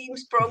heart of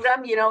teams program.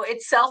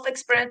 It's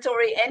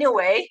self-explanatory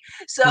anyway.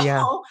 So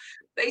Yeah.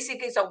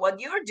 basically, so what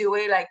you're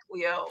doing, like,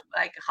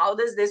 like how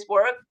does this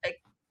work? Like,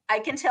 I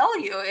can tell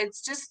you,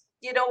 it's just,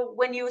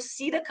 when you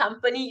see the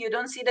company, you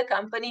don't see the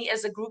company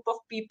as a group of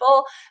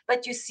people,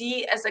 but you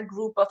see as a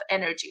group of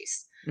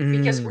energies,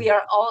 because we Mm.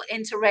 are all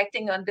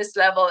interacting on this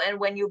level. And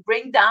when you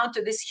bring down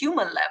to this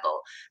human level,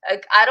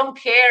 like, I don't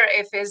care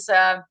if it's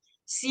a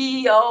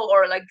CEO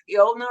or like the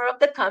owner of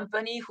the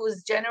company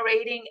who's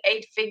generating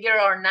 8 figure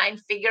or 9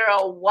 figure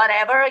or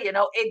whatever,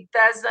 it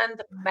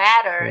doesn't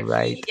matter.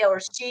 Right. He or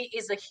she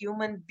is a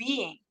human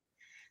being.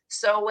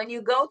 So when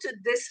you go to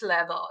this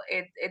level,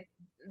 it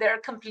there are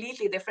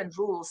completely different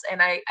rules, and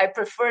I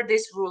prefer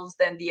these rules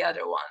than the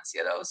other ones.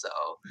 So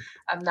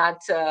I'm not,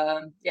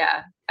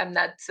 I'm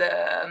not,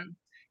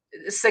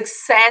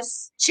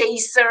 success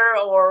chaser,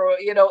 or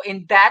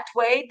in that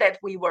way that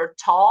we were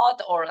taught,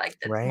 or like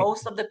that Right.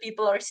 most of the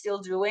people are still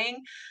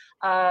doing.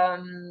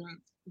 um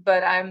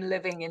but I'm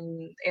living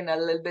in a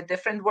little bit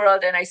different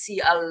world, and I see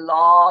a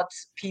lot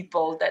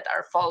people that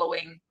are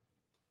following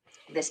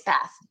this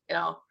path,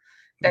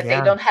 that they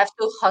Yeah. don't have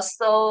to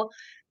hustle,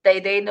 they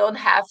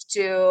don't have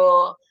to,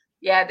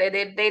 yeah,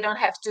 they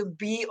don't have to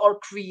be or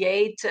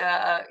create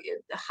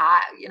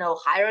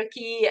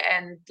hierarchy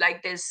and like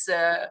this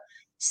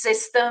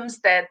systems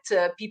that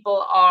people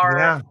are,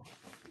 Yeah.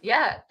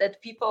 yeah,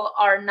 that people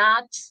are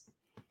not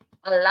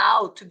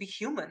allowed to be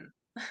human.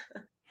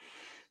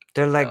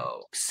 They're like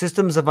So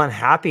systems of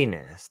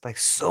unhappiness, like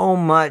so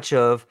much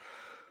of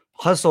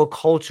hustle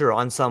culture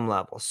on some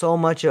level, so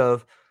much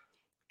of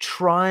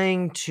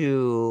trying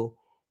to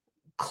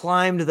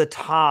climb to the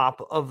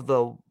top of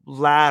the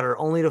ladder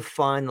only to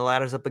find the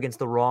ladder's up against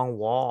the wrong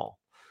wall.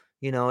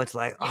 It's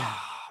like, yeah,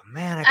 oh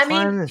man, I I mean,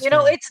 climbed this thing.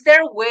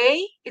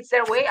 it's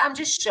their way. I'm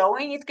just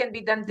showing it can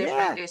be done Yeah.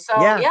 differently. So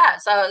Yeah. yeah,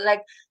 so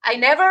like I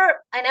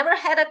never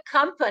had a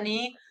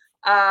company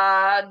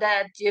that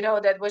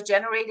that was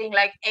generating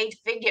like 8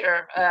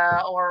 figure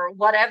or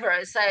whatever.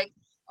 It's like,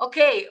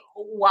 okay,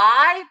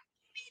 why?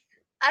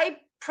 I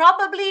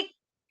probably,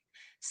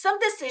 some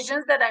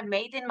decisions that I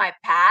made in my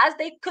past,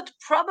 they could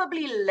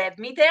probably led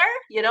me there,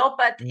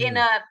 but Mm.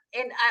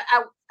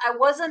 I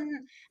wasn't,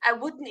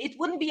 it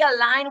wouldn't be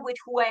aligned with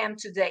who I am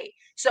today.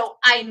 So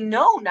I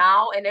know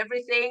now, and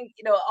everything,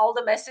 all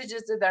the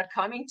messages that are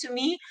coming to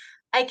me,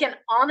 I can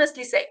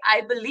honestly say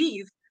I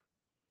believe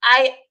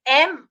I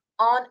am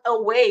on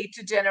a way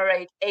to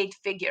generate 8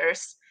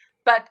 figures,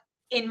 but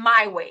in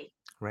my way.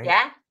 Right.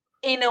 Yeah.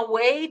 In a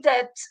way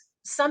that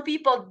some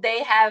people, they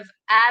have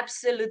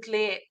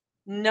absolutely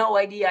no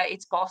idea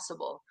it's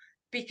possible,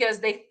 because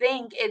they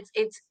think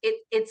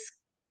it's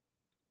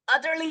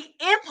utterly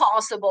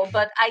impossible.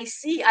 But I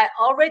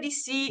already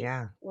see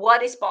Yeah.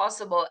 what is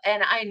possible,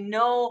 and I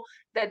know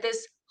that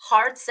this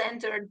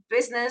heart-centered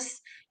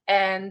business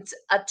and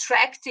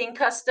attracting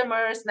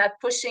customers, not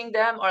pushing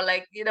them, or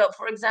like,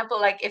 for example,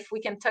 like if we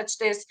can touch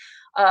this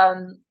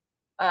um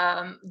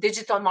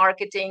digital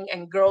marketing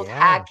and growth Yeah.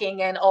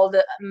 hacking and all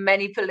the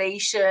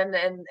manipulation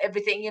and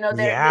everything,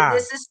 Yeah.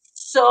 this is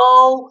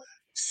so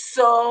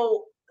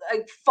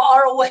like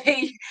far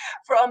away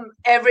from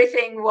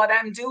everything what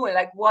I'm doing,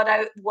 like what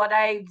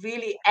I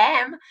really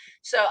am.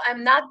 So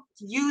I'm not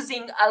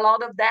using a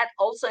lot of that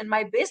also in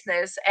my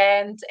business,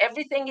 and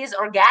everything is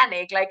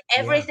organic, like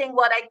Yeah. everything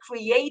what I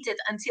created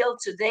until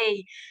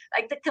today,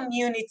 like the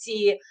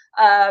community.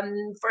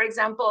 For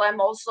example, I'm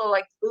also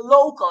like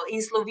local in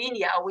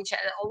Slovenia, which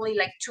had only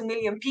like 2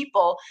 million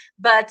people,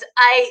 but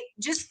I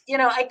just,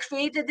 I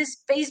created this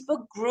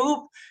Facebook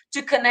group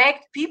to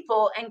connect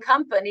people and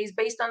companies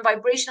based on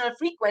vibrational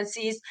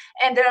frequencies,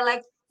 and there are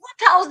like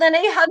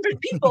 1,800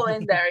 people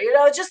in there,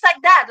 just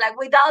like that, like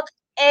without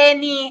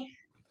any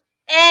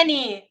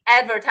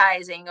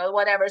advertising or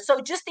whatever.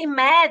 So just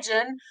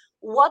imagine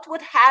what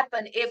would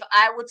happen if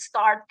I would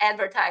start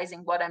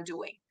advertising what I'm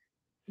doing,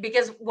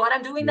 because what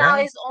I'm doing now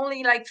Yeah. is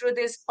only like through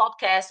this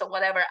podcast or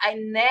whatever. I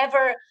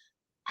never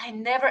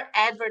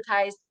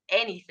advertised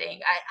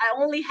anything. I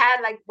only had,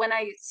 like, when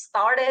I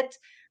started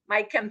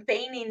my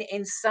campaigning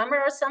in summer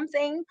or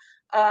something,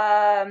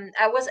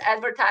 I was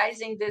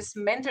advertising this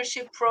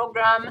mentorship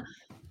program,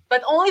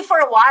 but only for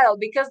a while,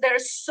 because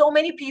there's so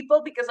many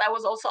people, because I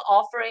was also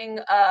offering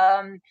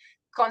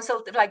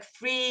consult, like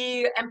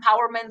free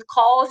empowerment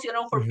calls,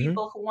 for Mm-hmm.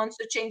 people who wants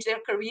to change their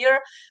career.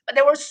 But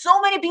there were so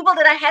many people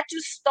that I had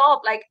to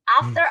stop. Like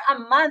after a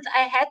month,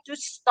 I had to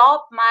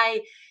stop my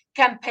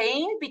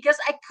campaign because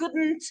I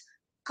couldn't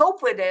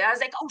cope with it. I was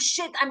like, oh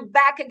shit, I'm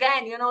back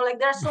again. Like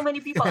there are so many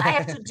people. I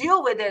have to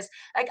deal with this.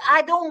 Like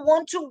I don't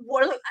want to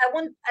work.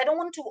 I don't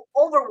want to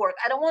overwork.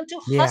 I don't want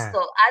to Yeah.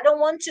 hustle. I don't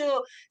want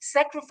to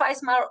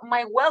sacrifice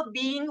my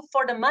well-being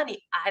for the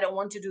money. I don't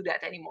want to do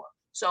that anymore.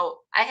 So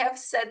I have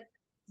set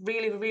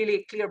really,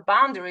 really clear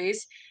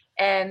boundaries.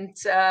 And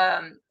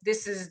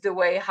this is the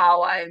way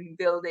how I'm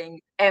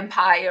building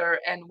empire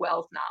and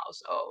wealth now.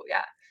 So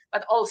yeah,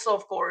 but also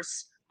of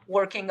course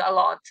working a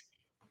lot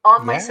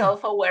on my Yeah.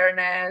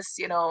 self-awareness,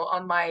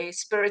 on my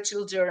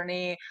spiritual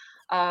journey,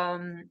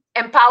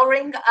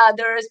 empowering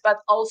others, but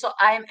also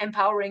I'm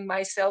empowering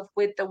myself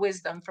with the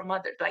wisdom from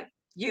others, like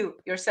you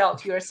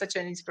yourself. You are such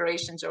an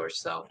inspiration, George.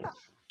 So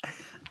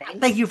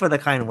Thank thanks. you for the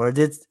kind words.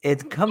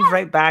 It comes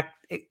right back.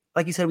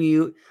 Like you said,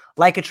 we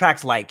like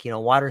attracts like.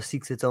 Water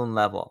seeks its own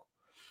level.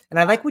 And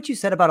I Yeah. like what you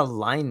said about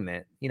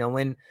alignment.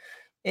 When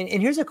and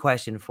here's a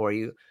question for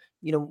you.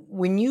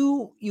 When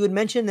you had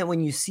mentioned that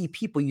when you see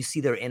people, you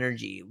see their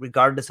energy,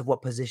 regardless of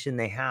what position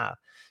they have.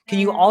 Can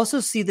you Mhm. also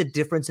see the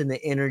difference in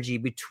the energy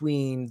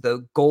between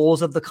the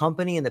goals of the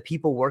company and the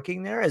people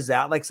working there? Is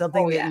that like Oh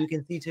something that yeah. you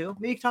can see too?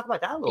 Maybe you can talk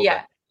about that a little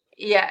Yeah. bit.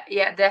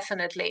 Yeah,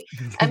 definitely.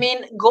 I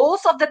mean,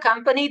 goals of the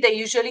company, they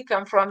usually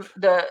come from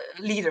the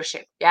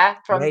leadership, yeah,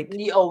 from Right.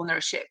 the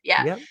ownership.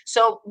 Yeah. Yep.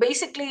 So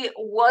basically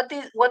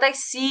what I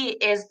see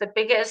is the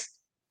biggest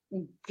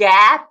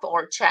gap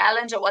or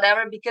challenge or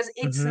whatever, because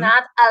it's Mm-hmm.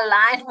 not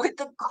aligned with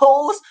the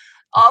goals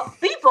of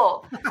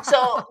people.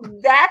 So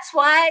that's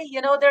why,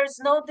 there's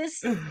no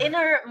this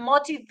inner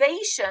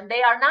motivation.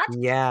 They are not,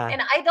 Yeah.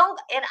 and I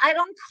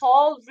don't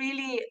call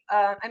really,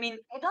 I mean,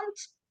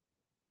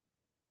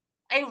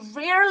 I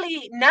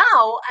rarely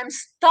now I'm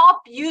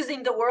stop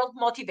using the word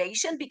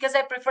motivation because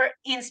I prefer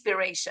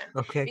inspiration.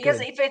 Okay, Because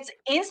good. if it's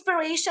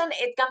inspiration,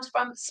 it comes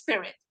from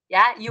spirit.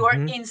 Yeah, you are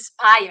Mhm.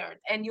 inspired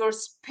and your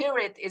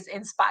spirit is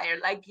inspired.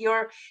 Like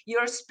your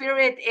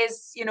spirit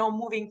is,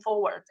 moving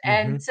forward.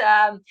 And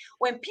Mhm.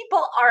 when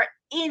people are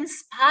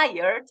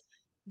inspired,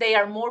 they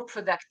are more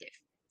productive.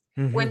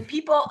 Mhm. When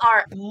people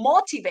are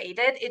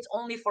motivated, it's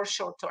only for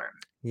short term.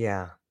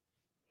 Yeah.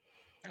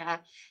 uh,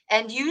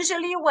 and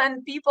usually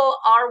when people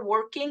are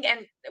working,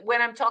 and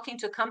when I'm talking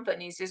to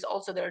companies, is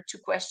also there are two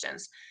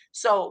questions.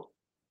 So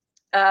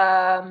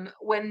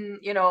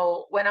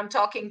when I'm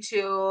talking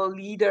to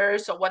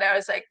leaders or whatever,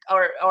 it's like,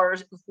 or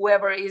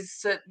whoever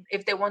is,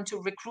 if they want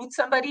to recruit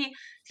somebody,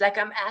 it's like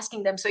I'm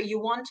asking them, so you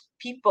want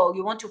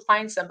to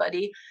find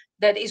somebody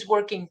that is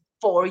working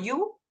for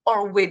you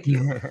or with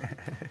you?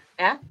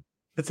 Yeah,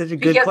 That's such a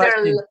good because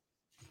question.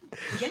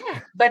 yeah,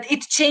 but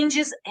it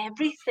changes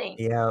everything.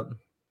 Yeah.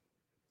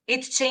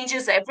 It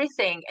changes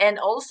everything. And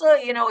also,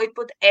 it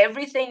put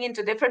everything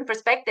into different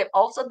perspective,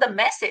 also the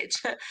message.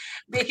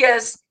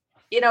 Because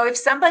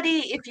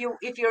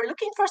if you're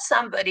looking for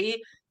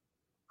somebody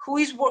who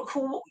is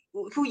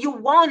who you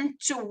want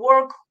to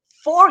work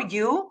for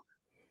you,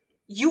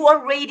 you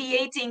are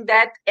radiating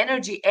that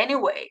energy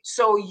anyway.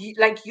 So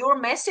like your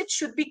message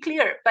should be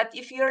clear. But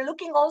if you're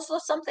looking also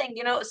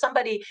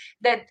somebody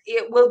that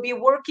it will be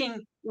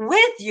working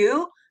with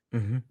you,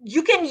 Mhm.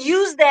 you can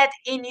use that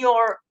in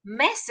your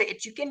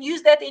message, you can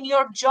use that in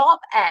your job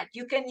ad,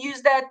 you can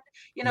use that,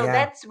 Yeah.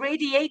 that's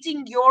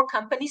radiating your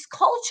company's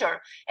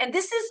culture. And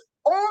this is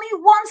only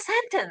one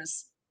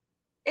sentence.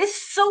 It's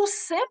so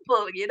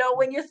simple,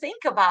 when you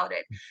think about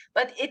it,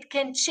 but it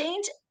can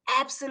change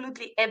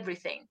absolutely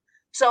everything.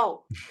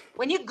 So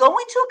when you go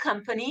into a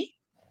company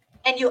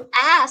and you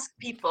ask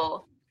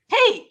people,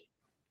 hey,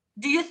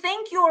 do you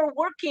think you're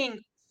working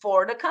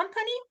for the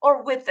company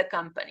or with the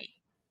company?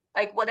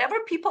 Like whatever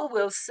people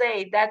will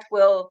say, that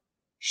will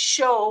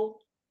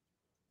show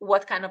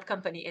what kind of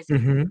company is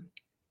it. Mhm.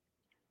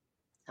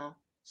 No?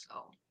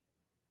 So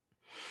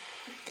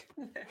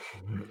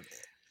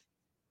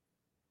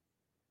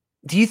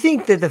Do you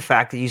think that the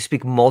fact that you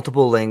speak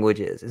multiple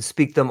languages and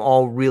speak them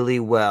all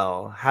really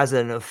well has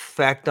an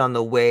effect on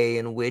the way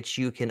in which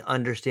you can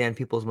understand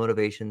people's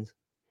motivations?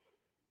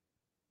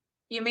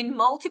 you mean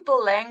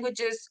multiple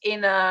languages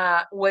in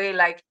a way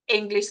like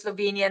English,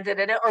 Slovenian,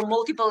 or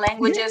multiple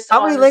languages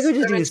How many on a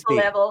languages do you spiritual speak?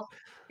 level?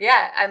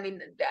 Yeah, I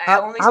mean, I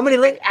How only how many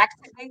speak like lang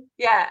actively.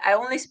 Yeah, I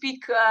only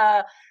speak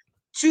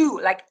two,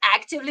 like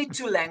actively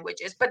two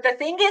languages. But the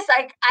thing is,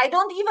 like, I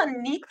don't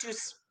even need to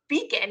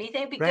speak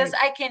anything because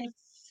Right. I can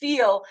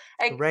feel,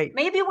 like, Right.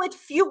 maybe with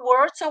few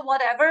words or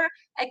whatever,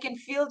 I can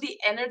feel the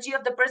energy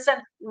of the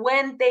person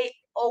when they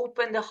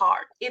open the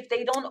heart. If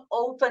they don't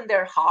open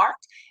their heart,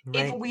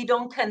 if Right. we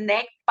don't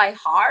connect by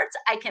heart,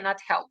 I cannot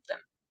help them.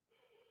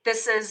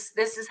 This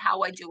is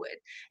how I do it.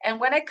 And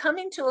when I come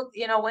into,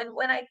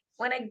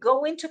 when I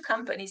go into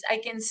companies, I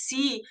can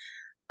see,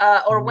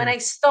 or when Mhm. I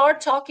start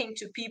talking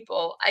to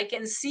people, I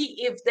can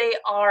see if they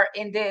are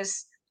in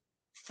this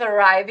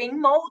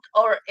thriving mode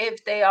or if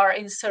they are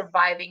in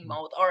surviving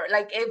mode, or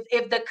like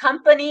if the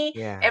company,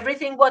 Yeah.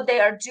 everything what they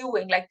are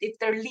doing, like if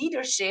their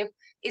leadership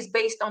is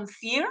based on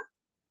fear,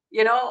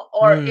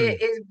 or Mm.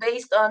 it is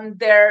based on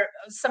their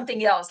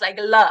something else like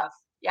love.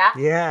 Yeah.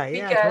 Yeah,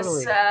 yeah, Because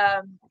totally.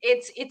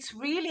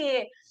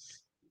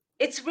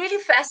 it's really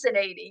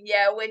fascinating,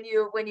 yeah, when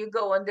you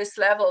go on this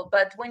level.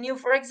 But when you,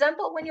 for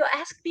example, when you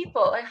ask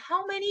people, like,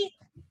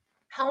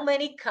 how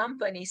many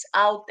companies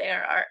out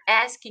there are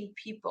asking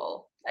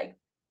people, like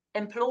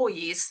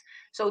employees,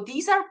 so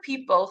these are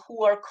people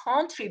who are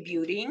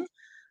contributing,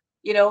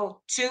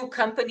 to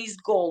companies'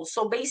 goals.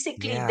 So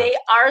basically, Yeah. they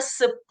are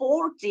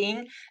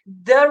supporting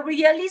the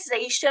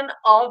realization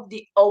of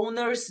the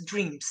owner's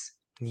dreams.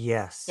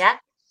 Yes. Yeah,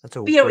 That's a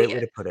great way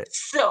period. to put it.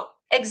 So,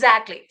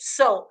 exactly.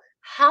 So,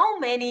 how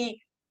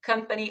many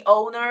company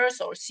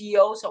owners or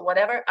CEOs or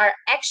whatever are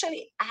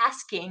actually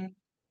asking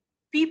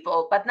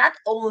people, but not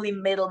only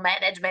middle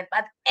management,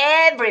 but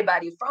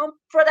everybody from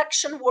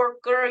production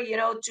worker,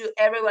 to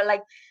everyone,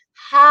 like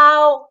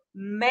how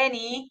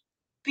many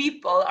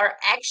people are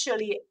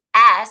actually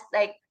asked,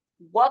 like,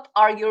 what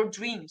are your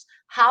dreams?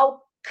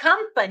 How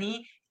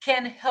company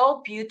can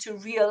help you to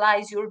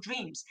realize your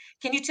dreams?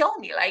 Can you tell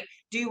me, like,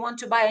 do you want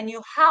to buy a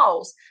new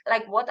house?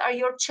 Like, what are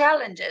your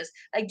challenges?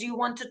 Like, do you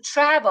want to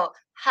travel?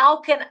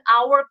 How can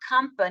our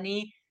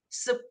company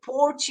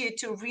support you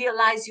to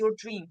realize your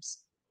dreams?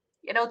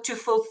 To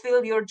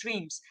fulfill your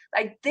dreams?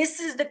 Like, this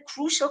is the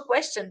crucial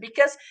question,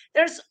 because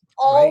there's Right.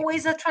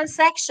 always a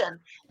transaction.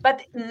 But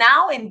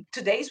now in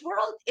today's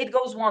world, it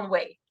goes one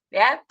way.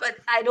 Yeah. But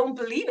I don't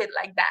believe it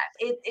like that.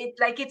 It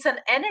like it's an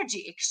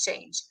energy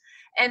exchange.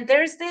 And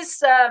there's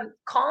this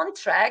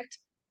contract,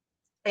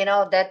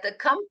 that the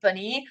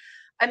company,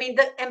 I mean,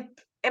 the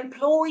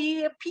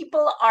employee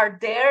people are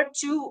there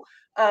to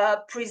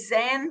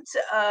present,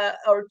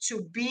 or to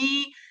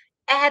be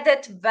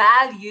added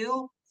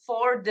value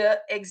for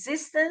the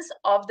existence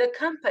of the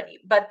company.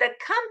 But the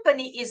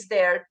company is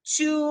there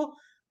to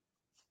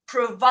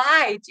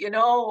provide,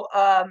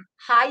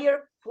 higher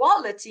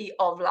quality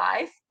of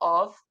life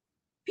of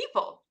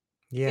people.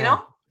 You Yeah. know,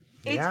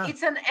 it's Yeah.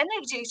 it's an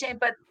energy exchange.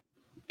 But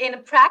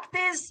in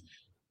practice,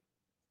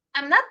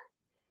 I'm not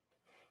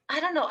I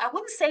don't know. I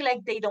wouldn't say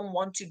like they don't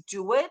want to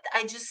do it.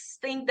 I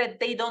just think that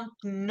they don't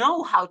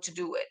know how to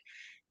do it,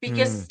 Mm.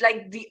 because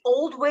like the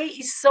old way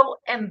is so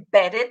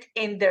embedded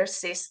in their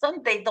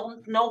system, they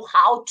don't know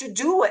how to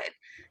do it.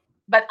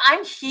 But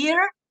I'm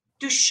here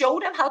to show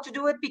them how to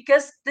do it,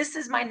 because this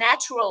is my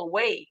natural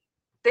way.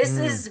 This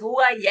Mm. is who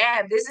I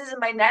am. This is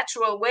my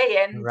natural way.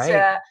 And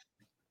Right.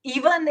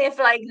 even if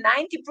like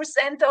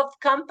 90% of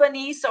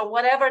companies or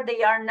whatever,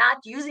 they are not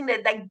using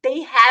it, like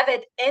they have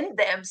it in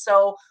them.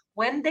 So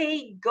when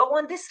they go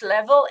on this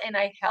level and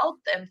I help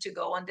them to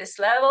go on this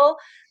level,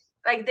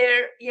 like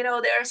they're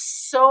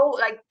so,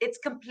 like, it's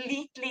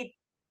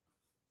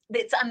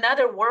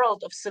another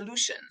world of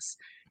solutions,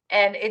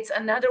 and it's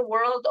another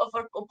world of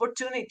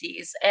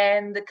opportunities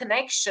and the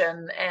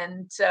connection.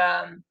 And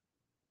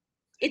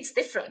it's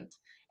different.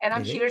 And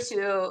I'm It here is.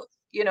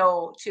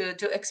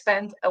 to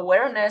expand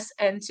awareness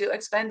and to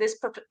expand these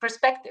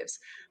perspectives.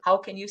 How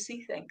can you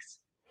see things?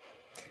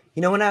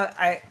 When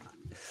I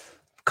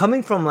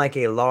coming from like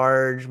a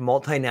large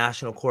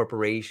multinational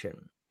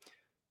corporation,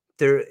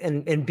 there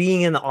and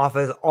being in the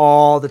office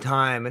all the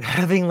time and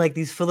having like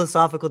these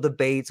philosophical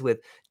debates with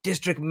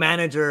district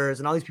managers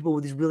and all these people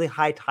with these really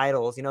high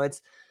titles,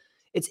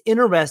 it's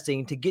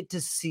interesting to get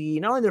to see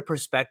not only their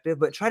perspective,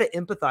 but try to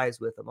empathize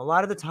with them. A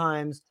lot of the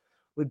times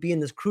would be in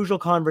this crucial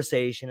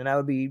conversation and I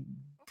would be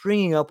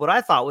bringing up what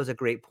I thought was a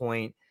great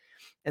point,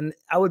 and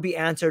I would be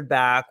answered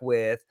back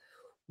with,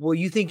 well,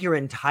 you think you're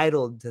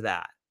entitled to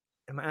that?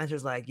 And my answer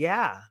is like,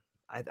 yeah,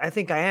 I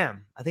think I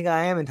am. I think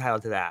I am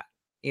entitled to that.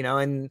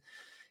 And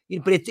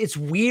but it's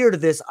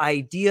weird, this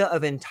idea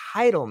of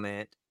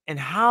entitlement and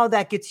how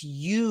that gets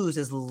used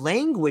as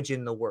language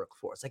in the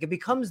workforce. Like it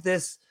becomes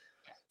this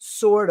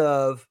sort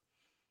of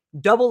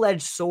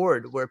double-edged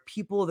sword where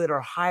people that are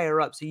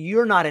higher up, so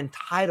you're not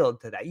entitled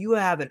to that. You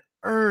haven't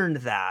earned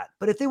that.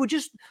 But if they would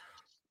just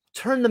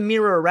turn the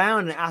mirror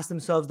around and ask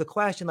themselves the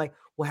question, like,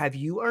 well, have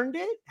you earned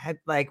it?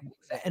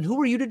 And who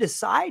are you to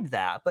decide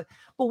that? But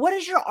what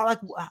is your, like,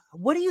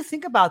 what do you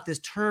think about this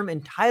term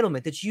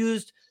entitlement that's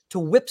used to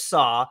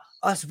whipsaw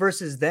us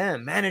versus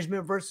them,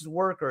 management versus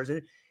workers?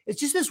 And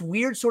it's just this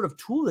weird sort of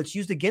tool that's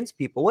used against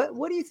people.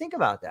 What do you think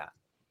about that?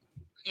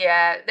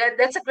 Yeah,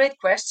 that's a great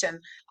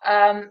question.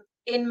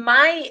 In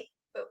my,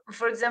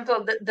 for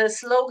example, the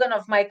slogan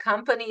of my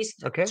company is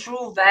Okay.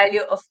 true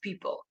value of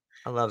people.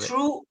 I love it.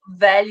 True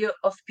value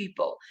of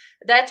people.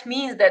 That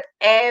means that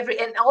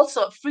and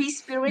also free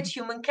spirit,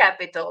 human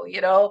capital,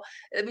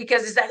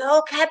 because it's like,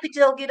 oh,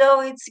 capital,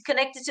 it's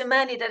connected to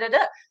money, da da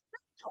da.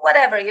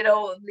 Whatever,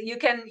 you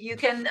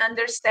can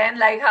understand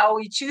like how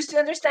you choose to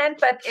understand,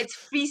 but it's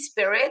free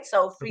spirit.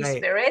 So free Right.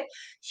 spirit,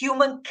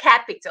 human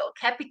capital,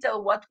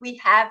 what we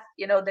have,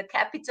 the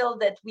capital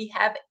that we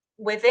have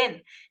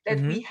within, that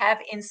we Mm-hmm. have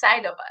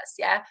inside of us.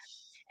 Yeah.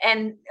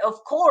 And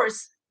of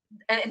course,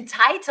 an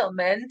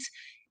entitlement,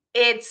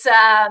 it's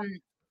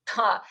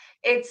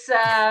it's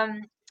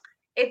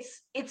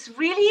it's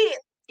really,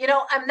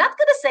 I'm not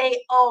going to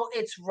say, oh,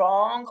 it's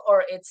wrong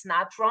or it's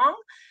not wrong,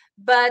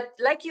 but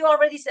like you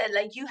already said,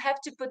 like you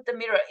have to put the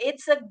mirror.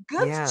 It's a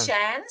good Yeah.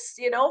 chance,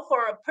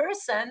 for a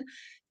person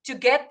to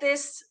get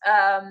this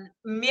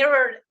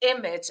mirrored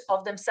image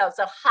of themselves,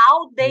 of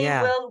how they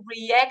Yeah. will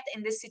react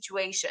in this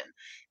situation.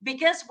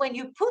 Because when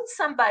you put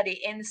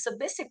somebody in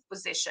submissive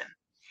position,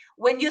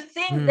 when you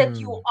think that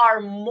you Hmm. are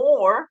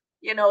more,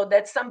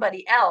 than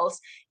somebody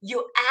else,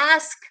 you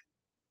ask,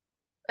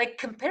 like,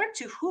 compared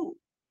to who?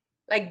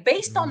 Like,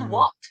 based on Hmm.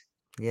 what?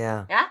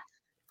 Yeah. Yeah.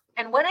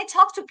 And when I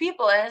talk to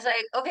people and it's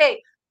like,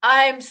 okay,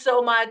 I'm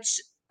so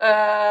much,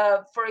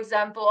 for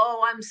example,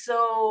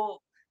 oh,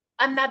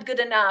 I'm not good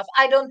enough,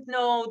 I don't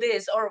know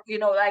this, or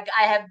like,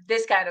 I have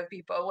this kind of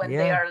people when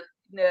they Yeah.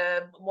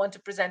 are want to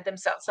present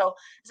themselves. So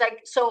it's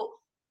like, so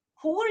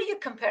who are you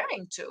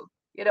comparing to?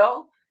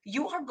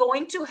 You are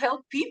going to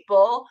help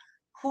people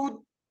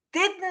who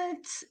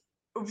didn't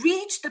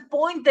reach the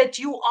point that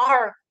you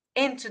are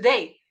in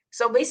today.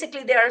 So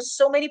basically, there are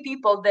so many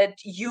people that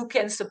you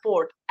can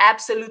support,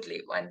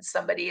 absolutely, when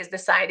somebody is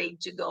deciding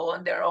to go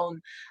on their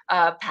own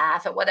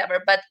path or whatever.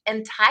 But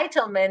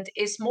entitlement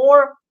is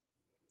more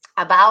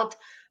about,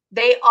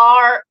 they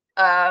are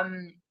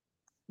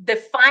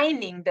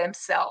defining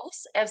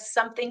themselves as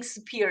something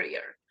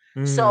superior.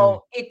 Hmm.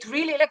 So it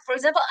really, like, for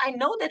example, I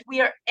know that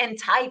we are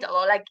entitled,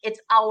 or like it's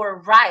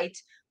our right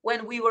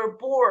when we were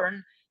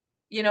born,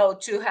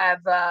 to have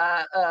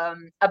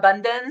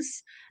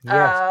abundance.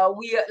 Yes.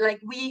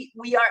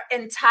 We are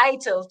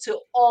entitled to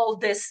all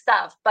this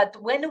stuff. But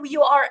when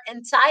you are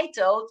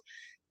entitled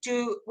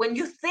to, when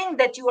you think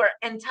that you are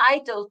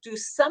entitled to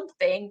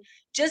something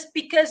just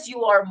because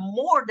you are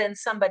more than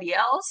somebody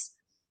else,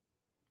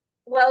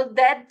 well,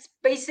 that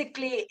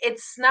basically,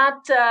 it's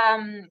not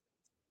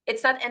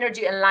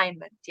energy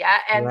alignment. Yeah.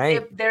 And Right.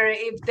 if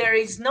there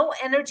is no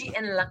energy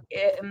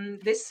in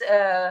this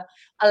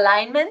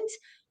alignment,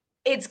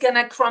 it's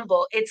gonna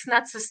crumble. It's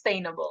not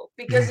sustainable,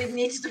 because it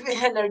needs to be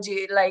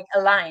energy, like,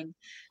 aligned.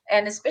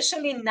 And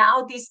especially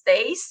now these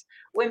days,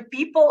 when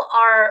people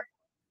are,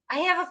 I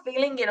have a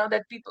feeling,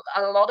 that people,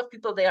 a lot of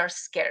people, they are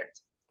scared.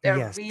 They're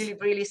Yes. really,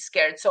 really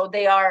scared. So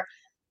they are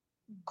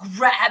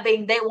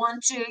grabbing, they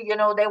want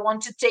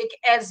to take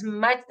as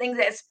much things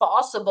as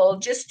possible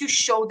just to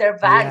show their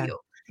Yeah. value,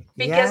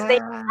 because Yeah.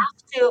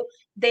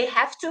 they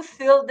have to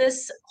fill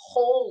this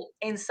hole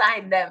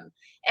inside them.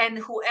 And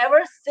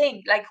whoever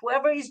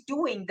is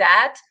doing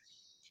that,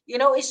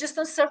 it's just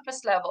on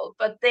surface level,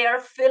 but they are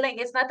feeling,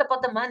 it's not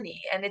about the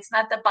money and it's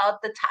not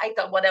about the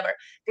title, whatever.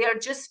 They are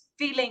just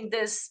feeling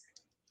this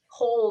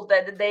hole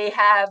that they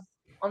have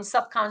on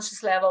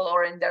subconscious level,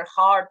 or in their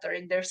heart, or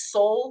in their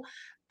soul,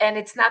 and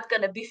it's not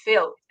going to be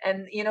filled.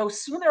 And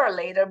sooner or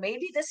later,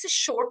 maybe this is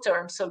short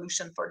term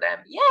solution for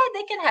them. Yeah,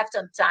 they can have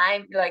some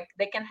time, like,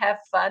 they can have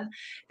fun,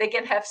 they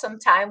can have some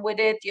time with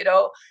it,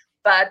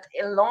 but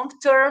in long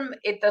term,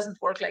 it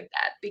doesn't work like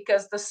that,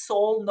 because the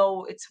soul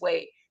know its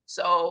way.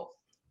 So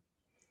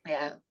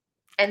yeah.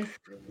 And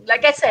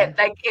like I said,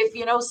 like,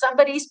 if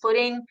somebody's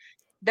putting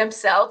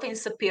themselves in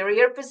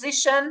superior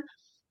position,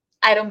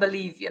 I don't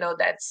believe,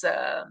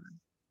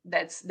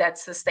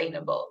 that's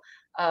sustainable.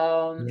 Yeah.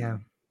 um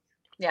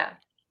yeah.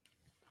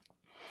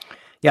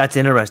 Yeah. It's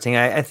interesting.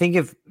 I think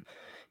if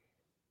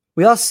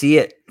we all see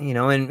it,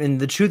 and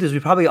the truth is we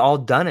probably all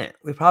done it.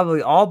 We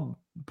probably all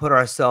put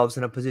ourselves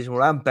in a position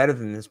where I'm better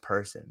than this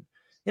person.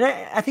 And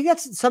I think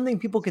that's something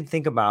people can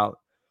think about,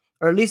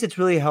 or at least it's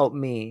really helped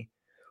me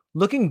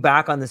looking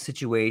back on the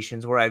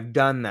situations where I've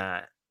done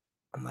that.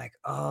 I'm like,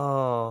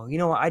 oh,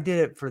 I did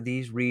it for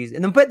these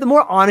reasons. And but the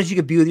more honest you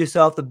can be with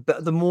yourself,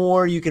 the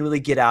more you can really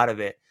get out of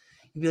it.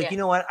 You'd be like, Yeah. you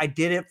know what? I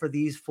did it for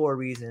these 4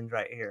 reasons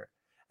right here.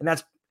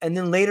 And and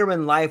then later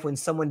in life, when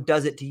someone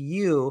does it to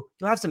you,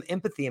 you'll have some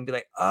empathy and be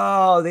like,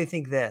 oh, they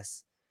think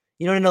this.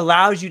 And it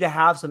allows you to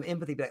have some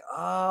empathy, be like,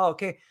 oh,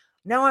 okay.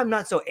 Now I'm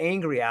not so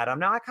angry at them.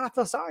 Now I kind of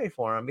feel sorry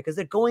for them because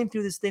they're going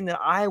through this thing that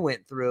I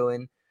went through.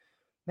 And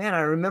man,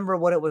 I remember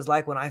what it was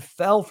like when I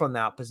fell from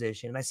that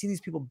position. And I see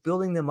these people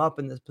building them up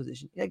in this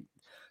position. Like,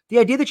 the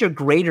idea that you're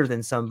greater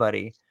than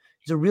somebody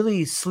is a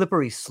really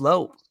slippery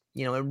slope.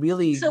 It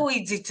really, So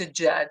easy to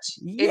judge.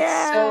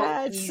 It's so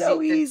yeah, it's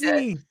so easy to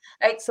judge. easy.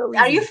 Like, So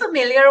are you easy.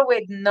 familiar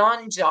with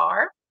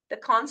non-jar, the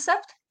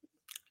concept?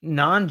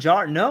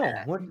 Non-jar. No.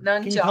 What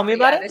can you tell Non-jar. me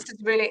about Yeah, it? this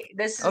is really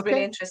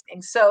Okay.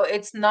 interesting. So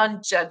it's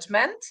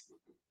non-judgment,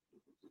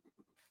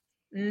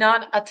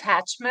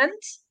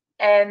 non-attachment,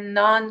 and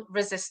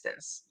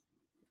non-resistance.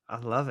 I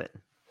love it.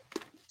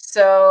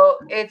 So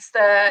it's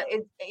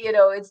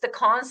the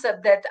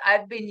concept that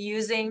I've been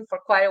using for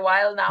quite a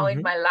while now in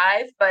Hmm. my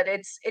life, but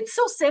it's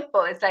so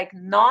simple. It's like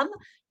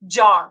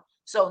non-jar.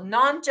 So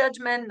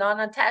non-judgment,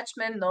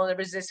 non-attachment,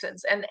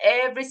 non-resistance. And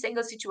every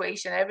single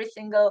situation, every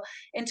single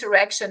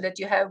interaction that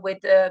you have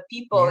with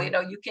people,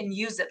 Yeah. you can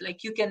use it.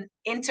 Like, you can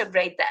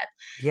integrate that.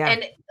 Yeah.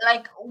 And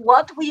like,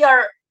 what we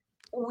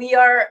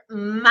are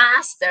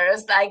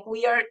masters, like,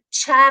 we are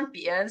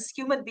champions.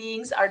 Human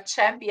beings are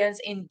champions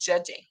in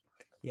judging.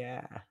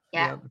 Yeah.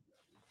 Yeah. Yep.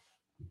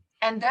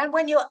 And then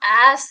when you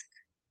ask,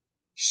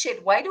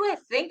 shit, why do I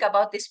think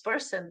about this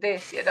person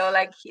this,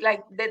 like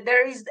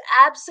there is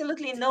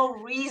absolutely no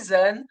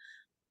reason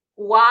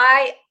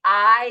why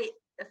I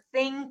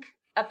think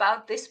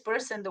about this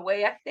person the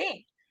way I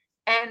think.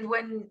 And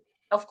when,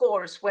 of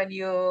course, when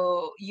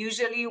you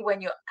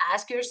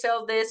ask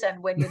yourself this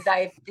and when you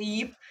dive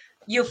deep,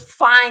 you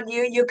find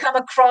you come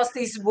across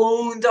this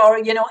wound or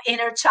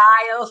inner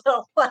child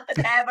or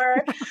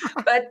whatever.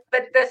 But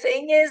the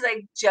thing is,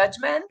 like,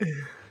 judgment,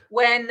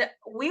 when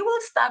we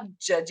will stop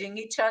judging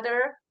each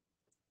other,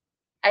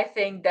 I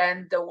think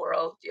then the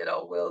world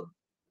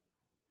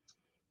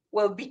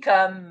will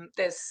become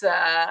this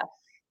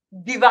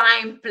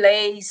divine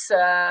place,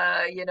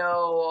 where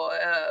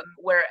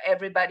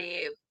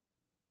everybody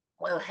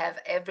will have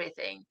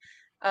everything.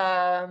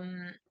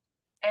 Um,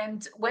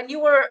 and when we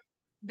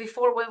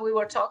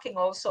were talking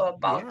also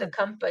about the Yeah.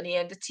 company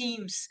and the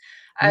teams,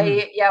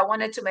 Mm. I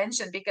wanted to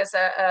mention, because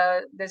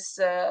this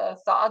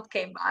thought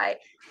came by.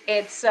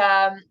 It's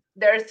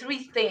There are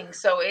three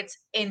things. So it's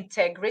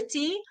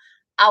integrity,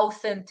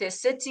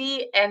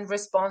 authenticity, and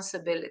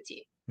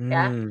responsibility.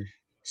 Yeah. Mm.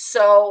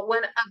 So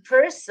when a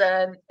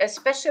person,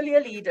 especially a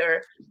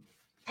leader,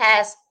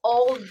 has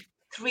all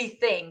three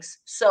things,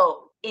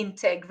 so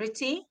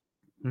integrity,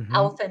 Mm-hmm.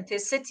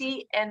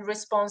 authenticity, and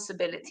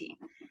responsibility.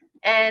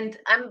 And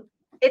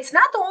it's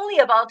not only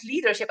about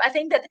leadership. I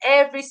think that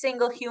every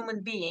single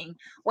human being,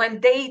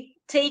 when they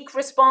take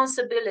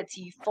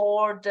responsibility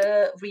for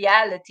the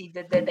reality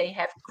that they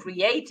have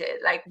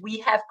created, like we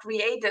have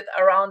created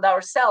around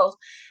ourselves,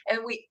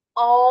 and we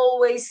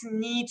always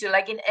need to,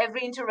 like, in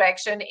every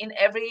interaction, in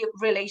every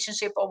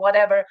relationship or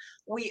whatever,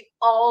 we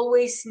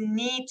always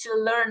need to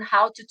learn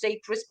how to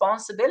take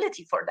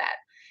responsibility for that.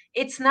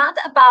 It's not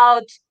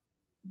about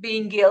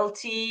being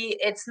guilty.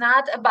 It's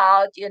not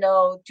about,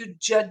 to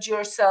judge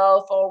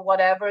yourself or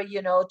whatever,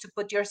 to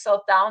put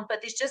yourself down,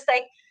 but it's just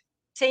like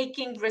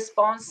taking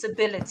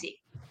responsibility.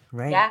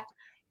 Right. Yeah.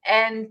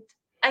 And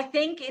I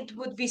think it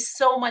would be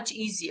so much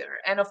easier.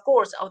 And of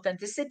course,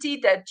 authenticity,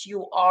 that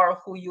you are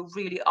who you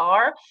really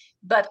are,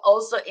 but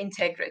also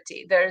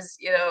integrity.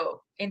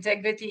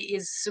 Integrity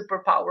is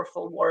super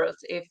powerful word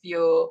if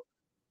you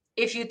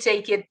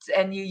take it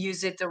and you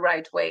use it the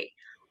right way.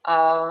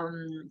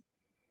 Um,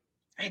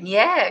 and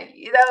yeah,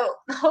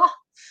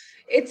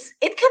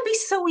 it can be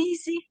so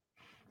easy.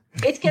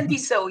 It can be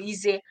so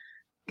easy.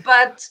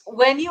 But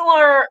when you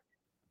are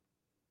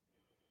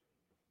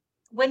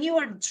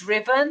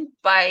driven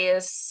by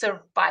a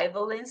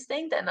survival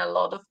instinct, and a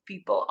lot of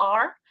people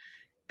are,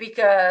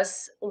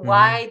 because Mm-hmm.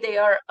 why they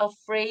are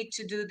afraid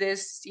to do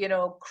this,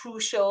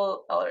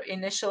 crucial or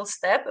initial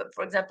step.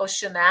 For example,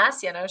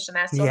 Shanaz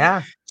told me,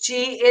 Yeah.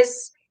 she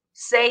is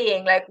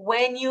saying, like,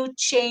 when you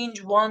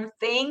change one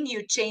thing,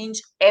 you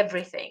change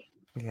everything.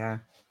 Yeah.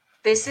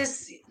 This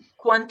is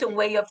quantum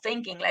way of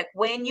thinking. Like,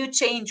 when you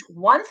change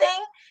one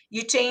thing,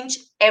 you change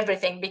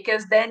everything,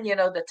 because then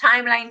the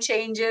timeline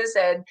changes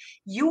and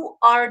you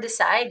are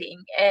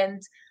deciding.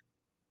 And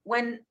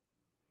when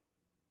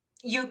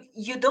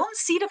you don't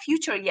see the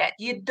future yet,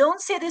 you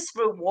don't see this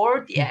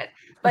reward yet,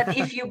 but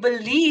if you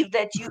believe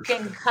that you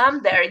can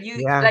come there,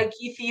 Yeah.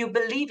 if you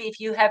believe, if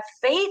you have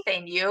faith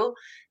in you,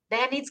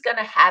 then it's going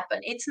to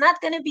happen. It's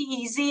not going to be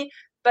easy,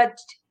 but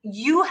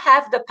you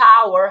have the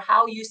power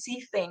how you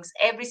see things,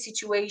 every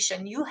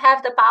situation. You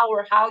have the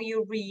power how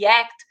you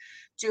react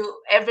to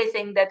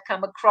everything that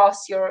come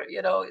across your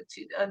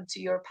to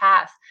your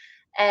path.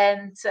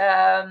 And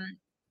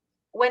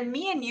when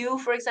me and you,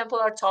 for example,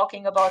 are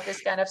talking about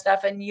this kind of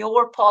stuff, and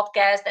your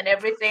podcast and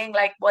everything,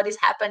 like what is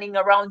happening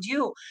around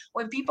you,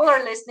 when people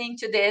are listening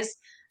to this,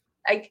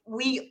 like,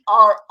 we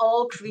are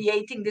all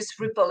creating this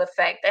ripple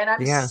effect. And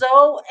I'm Yeah.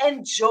 so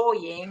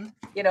enjoying,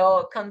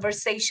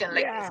 conversation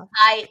like this. Yeah.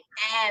 I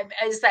am.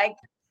 It's like,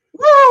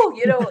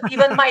 woo,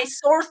 even my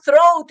sore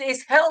throat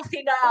is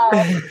healthy now.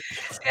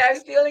 I'm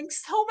feeling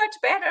so much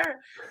better.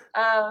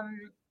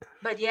 Um,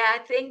 but yeah, I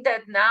think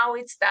that now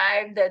it's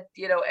time that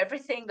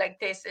everything like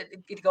this,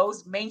 it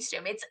goes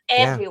mainstream. It's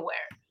Yeah.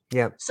 everywhere.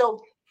 Yep.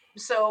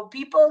 So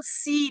people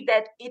see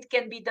that it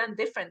can be done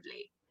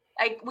differently.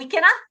 Like, we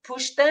cannot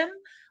push them,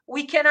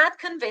 we cannot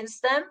convince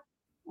them,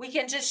 we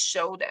can just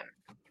show them.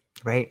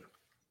 Right.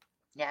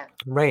 Yeah.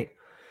 Right.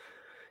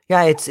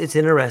 Yeah. It's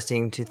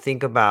interesting to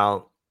think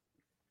about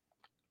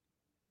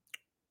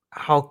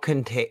how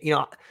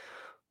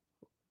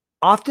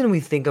often we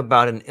think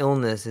about an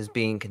illness as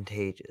being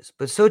contagious,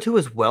 but so too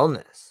is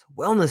wellness.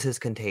 Wellness is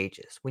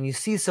contagious. When you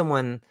see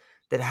someone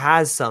that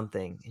has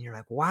something and you're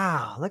like,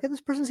 wow, look at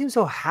this person seems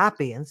so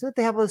happy. And so that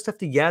they have all this stuff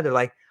together.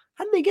 Like,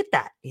 how did they get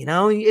that?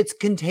 It's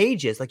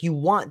contagious. Like, you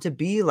want to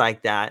be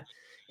like that.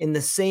 In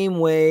the same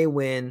way,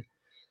 when,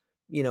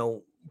 you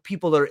know,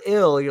 people are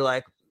ill, you're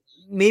like,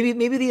 maybe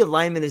the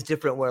alignment is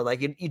different where,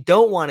 like, you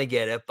don't want to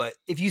get it, but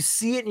if you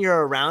see it and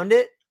you're around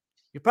it,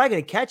 you're probably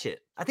going to catch it.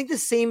 I think the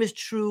same is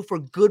true for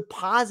good,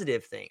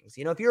 positive things.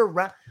 If you're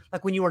around,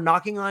 like when you were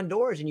knocking on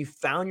doors and you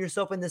found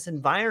yourself in this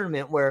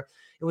environment where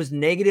it was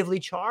negatively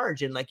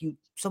charged, and like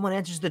someone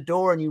answers the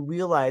door and you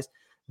realize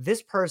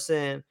this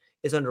person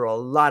is under a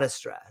lot of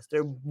stress.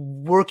 They're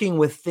working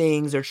with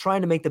things. They're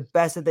trying to make the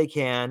best that they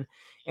can,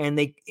 and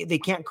they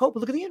can't cope. But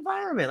look at the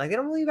environment. Like they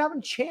don't really have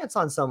a chance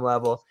on some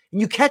level.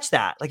 And you catch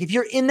that. Like if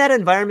you're in that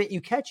environment,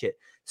 you catch it.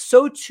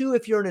 So too,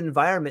 if you're in an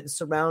environment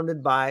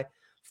surrounded by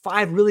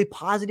 5 really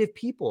positive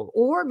people,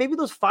 or maybe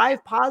those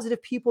 5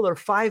 positive people are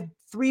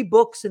 3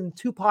 books and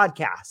 2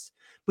 podcasts,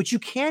 but you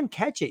can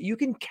catch it. You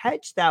can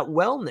catch that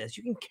wellness.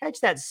 You can catch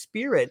that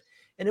spirit,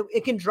 and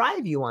it can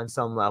drive you on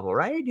some level,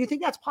 right? Do you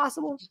think that's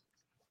possible?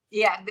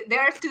 Yeah,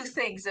 there are two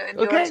things, and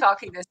you're Okay.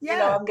 talking this,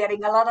 Yeah. I'm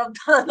getting a lot of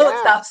Yeah.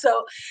 stuff.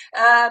 So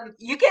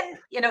you can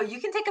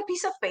take a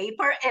piece of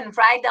paper and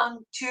write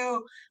down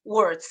 2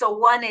 words. So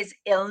one is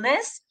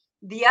illness,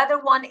 the other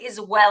one is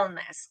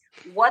wellness.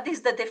 What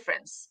is the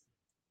difference?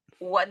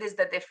 What is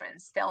the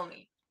difference? Tell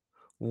me.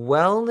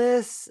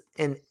 Wellness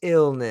and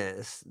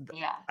illness.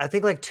 Yeah, I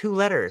think like 2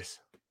 letters.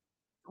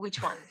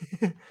 which one?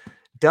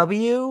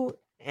 W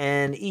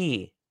and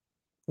E.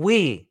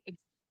 We. Ex-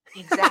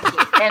 Exactly.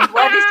 And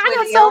what is with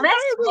That's so illness?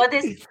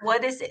 crazy.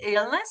 What is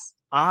illness?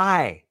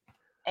 I.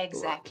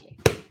 Exactly.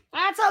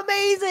 That's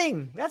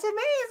amazing. That's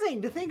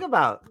amazing to think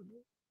about.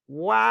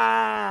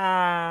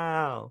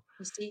 Wow.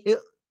 You see,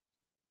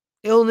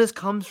 Illness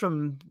comes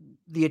from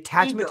the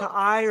attachment to ego,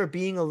 I or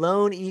being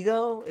alone,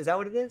 ego. Is that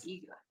what it is?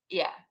 ego.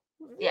 Yeah,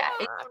 yeah. Wow,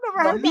 It's I've never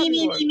the heard that me,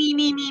 me, before. me,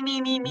 me, me, me,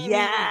 me, me, me, me, me.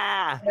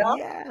 Yeah. You know?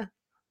 Yeah.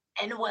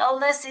 And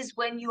wellness is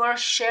when you are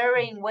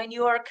sharing, when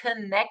you are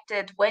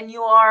connected, when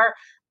you are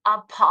a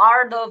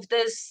part of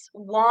this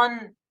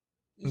one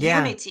Yeah.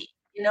 unity,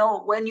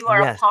 when you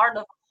are a Yes. part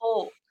of a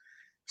whole.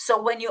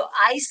 So when you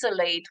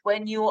isolate,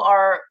 when you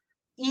are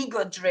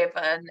ego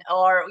driven,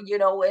 or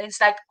when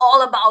it's like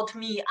all about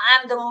me,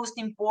 I'm the most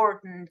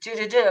important,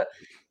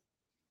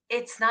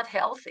 it's not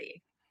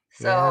healthy.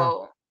 Yeah.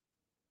 So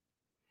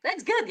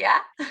that's good, yeah.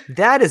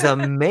 That is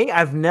amazing.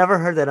 I've never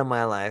heard that in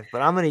my life,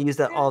 but I'm going to use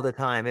that all the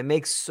time. It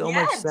makes so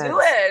much Yeah, do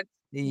sense. it.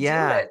 Do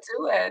Yeah. it,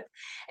 do it.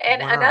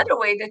 And Wow. another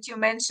way that you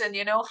mentioned,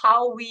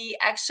 how we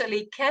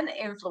actually can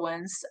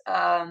influence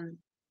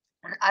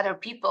other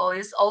people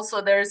is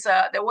also there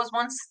was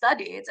one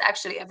study. It's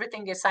actually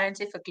everything is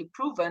scientifically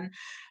proven.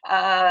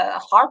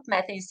 Heart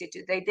Math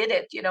Institute, they did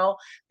it,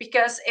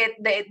 because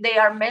they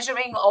are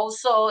measuring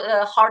also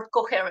heart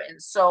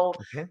coherence. So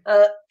Okay.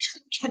 uh,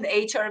 in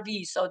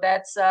HRV, so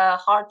that's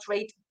heart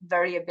rate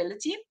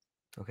variability.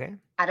 Okay.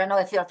 I don't know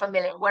if you're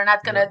familiar. We're not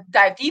No. gonna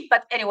dive deep,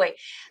 but anyway,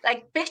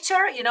 like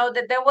picture,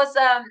 that there was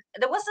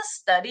a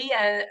study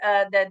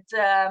that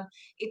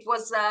it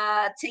was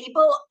a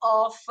table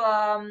of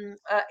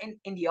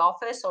in the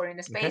office or in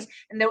a Okay. space,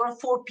 and there were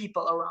 4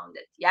 people around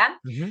it, yeah,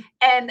 Mm-hmm.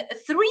 and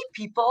 3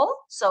 people,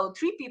 so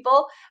 3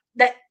 people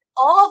that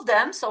all of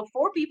them, so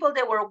 4 people,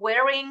 they were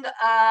wearing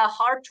a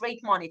heart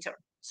rate monitor.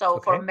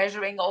 So for Okay.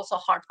 measuring also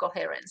heart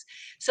coherence.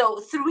 So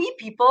 3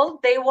 people,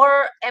 they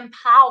were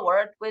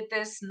empowered with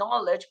this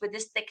knowledge, with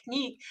this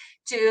technique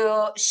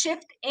to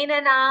shift in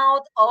and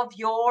out of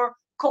your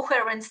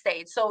coherent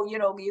state. So,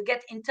 you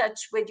get in touch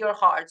with your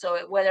heart.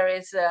 So whether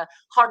it's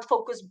heart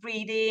focused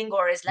breathing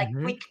or it's like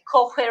Mm-hmm. quick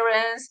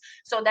coherence.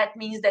 So that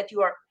means that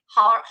you are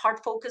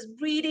heart focused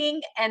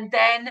breathing, and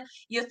then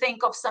you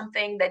think of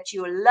something that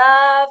you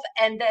love,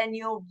 and then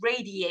you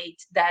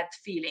radiate that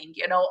feeling,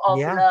 of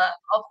Yeah. love,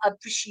 of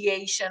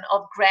appreciation,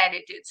 of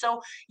gratitude.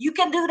 So you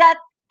can do that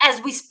as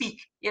we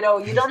speak. You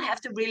don't have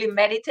to really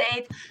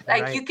meditate.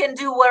 Like Right. you can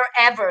do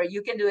wherever.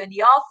 You can do in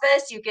the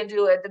office, you can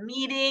do at the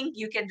meeting,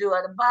 you can do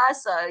at the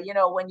bus,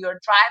 when you're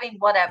driving,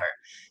 whatever.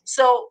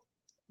 So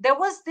there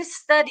was this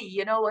study,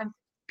 and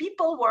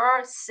people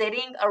were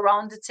sitting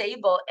around the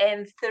table,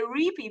 and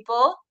 3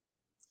 people,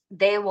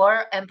 they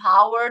were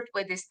empowered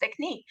with this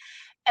technique.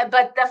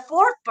 But the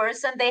fourth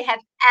person, they had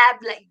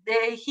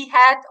he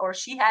had or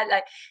she had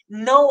like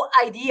no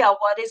idea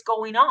what is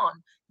going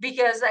on,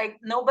 because like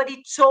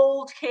nobody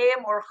told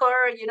him or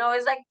her.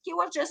 It's like he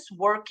was just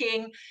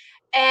working.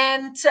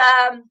 And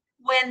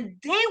when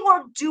they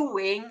were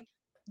doing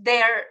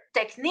their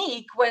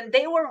technique, when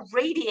they were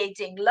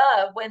radiating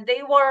love, when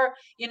they were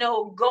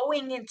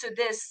going into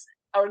this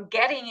or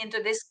getting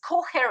into this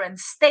coherent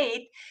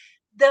state,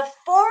 the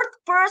fourth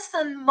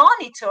person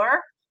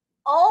monitor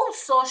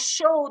also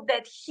showed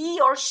that he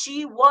or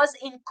she was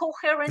in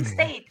coherent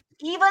state,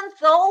 even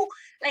though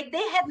like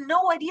they had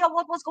no idea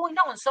what was going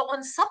on. So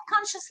on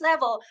subconscious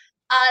level,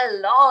 a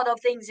lot of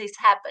things is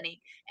happening.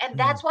 And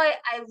that's why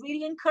I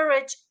really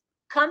encourage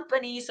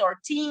companies or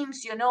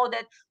teams,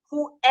 that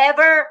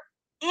whoever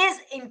is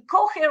in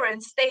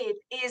coherent state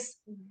is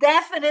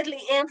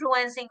definitely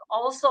influencing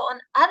also on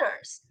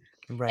others.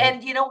 Right.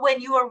 And when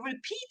you are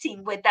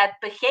repeating with that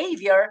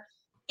behavior,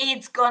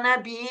 it's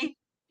gonna be,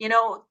 you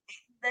know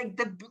like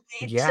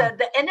Yeah.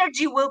 the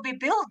energy will be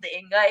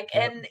building, like,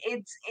 Yep.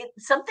 and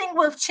something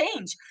will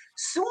change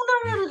sooner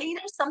or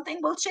later. Something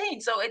will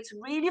change. So it's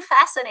really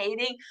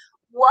fascinating.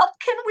 What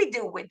can we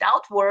do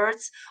without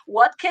words?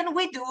 What can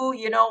we do,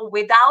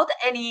 without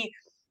any,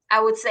 I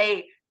would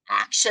say,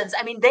 actions?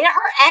 I mean, there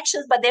are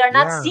actions, but they are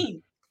not Yeah.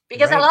 seen,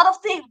 because a Right. lot of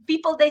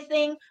people, they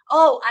think,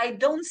 oh, I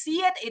don't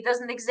see it, it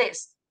doesn't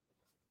exist.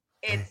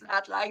 it's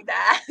not like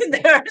that.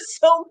 There are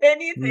so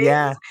many things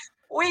Yeah.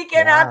 we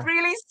cannot Yeah.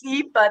 really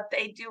see, but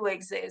they do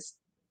exist.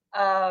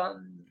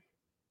 Um,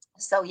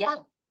 so yeah,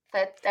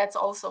 that's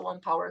also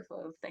one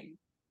powerful thing.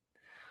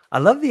 I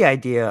love the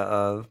idea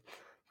of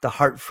the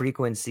heart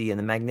frequency and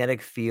the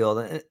magnetic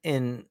field.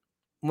 And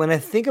when I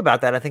think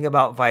about that, I think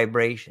about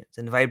vibrations.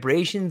 And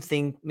vibration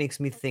makes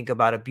me think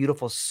about a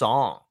beautiful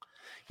song.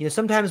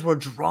 Sometimes we're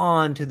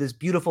drawn to this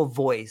beautiful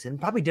voice, and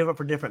probably different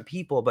for different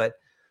people, but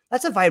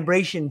that's a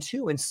vibration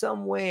too. In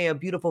some way, a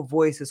beautiful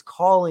voice is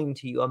calling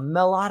to you, a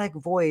melodic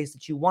voice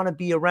that you want to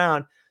be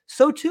around.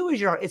 So too is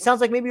your. It sounds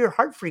like maybe your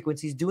heart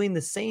frequency is doing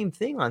the same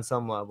thing on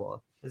some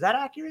level. Is that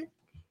accurate?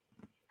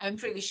 I'm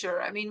pretty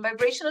sure. I mean,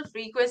 vibrational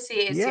frequency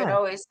is,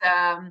 Yeah.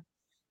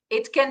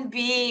 it can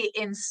be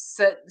in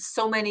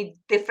so many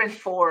different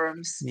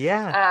forms.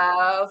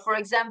 Yeah. For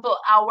example,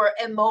 our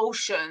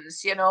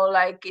emotions,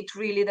 like it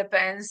really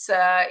depends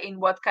in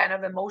what kind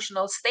of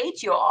emotional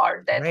state you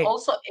are. That Right.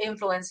 also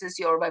influences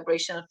your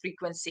vibrational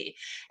frequency.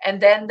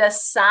 And then the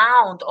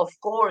sound, of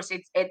course,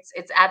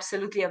 it's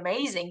absolutely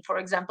amazing. For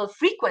example,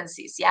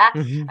 frequencies, yeah.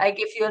 Hmm.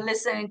 Like if you're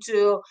listening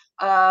to,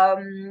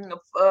 um,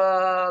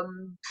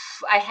 um,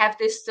 I have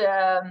this,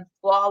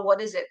 well,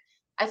 what is it?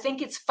 I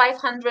think it's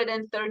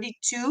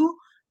 532 Mm.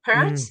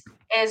 hertz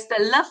is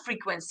the love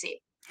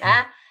frequency.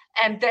 Yeah.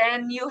 And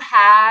then you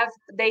have,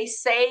 they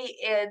say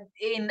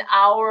in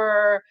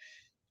our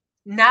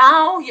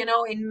now,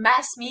 in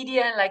mass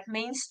media and like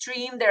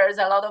mainstream, there's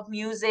a lot of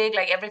music,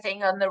 like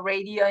everything on the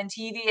radio and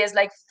TV is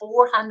like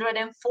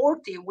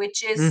 440,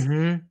 which is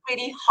Mhm.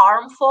 pretty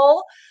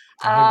harmful.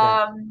 I heard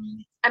that.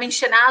 I mean,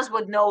 Shanaz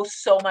would know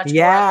so much more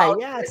Yeah, about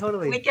yeah, this. We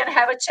totally. can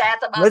have a chat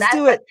about Let's that,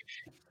 do but it.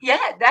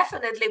 yeah,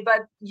 definitely.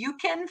 But you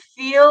can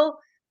feel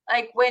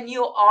like when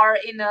you are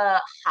in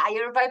a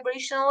higher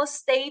vibrational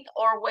state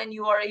or when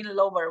you are in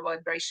lower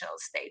vibrational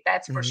state.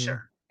 That's for sure.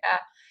 Mhm. Yeah.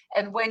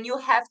 And when you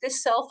have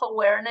this self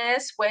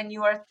awareness, when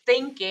you are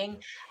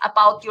thinking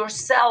about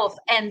yourself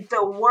and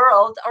the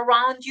world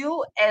around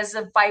you as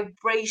a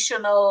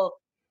vibrational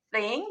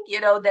thing,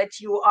 that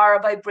you are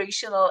a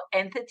vibrational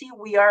entity.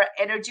 We are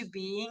energy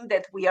being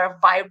that we are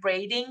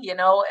vibrating,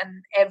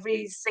 and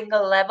every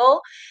single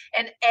level,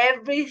 and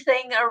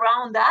everything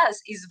around us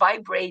is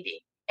vibrating,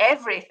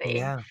 everything.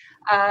 Yeah.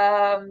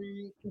 um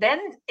then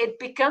it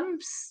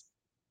becomes,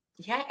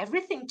 yeah,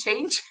 everything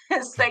changes.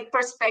 Like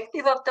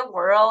perspective of the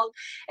world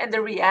and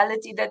the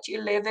reality that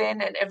you live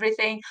in and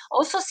everything,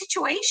 also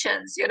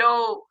situations,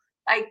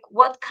 like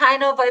what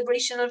kind of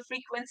vibrational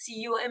frequency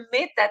you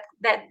emit, that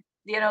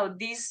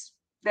these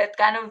that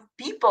kind of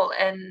people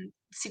and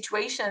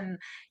situation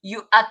you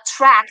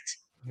attract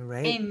You're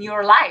right. in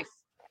your life.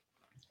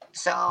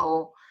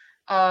 So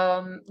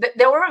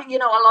there were,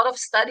 a lot of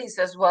studies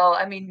as well.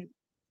 I mean,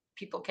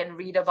 people can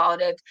read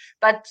about it.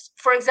 But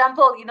for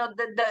example,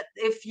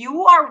 if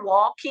you are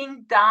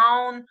walking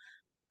down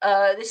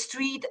the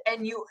street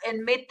and you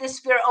admit this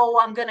fear, oh,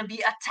 I'm gonna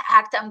be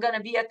attacked, I'm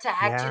gonna be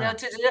attacked, Yeah.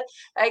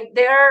 like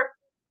they're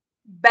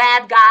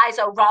bad guys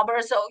or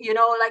robbers, so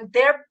like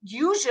they're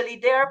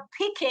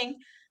picking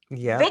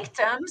Yep.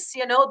 victims,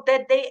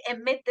 that they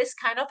emit this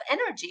kind of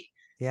energy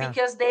Yeah.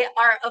 because they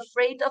are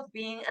afraid of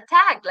being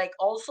attacked, like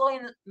also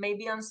in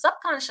maybe on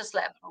subconscious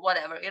level or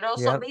whatever,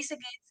 so Yep.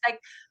 basically it's like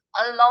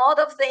a lot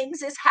of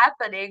things is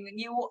happening.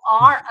 You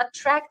are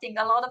attracting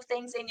a lot of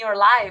things in your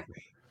life.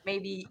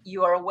 Maybe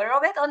you are aware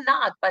of it or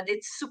not, but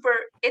it's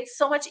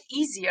so much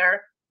easier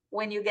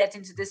when you get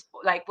into this,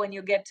 like when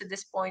you get to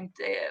this point,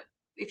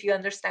 if you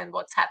understand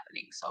what's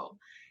happening. So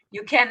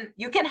you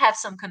can have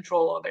some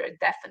control over it,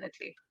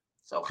 definitely.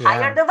 So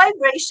higher Yeah. the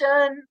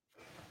vibration,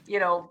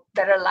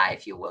 better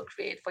life you will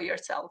create for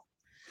yourself.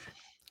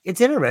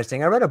 It's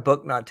interesting. I read a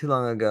book not too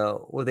long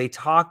ago where they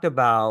talked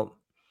about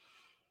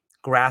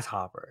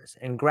grasshoppers,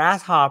 and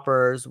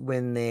grasshoppers,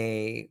 when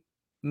they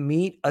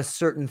meet a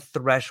certain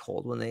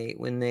threshold,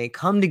 when they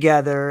come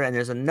together and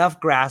there's enough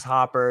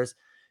grasshoppers,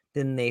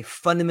 then they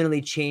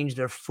fundamentally change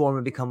their form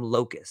and become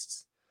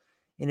locusts.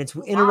 And it's Oh,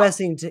 wow.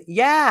 interesting to,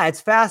 yeah,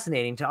 it's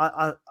fascinating to,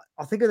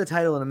 I'll think of the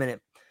title in a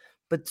minute.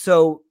 But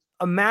so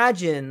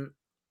imagine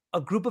a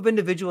group of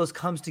individuals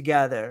comes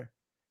together,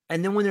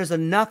 and then when there's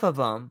enough of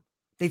them,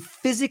 they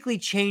physically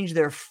change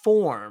their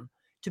form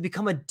to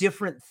become a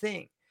different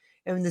thing.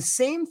 And the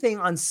same thing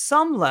on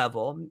some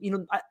level,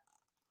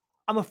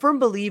 I'm a firm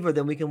believer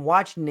that we can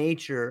watch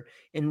nature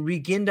and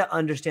begin to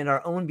understand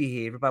our own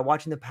behavior by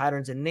watching the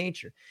patterns in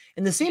nature.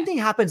 And the same Yeah. thing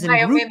happens in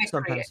groups Biomimicry,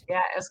 sometimes.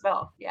 yeah, as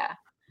well. Yeah.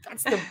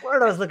 That's the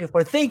word I was looking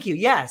for. Thank you.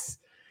 Yes.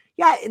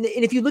 Yeah. And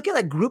if you look at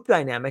like group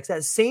dynamics,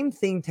 that same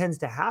thing tends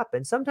to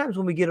happen. Sometimes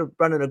when we get a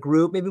run in a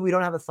group, maybe we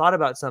don't have a thought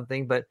about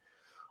something, but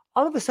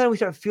all of a sudden we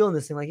start feeling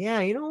this thing like, yeah,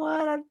 you know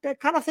what? I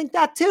kind of think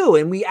that too.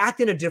 And we act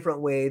in a different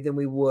way than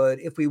we would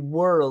if we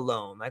were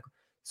alone. Like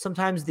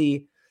sometimes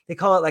they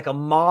call it like a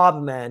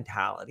mob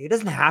mentality. It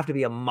doesn't have to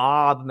be a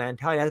mob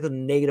mentality. It has a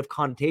negative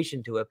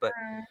connotation to it, but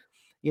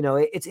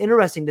Mm. it's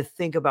interesting to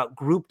think about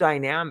group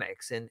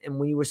dynamics. And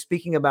when you were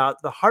speaking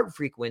about the heart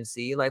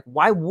frequency, like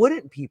why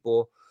wouldn't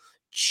people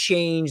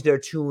change their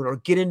tune or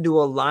get into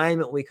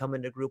alignment when we come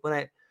into group?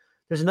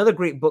 There's another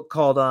great book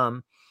called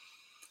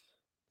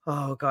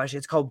oh gosh,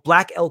 it's called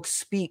Black Elk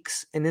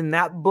Speaks, and in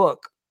that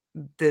book,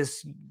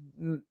 this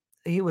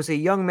he was a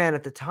young man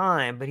at the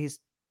time, but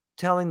he's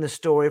telling the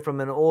story from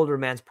an older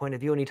man's point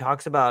of view, and he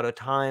talks about a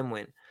time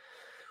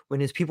when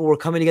his people were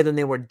coming together and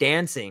they were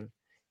dancing,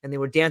 and they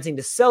were dancing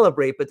to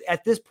celebrate. But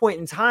at this point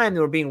in time,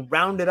 they were being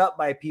rounded up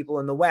by people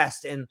in the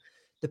West, and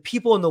the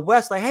people in the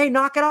West, like, hey,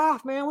 knock it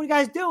off, man. What are you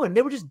guys doing?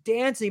 They were just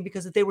dancing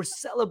because they were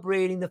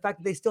celebrating the fact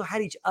that they still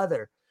had each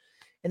other.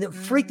 And it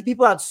freaked the Mm,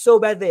 people out so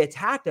bad they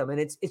attacked them. And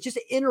it's just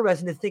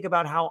interesting to think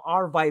about how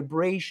our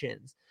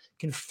vibrations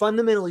can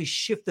fundamentally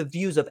shift the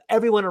views of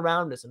everyone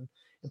around us and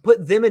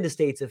put them into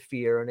states of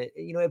fear. And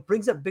it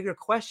brings up bigger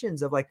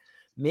questions of like,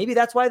 maybe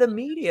that's why the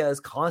media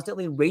is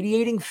constantly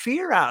radiating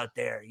fear out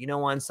there,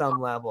 on some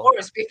level.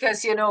 course,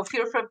 because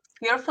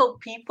fearful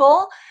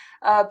people,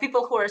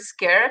 people who are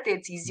scared,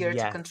 it's easier to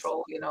Yes.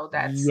 control.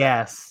 That's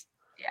Yes.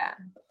 yeah.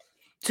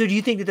 So do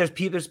you think that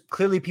there's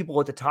clearly people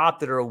at the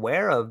top that are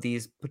aware of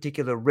these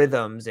particular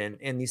rhythms and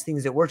these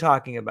things that we're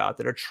talking about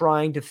that are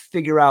trying to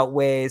figure out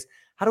ways,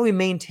 how do we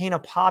maintain a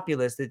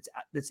populace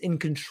that's in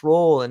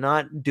control and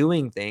not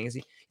doing things?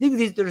 You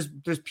think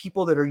there's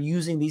people that are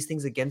using these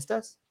things against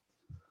us?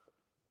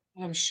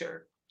 I'm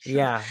sure.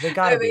 Yeah, they I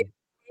gotta mean, be.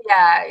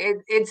 yeah,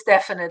 it's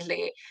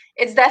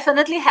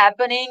definitely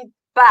happening,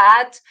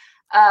 but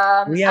We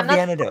I'm have the not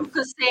antidote.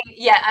 focusing.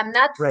 Yeah, I'm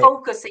not Right.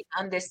 focusing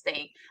on this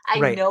thing. I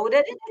Right. know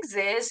that it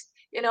exists.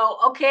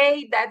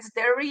 Okay, that's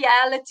their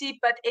reality,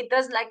 but it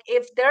does like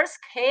if there's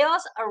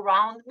chaos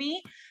around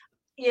me,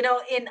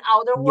 in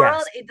outer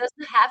world, Yes. it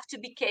doesn't have to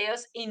be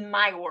chaos in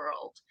my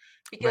world,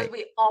 because Right.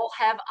 we all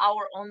have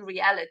our own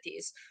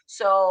realities.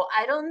 So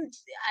I don't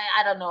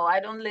know, I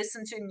don't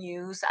listen to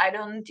news, I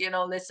don't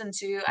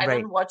I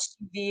Right. don't watch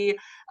TV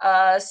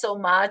so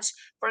much.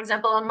 For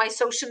example, on my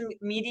social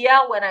media,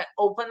 when I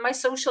open my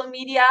social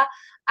media,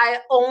 I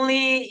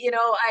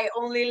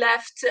only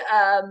left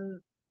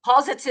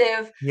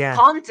positive Yeah.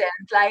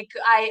 content. Like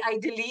I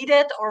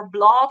deleted or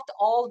blocked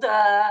all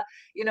the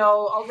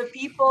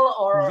people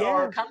or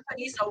Yeah.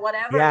 companies or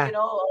whatever, Yeah.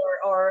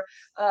 or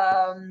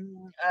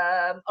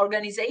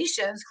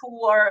organizations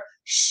who are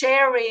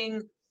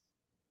sharing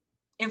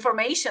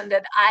information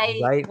that I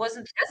Right.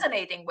 wasn't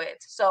resonating with.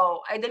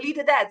 So I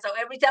deleted that. So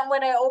every time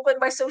when I open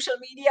my social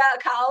media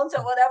accounts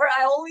or whatever,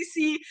 I only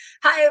see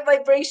high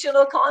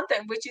vibrational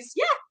content, which is,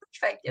 yeah,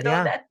 perfect.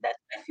 Yeah. That's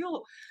my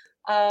fuel.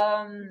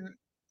 Um,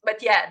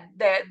 but yeah,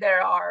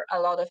 there are a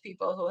lot of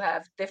people who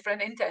have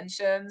different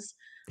intentions.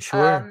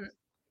 Sure. Um,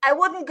 I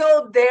wouldn't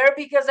go there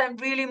because I'm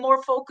really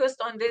more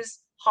focused on this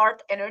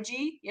heart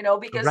energy,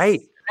 Right. because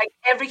like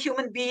every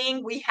human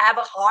being, we have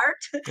a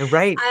heart.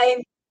 Right.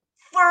 I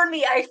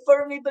I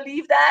firmly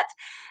believe that,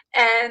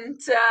 and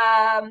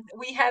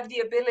we have the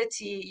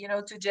ability,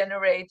 to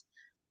generate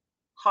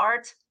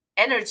heart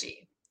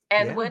energy,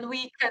 and Yeah. when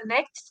we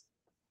connect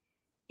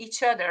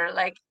each other,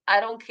 like I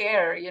don't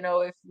care,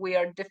 if we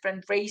are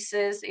different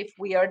races, if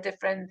we are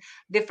different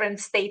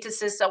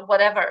statuses or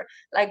whatever,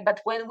 like, but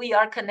when we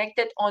are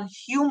connected on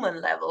human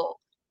level,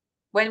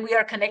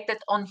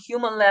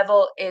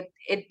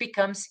 it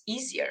becomes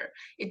easier.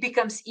 It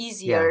becomes Yeah.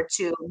 easier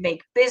to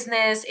make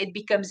business. It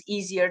becomes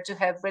easier to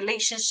have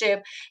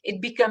relationship. It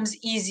becomes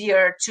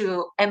easier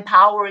to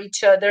empower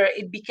each other.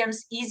 It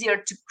becomes easier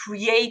to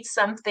create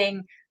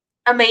something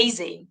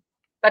amazing,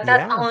 but not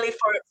Yeah. only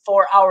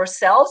for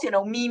ourselves,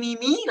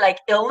 me, like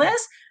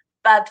illness,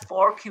 but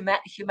for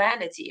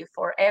humanity,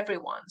 for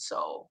everyone.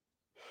 So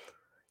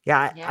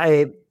Yeah.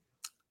 yeah,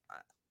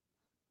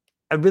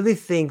 I really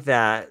think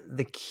that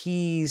the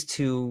keys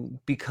to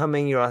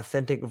becoming your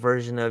authentic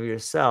version of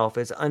yourself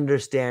is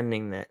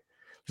understanding that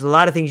there's a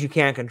lot of things you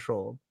can't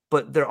control,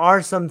 but there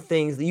are some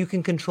things that you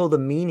can control the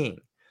meaning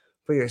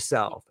for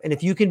yourself. And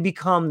if you can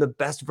become the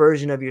best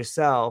version of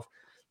yourself,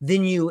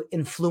 then you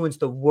influence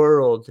the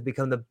world to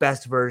become the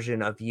best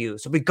version of you.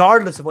 So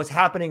regardless of what's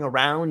happening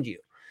around you,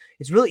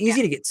 it's really yeah,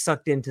 easy to get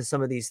sucked into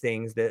some of these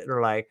things that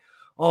are like,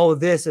 oh,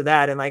 this or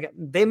that. And like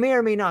they may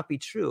or may not be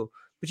true,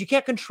 but you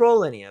can't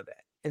control any of it.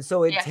 And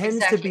so it yeah, tends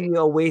to exactly. be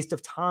a waste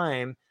of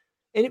time.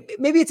 And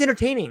maybe it's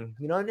entertaining,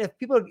 and if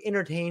people are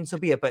entertained, so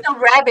be it. But A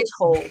rabbit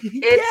hole.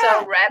 It's a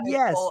yeah, rabbit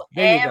yes, hole.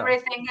 there you go.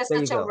 Everything is There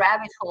you such a go.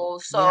 rabbit hole.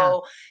 Yeah,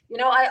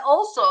 So, I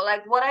also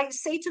like what I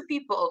say to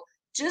people,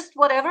 just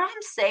whatever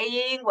I'm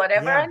saying,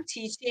 whatever yeah, I'm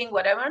teaching,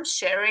 whatever I'm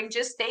sharing,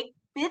 just take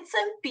bits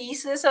and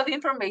pieces of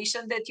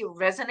information that you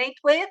resonate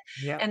with,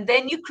 yeah, and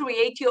then you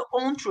create your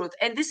own truth.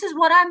 And this is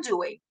what I'm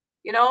doing,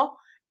 you know,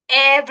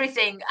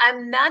 everything.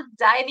 I'm not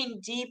diving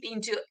deep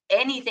into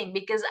anything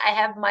because I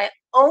have my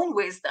own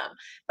wisdom,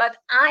 but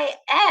I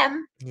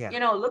am yeah,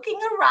 looking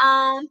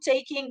around,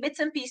 taking bits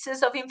and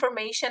pieces of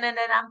information, and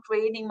then I'm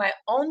creating my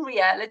own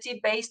reality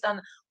based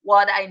on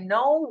what I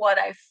know, what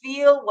I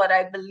feel, what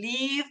I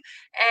believe,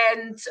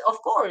 and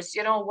of course,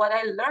 what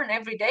I learn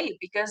every day,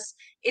 because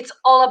it's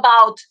all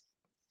about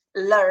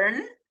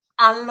learn,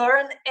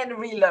 unlearn, and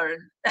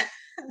relearn.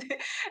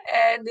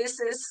 And this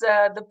is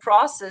the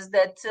process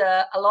that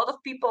a lot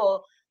of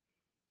people,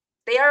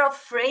 they are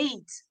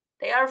afraid.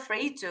 They are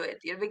afraid to it,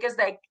 because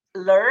like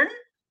learn.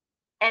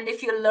 And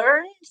if you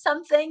learn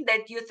something,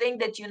 that you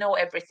think that you know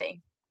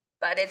everything,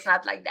 but it's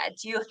not like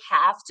that. You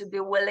have to be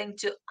willing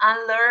to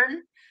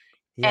unlearn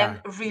and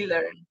Yeah.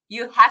 relearn.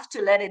 You have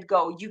to let it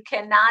go. You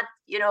cannot,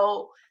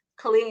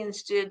 cling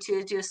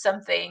to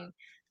something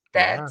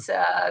that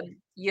Yeah.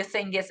 you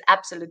think is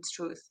absolute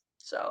truth.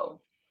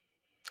 So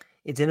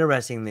It's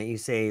interesting that you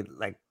say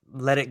like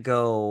let it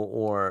go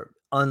or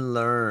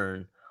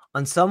unlearn.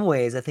 On some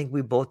ways, I think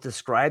we both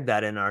described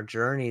that in our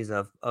journeys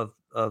of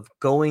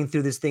going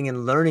through this thing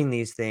and learning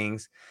these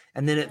things,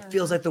 and then it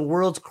feels mhm, like the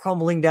world's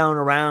crumbling down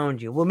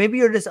around you. Well, maybe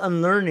you're just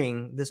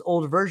unlearning this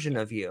old version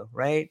yeah, of you,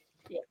 right?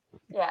 yeah,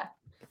 yeah.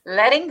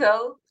 Letting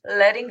go,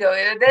 letting go.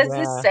 There's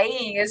this Yeah.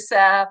 saying is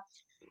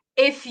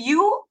if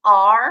you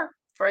are,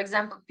 for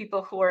example,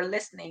 people who are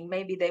listening,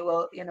 maybe they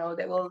will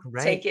take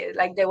Right. it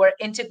like they were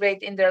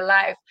integrate in their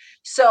life.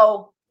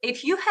 So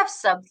if you have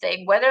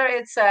something, whether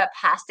it's a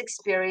past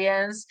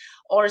experience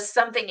or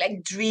something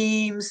like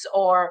dreams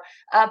or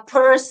a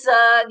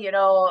person,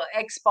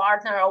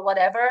 ex-partner or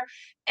whatever,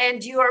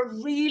 and you are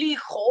really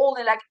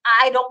holding like,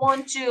 I don't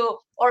want to,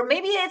 or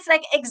maybe it's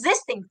like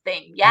existing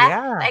thing, yeah,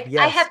 Yeah. like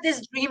I have Yes.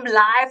 this dream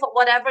life or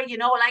whatever,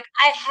 like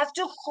I have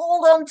to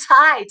hold on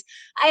tight.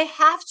 I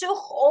have to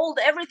hold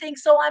everything.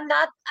 So I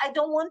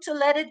don't want to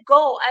let it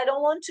go. I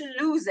don't want to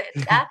lose it.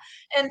 Yeah.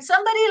 And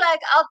somebody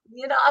like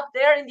up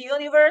there in the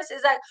universe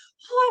is like,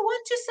 oh, I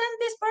want to send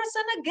this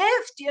person a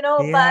gift,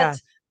 but Yeah.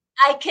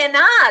 I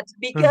cannot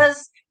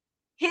because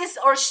his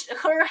or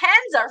her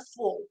hands are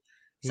full.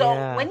 So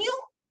Yeah.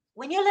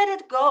 when you let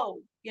it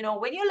go,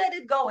 when you let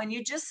it go and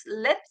you just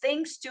let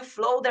things to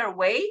flow their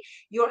way,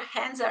 your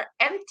hands are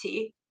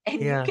empty and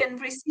you Yeah. can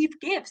receive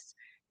gifts.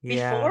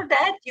 Yeah. Before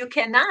that, you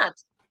cannot,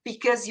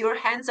 because your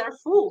hands are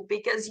full,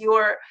 because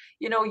you're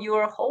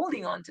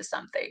holding on to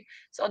something.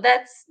 So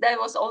that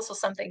was also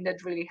something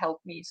that really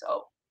helped me.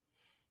 So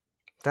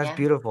That's yeah.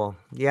 beautiful.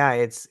 Yeah,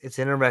 it's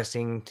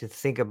interesting to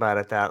think about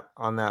it that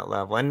on that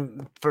level.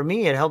 And for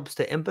me, it helps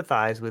to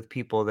empathize with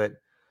people that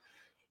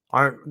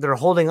aren't they're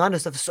holding on to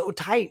stuff so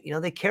tight.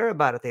 They care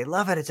about it. They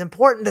love it. It's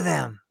important to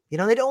them. They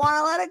don't want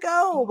to let it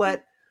go. Mhm.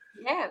 But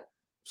Yeah,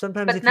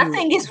 sometimes but if you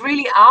nothing is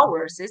really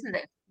ours, isn't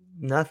it?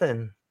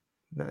 nothing,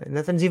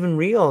 nothing's even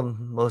real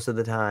most of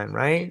the time,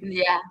 right?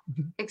 Yeah,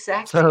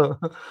 exactly. So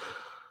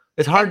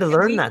it's hard And to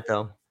learn we that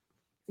though.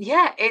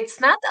 Yeah, it's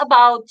not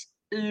about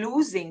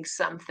losing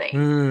something.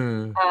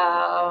 Hmm.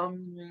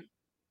 um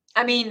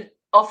I mean,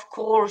 of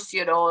course,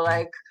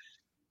 like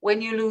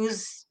when you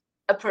lose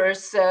a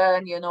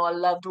person, a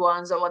loved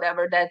ones or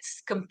whatever,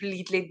 that's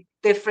completely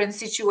different Yeah.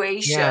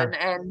 situation.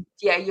 And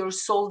yeah, your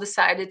soul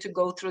decided to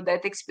go through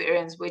that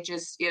experience, which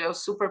is,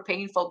 super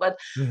painful. But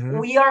Hmm.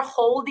 we are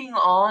holding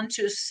on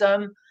to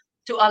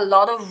a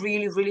lot of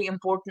really, really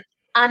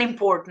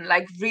unimportant,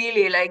 like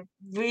really,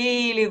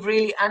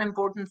 really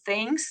unimportant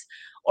things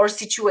or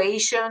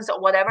situations or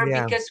whatever,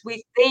 Yeah. because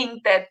we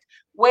think that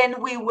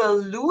when we will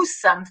lose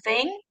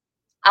something,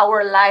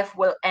 our life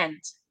will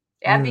end.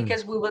 Yeah, Mm.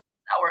 because we will,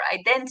 our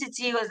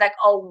identity was like,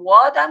 oh,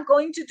 what I'm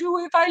going to do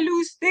if I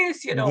lose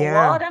this,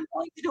 Yeah. what I'm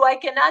going to do, I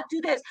cannot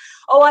do this.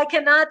 Oh, I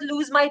cannot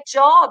lose my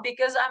job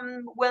because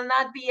I'm will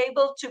not be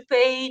able to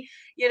pay,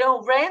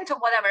 rent or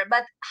whatever.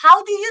 But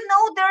how do you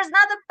know there's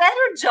not a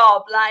better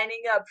job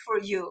lining up for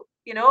you,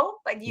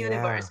 by the Yeah.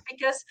 universe?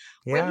 Because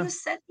when Yeah. you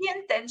set the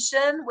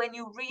intention, when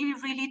you really,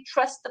 really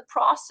trust the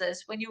process,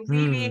 when you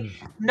really Hmm.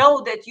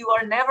 know that you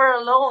are never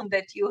alone,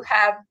 that you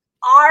have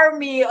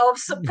army of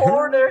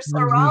supporters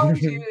around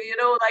you,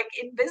 like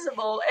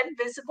invisible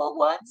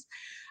ones,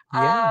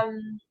 Yeah.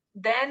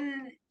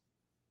 then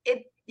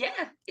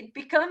it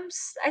becomes,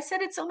 I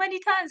said it so many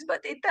times,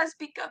 but it does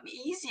become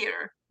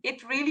easier.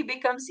 It really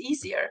becomes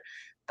easier.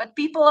 But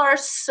people are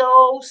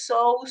so,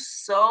 so,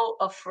 so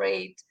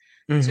afraid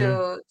Hmm.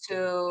 to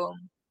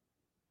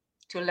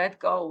let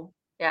go.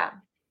 Yeah.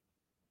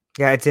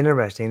 Yeah, it's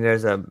interesting.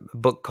 There's a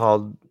book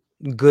called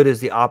Good is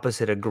the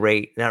Opposite of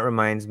Great. That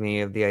reminds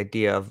me of the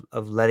idea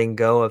of letting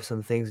go of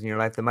some things in your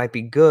life that might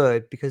be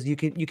good because you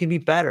can be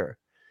better.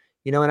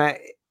 And I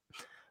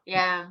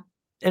Yeah.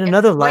 in And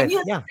another when life,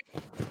 you yeah,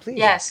 please.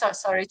 yeah, so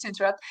sorry to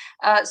interrupt.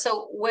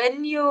 So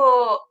when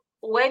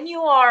you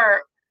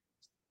are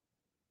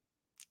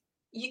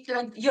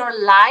like your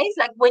life,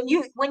 like when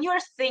you're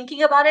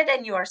thinking about it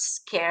and you're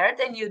scared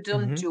and you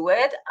don't Hmm. do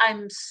it,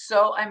 I'm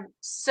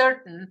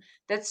certain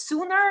that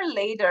sooner or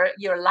later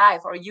your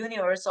life or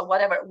universe or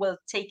whatever will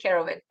take care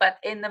of it, but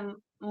in a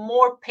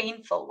more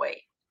painful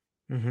way.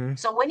 Hmm.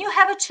 So when you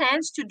have a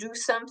chance to do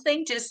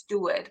something, just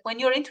do it. When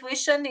your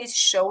intuition is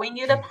showing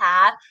you the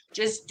path,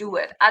 just do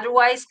it.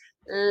 Otherwise,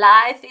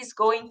 life is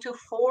going to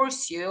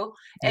force you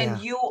and Yeah.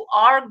 you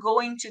are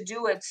going to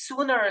do it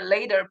sooner or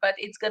later, but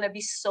it's going to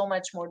be so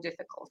much more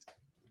difficult.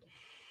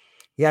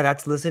 Yeah,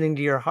 that's listening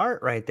to your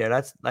heart right there.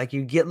 That's like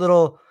you get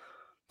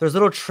there's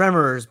little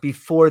tremors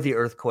before the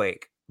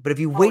earthquake. But if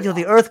you Oh wait till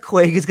yeah. the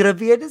earthquake, it's gonna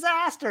be a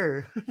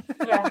disaster.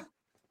 Yeah.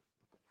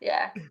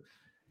 Yeah.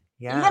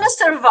 You're going Yeah. to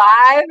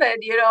survive and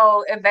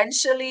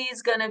eventually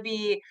it's going to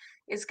be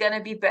it's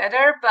gonna be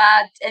better,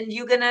 but and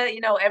you're gonna,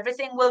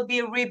 everything will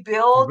be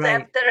rebuilt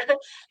Right. after.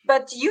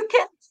 But you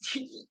can,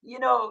 you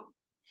know,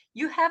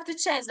 you have the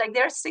chance. Like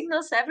there are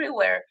signals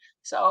everywhere.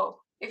 So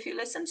if you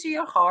listen to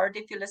your heart,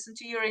 if you listen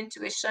to your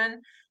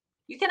intuition,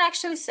 you can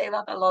actually save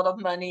up a lot of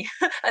money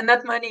and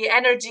not money,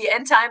 energy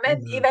and time,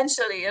 and Mhm.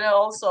 eventually,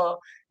 also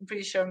I'm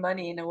pretty sure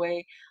money in a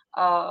way,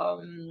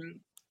 um,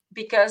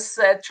 because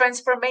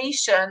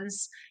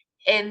transformations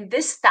in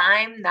this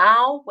time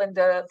now when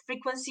the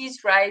frequency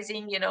is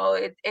rising,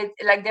 it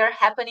like they're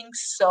happening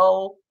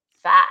so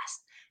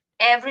fast.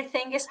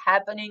 Everything is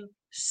happening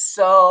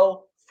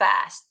so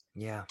fast.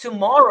 Yeah.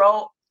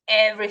 Tomorrow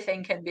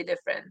everything can be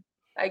different.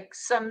 Like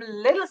some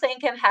little thing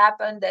can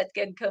happen that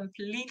can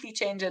completely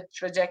change the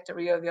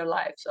trajectory of your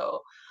life.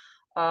 So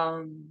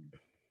um,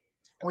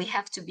 we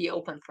have to be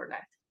open for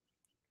that.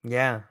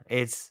 Yeah.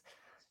 It's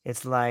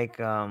like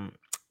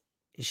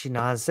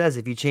Shinaz says,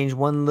 if you change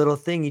one little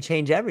thing, you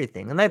change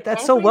everything. And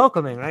that's so Every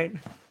welcoming, right?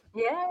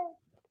 Yeah.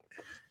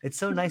 It's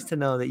so nice to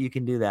know that you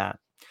can do that.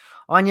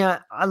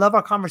 Anja, I love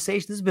our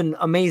conversation. This has been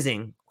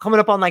amazing. Coming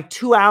up on like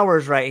 2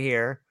 hours right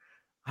here.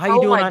 How you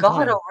Oh doing my on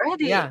God, time?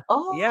 already. Yeah.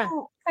 Yeah.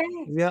 Oh,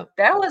 okay. Yep.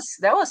 That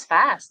was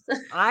fast.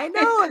 I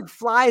know it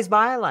flies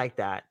by like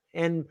that.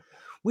 And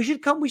we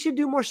should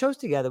do more shows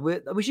together.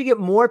 We should get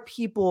more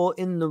people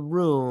in the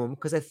room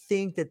because I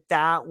think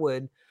that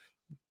would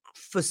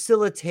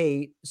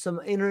facilitate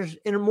some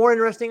more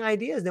interesting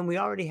ideas than we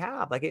already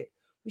have.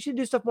 We should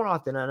do stuff more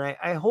often. And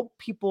I hope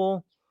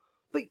people,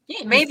 but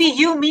Yeah, maybe before,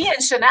 you, me, and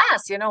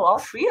Shanaz, all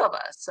three of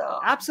us. So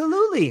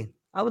absolutely.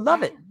 I would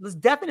love yeah, it. Let's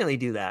definitely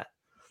do that.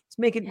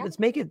 yeah. Let's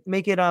make it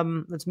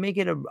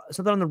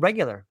something on the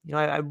regular.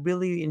 I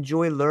really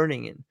enjoy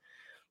learning and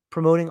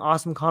promoting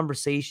awesome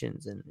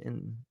conversations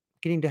and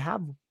getting to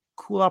have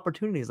cool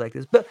opportunities like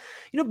this. But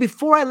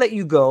before I let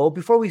you go,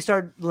 before we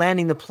start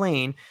landing the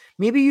plane,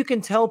 maybe you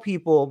can tell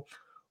people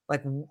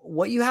like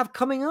what you have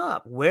coming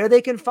up, where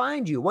they can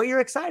find you, what you're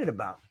excited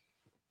about.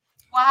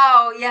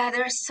 Wow, yeah,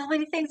 there's so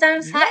many things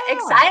I'm Yeah,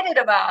 excited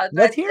about,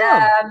 let's but hear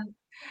them.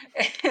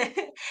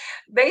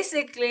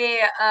 basically,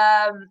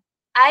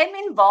 I'm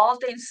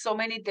involved in so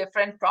many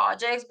different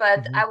projects, but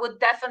Hmm. I would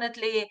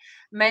definitely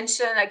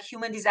mention like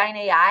human design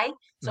AI.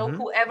 So Hmm.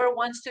 whoever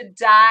wants to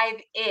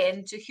dive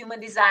into human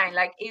design,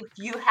 like if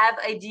you have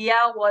idea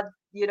what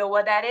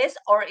that is,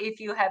 or if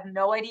you have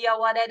no idea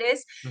what that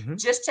is, Hmm.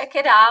 just check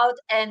it out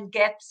and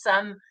get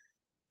some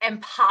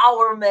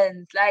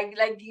empowerment. Like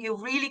you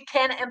really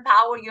can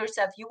empower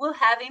yourself. You will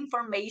have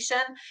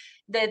information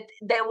that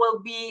will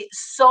be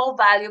so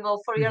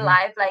valuable for your Hmm.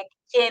 life, like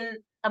in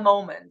a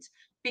moment,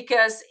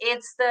 because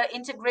it's the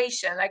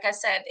integration. Like I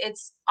said,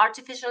 it's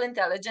artificial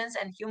intelligence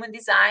and human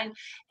design,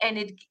 and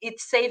it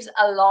saves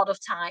a lot of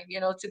time,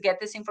 to get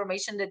this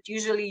information that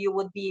usually you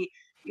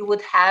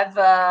would have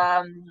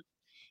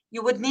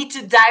you would need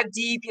to dive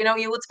deep.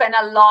 You would spend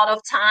a lot of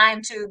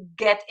time to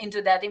get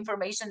into that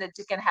information that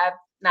you can have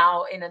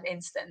now in an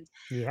instant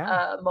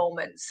Yeah,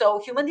 moment. So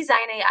human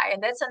design AI,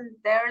 and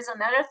there's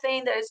another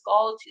thing that is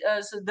called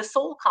so the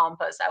Soul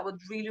Compass. I would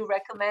really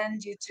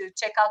recommend you to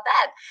check out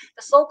that.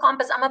 The Soul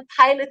Compass, I'm a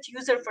pilot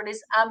user for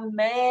this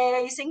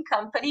amazing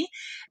company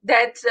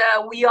that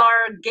we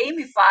are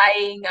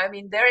gamifying. I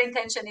mean, their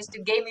intention is to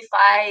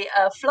gamify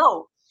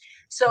flow.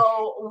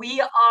 So we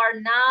are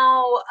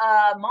now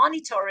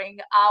monitoring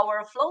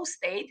our flow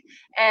state,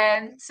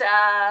 and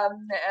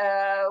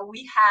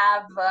we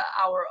have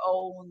our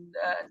own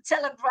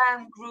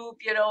Telegram group,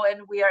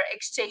 and we are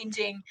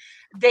exchanging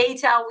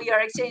data. We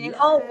are exchanging,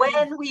 oh,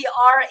 yeah, when we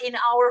are in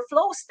our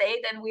flow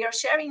state, and we are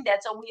sharing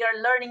that. So we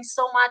are learning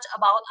so much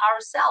about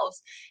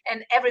ourselves.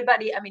 And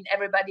everybody, I mean,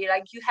 everybody,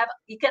 like you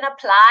can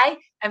apply.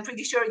 I'm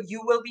pretty sure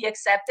you will be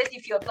accepted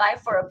if you apply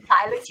for a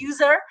pilot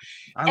user,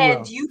 I and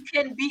will. you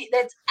can be.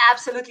 That's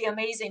absolutely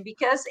amazing,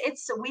 because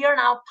we are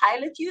now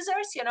pilot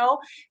users,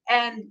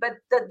 and but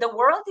the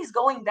world is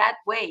going that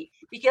way,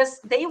 because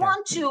they Yeah.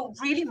 want to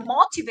really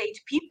motivate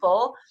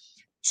people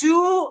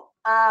to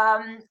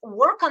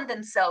work on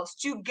themselves,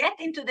 to get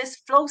into this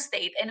flow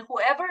state, and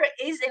whoever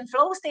is in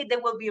flow state, they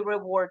will be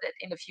rewarded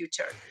in the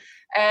future.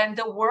 And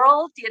the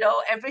world,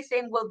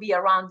 everything will be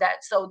around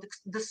that. So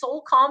the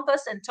Soul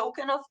Compass and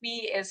Token of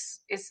Me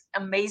is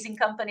amazing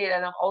company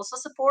that I'm also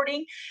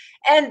supporting.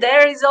 And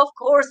there is, of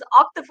course,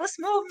 Octopus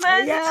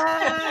Movement.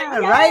 Yeah,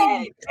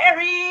 right. Yay,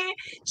 Perry!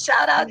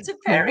 Shout out to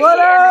What Perry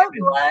and up?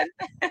 everyone.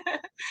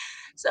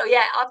 So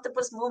yeah,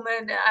 Octopus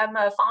Movement, I'm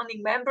a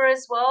founding member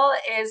as well,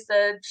 is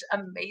the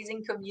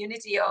amazing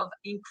community of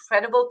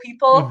incredible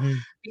people, Hmm.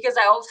 because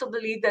I also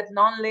believe that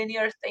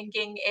nonlinear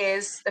thinking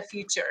is the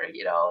future,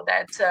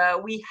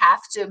 that we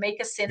have to make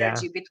a Yeah.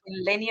 synergy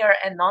between linear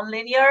and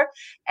nonlinear,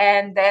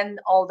 and then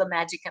all the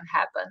magic can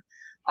happen.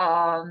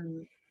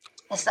 Um,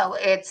 so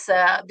it's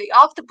the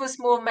Octopus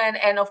Movement,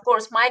 and of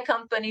course my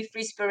company,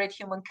 Free Spirit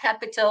Human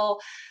Capital.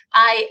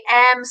 I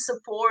am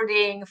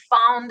supporting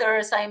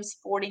founders, I am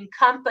supporting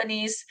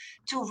companies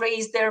to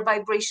raise their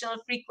vibrational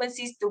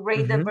frequencies, to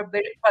raise the Hmm.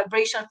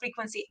 vibrational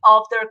frequency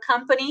of their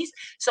companies,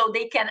 so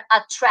they can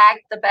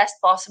attract the best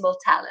possible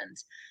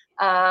talent.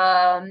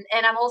 And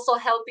I'm also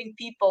helping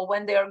people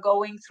when they are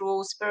going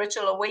through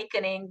spiritual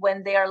awakening,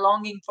 when they are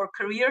longing for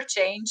career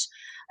change,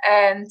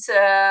 and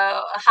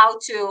how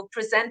to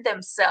present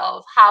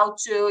themselves, how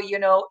to,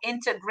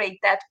 integrate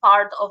that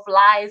part of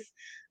life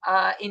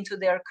into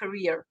their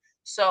career.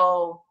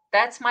 So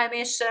that's my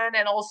mission,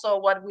 and also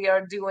what we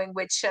are doing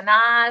with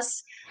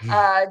Shanaz,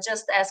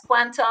 just as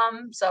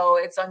Quantum. So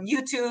it's on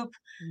YouTube,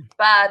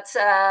 but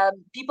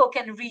people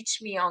can reach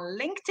me on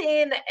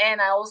LinkedIn,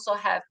 and I also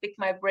have Pick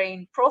My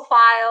Brain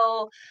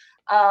profile.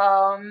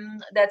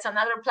 That's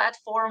another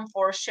platform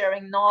for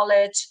sharing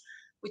knowledge,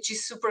 which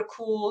is super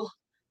cool.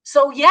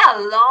 So yeah,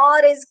 a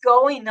lot is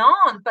going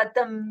on, but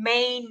the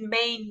main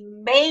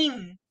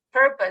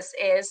purpose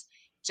is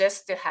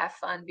just to have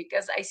fun,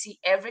 because I see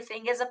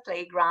everything as a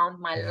playground.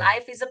 My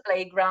life is a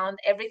playground.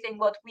 Everything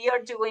what we are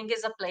doing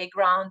is a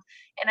playground,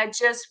 and I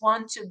just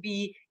want to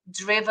be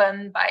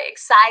driven by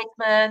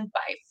excitement,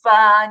 by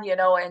fun,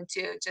 and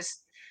to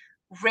just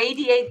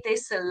radiate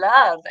this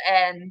love,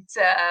 and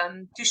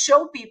to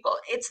show people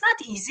it's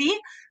not easy,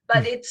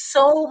 but it's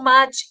so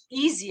much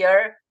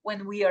easier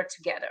when we are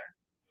together,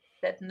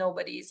 that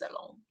nobody is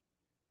alone.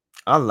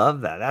 I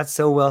love that. That's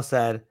so well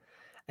said.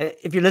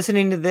 If you're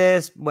listening to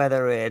this,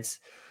 whether it's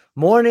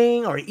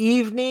morning or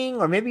evening,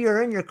 or maybe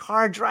you're in your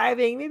car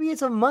driving, maybe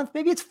it's a month,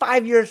 maybe it's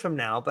 5 years from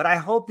now, but I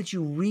hope that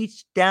you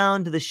reach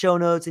down to the show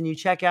notes and you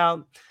check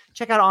out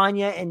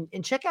Anya,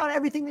 and check out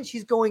everything that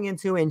she's going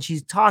into and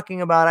she's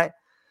talking about.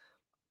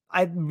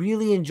 I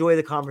really enjoy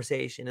the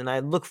conversation, and I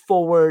look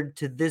forward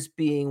to this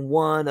being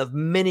one of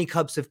many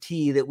cups of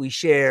tea that we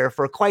share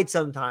for quite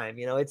some time.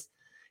 It's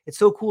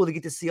so cool to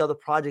get to see all the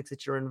projects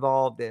that you're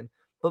involved in.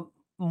 But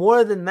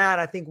more than that,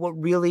 I think what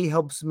really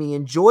helps me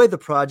enjoy the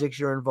projects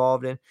you're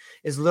involved in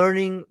is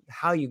learning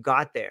how you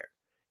got there,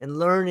 and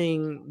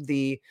learning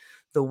the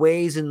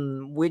ways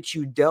in which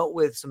you dealt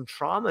with some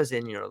traumas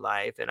in your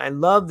life. And I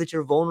love that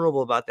you're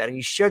vulnerable about that and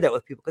you share that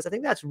with people, because I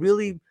think that's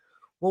really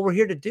what we're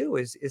here to do,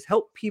 is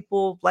help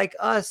people like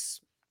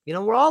us.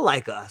 We're all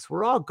like us.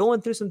 We're all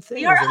going through some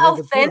We are things that make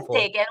it beautiful.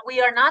 authentic, and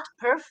we are not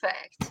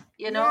perfect,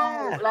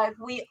 Yeah. like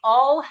we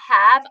all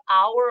have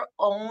our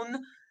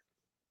own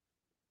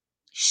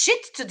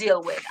shit to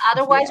deal with.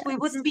 Otherwise, we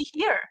Yes. wouldn't be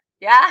here.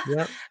 Yeah.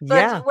 Yep. But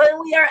Yeah. when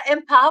we are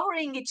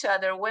empowering each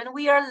other, when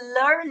we are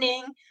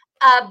learning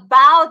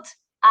about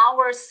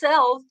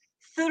ourselves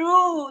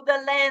through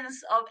the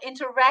lens of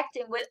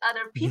interacting with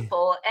other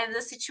people and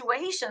the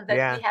situations that we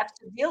Yeah. have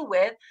to deal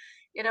with,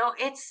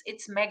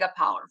 it's mega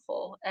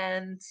powerful.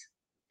 And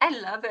I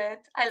love it.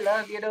 I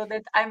love,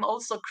 that I'm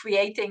also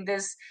creating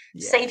this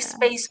safe Yeah.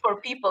 space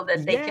for people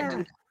that they can do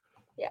Yeah. that.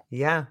 Yeah.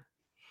 Yeah.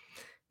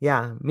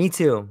 Yeah. Me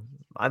too.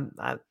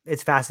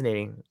 It's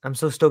fascinating. I'm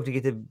so stoked to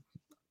get to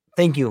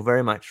thank you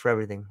very much for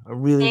everything. I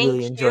really, Thank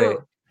really enjoyed you. it.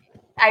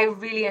 I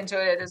really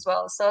enjoyed it as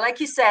well. So, like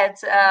you said,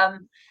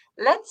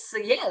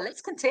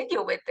 let's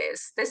continue with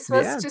this.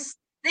 Yeah.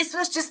 This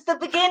was just the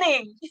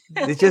beginning.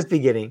 It's just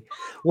beginning.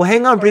 We'll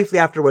hang on Perfect. briefly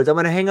afterwards. I'm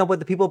going to hang up with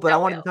the people, but I I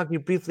wanted to will. talk to you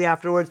briefly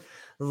afterwards.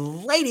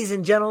 Ladies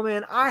and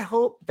gentlemen, I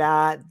hope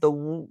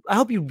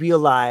you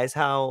realize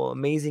how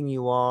amazing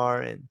you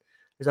are, and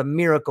there's a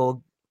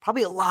miracle,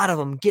 probably a lot of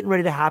them, getting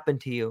ready to happen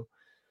to you.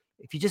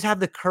 If you just have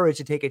the courage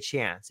to take a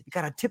chance, if you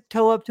got to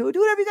tiptoe up to it, do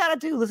whatever you got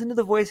to do. Listen to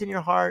the voice in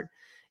your heart,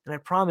 and I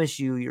promise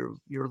you,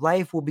 your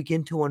life will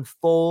begin to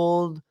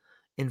unfold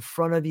in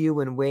front of you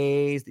in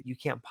ways that you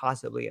can't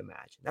possibly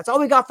imagine. That's all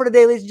we got for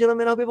today, ladies and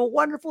gentlemen. I hope you have a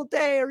wonderful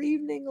day or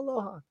evening.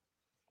 Aloha.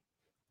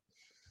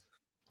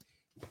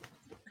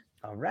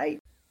 All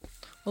right.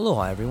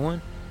 Aloha,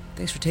 everyone.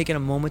 Thanks for taking a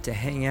moment to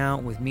hang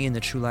out with me in the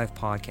True Life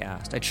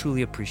podcast. I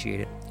truly appreciate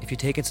it. If you're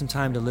taking some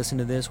time to listen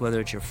to this, whether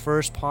it's your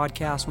first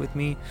podcast with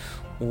me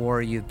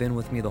or you've been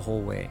with me the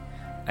whole way,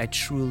 I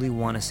truly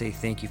want to say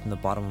thank you from the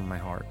bottom of my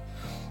heart.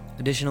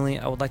 Additionally,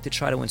 I would like to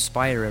try to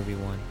inspire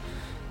everyone.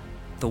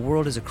 The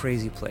world is a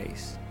crazy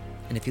place,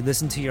 and if you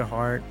listen to your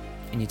heart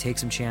and you take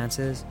some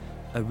chances,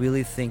 I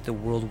really think the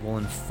world will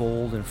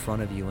unfold in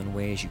front of you in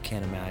ways you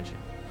can't imagine.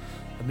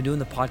 I've been doing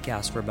the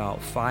podcast for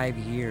about 5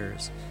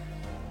 years.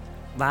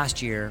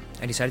 Last year,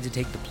 I decided to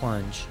take the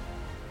plunge.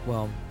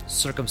 Well,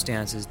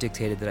 circumstances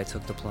dictated that I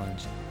took the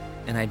plunge,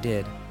 and I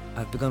did.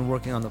 I've begun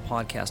working on the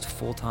podcast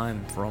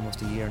full-time for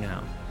almost a year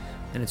now,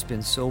 and it's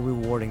been so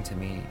rewarding to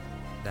me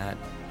that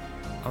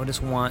I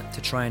just want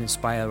to try and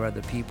inspire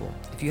other people.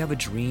 If you have a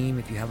dream,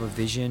 if you have a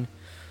vision,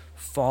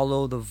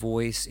 follow the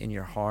voice in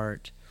your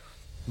heart.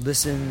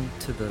 Listen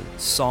to the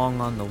song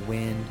on the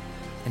wind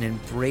and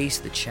embrace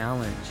the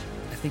challenge.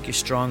 I think you're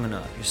strong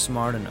enough, you're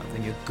smart enough,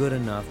 and you're good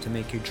enough to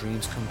make your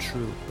dreams come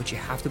true, but you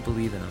have to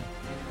believe in them.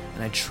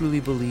 And I truly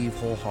believe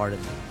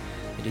wholeheartedly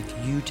that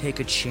if you take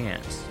a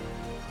chance,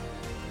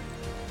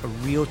 a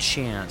real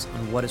chance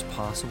on what is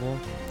possible,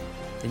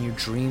 then your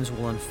dreams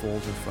will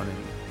unfold in front of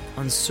you.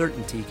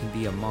 Uncertainty can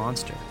be a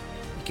monster.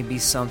 It can be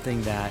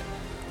something that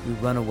we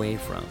run away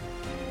from.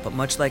 But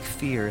much like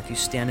fear, if you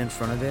stand in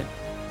front of it,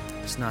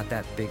 it's not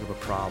that big of a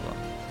problem.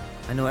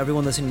 I know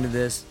everyone listening to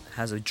this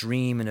has a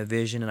dream and a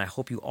vision, and I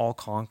hope you all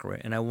conquer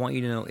it. And I want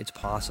you to know it's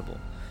possible.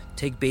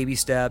 Take baby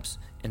steps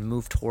and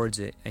move towards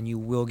it, and you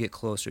will get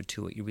closer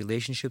to it. Your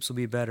relationships will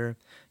be better.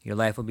 Your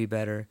life will be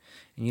better.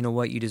 And you know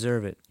what? You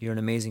deserve it. You're an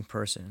amazing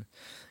person.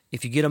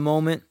 If you get a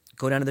moment,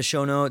 go down to the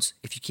show notes.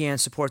 If you can,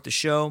 support the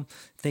show.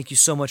 Thank you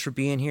so much for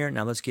being here.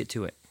 Now let's get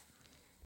to it.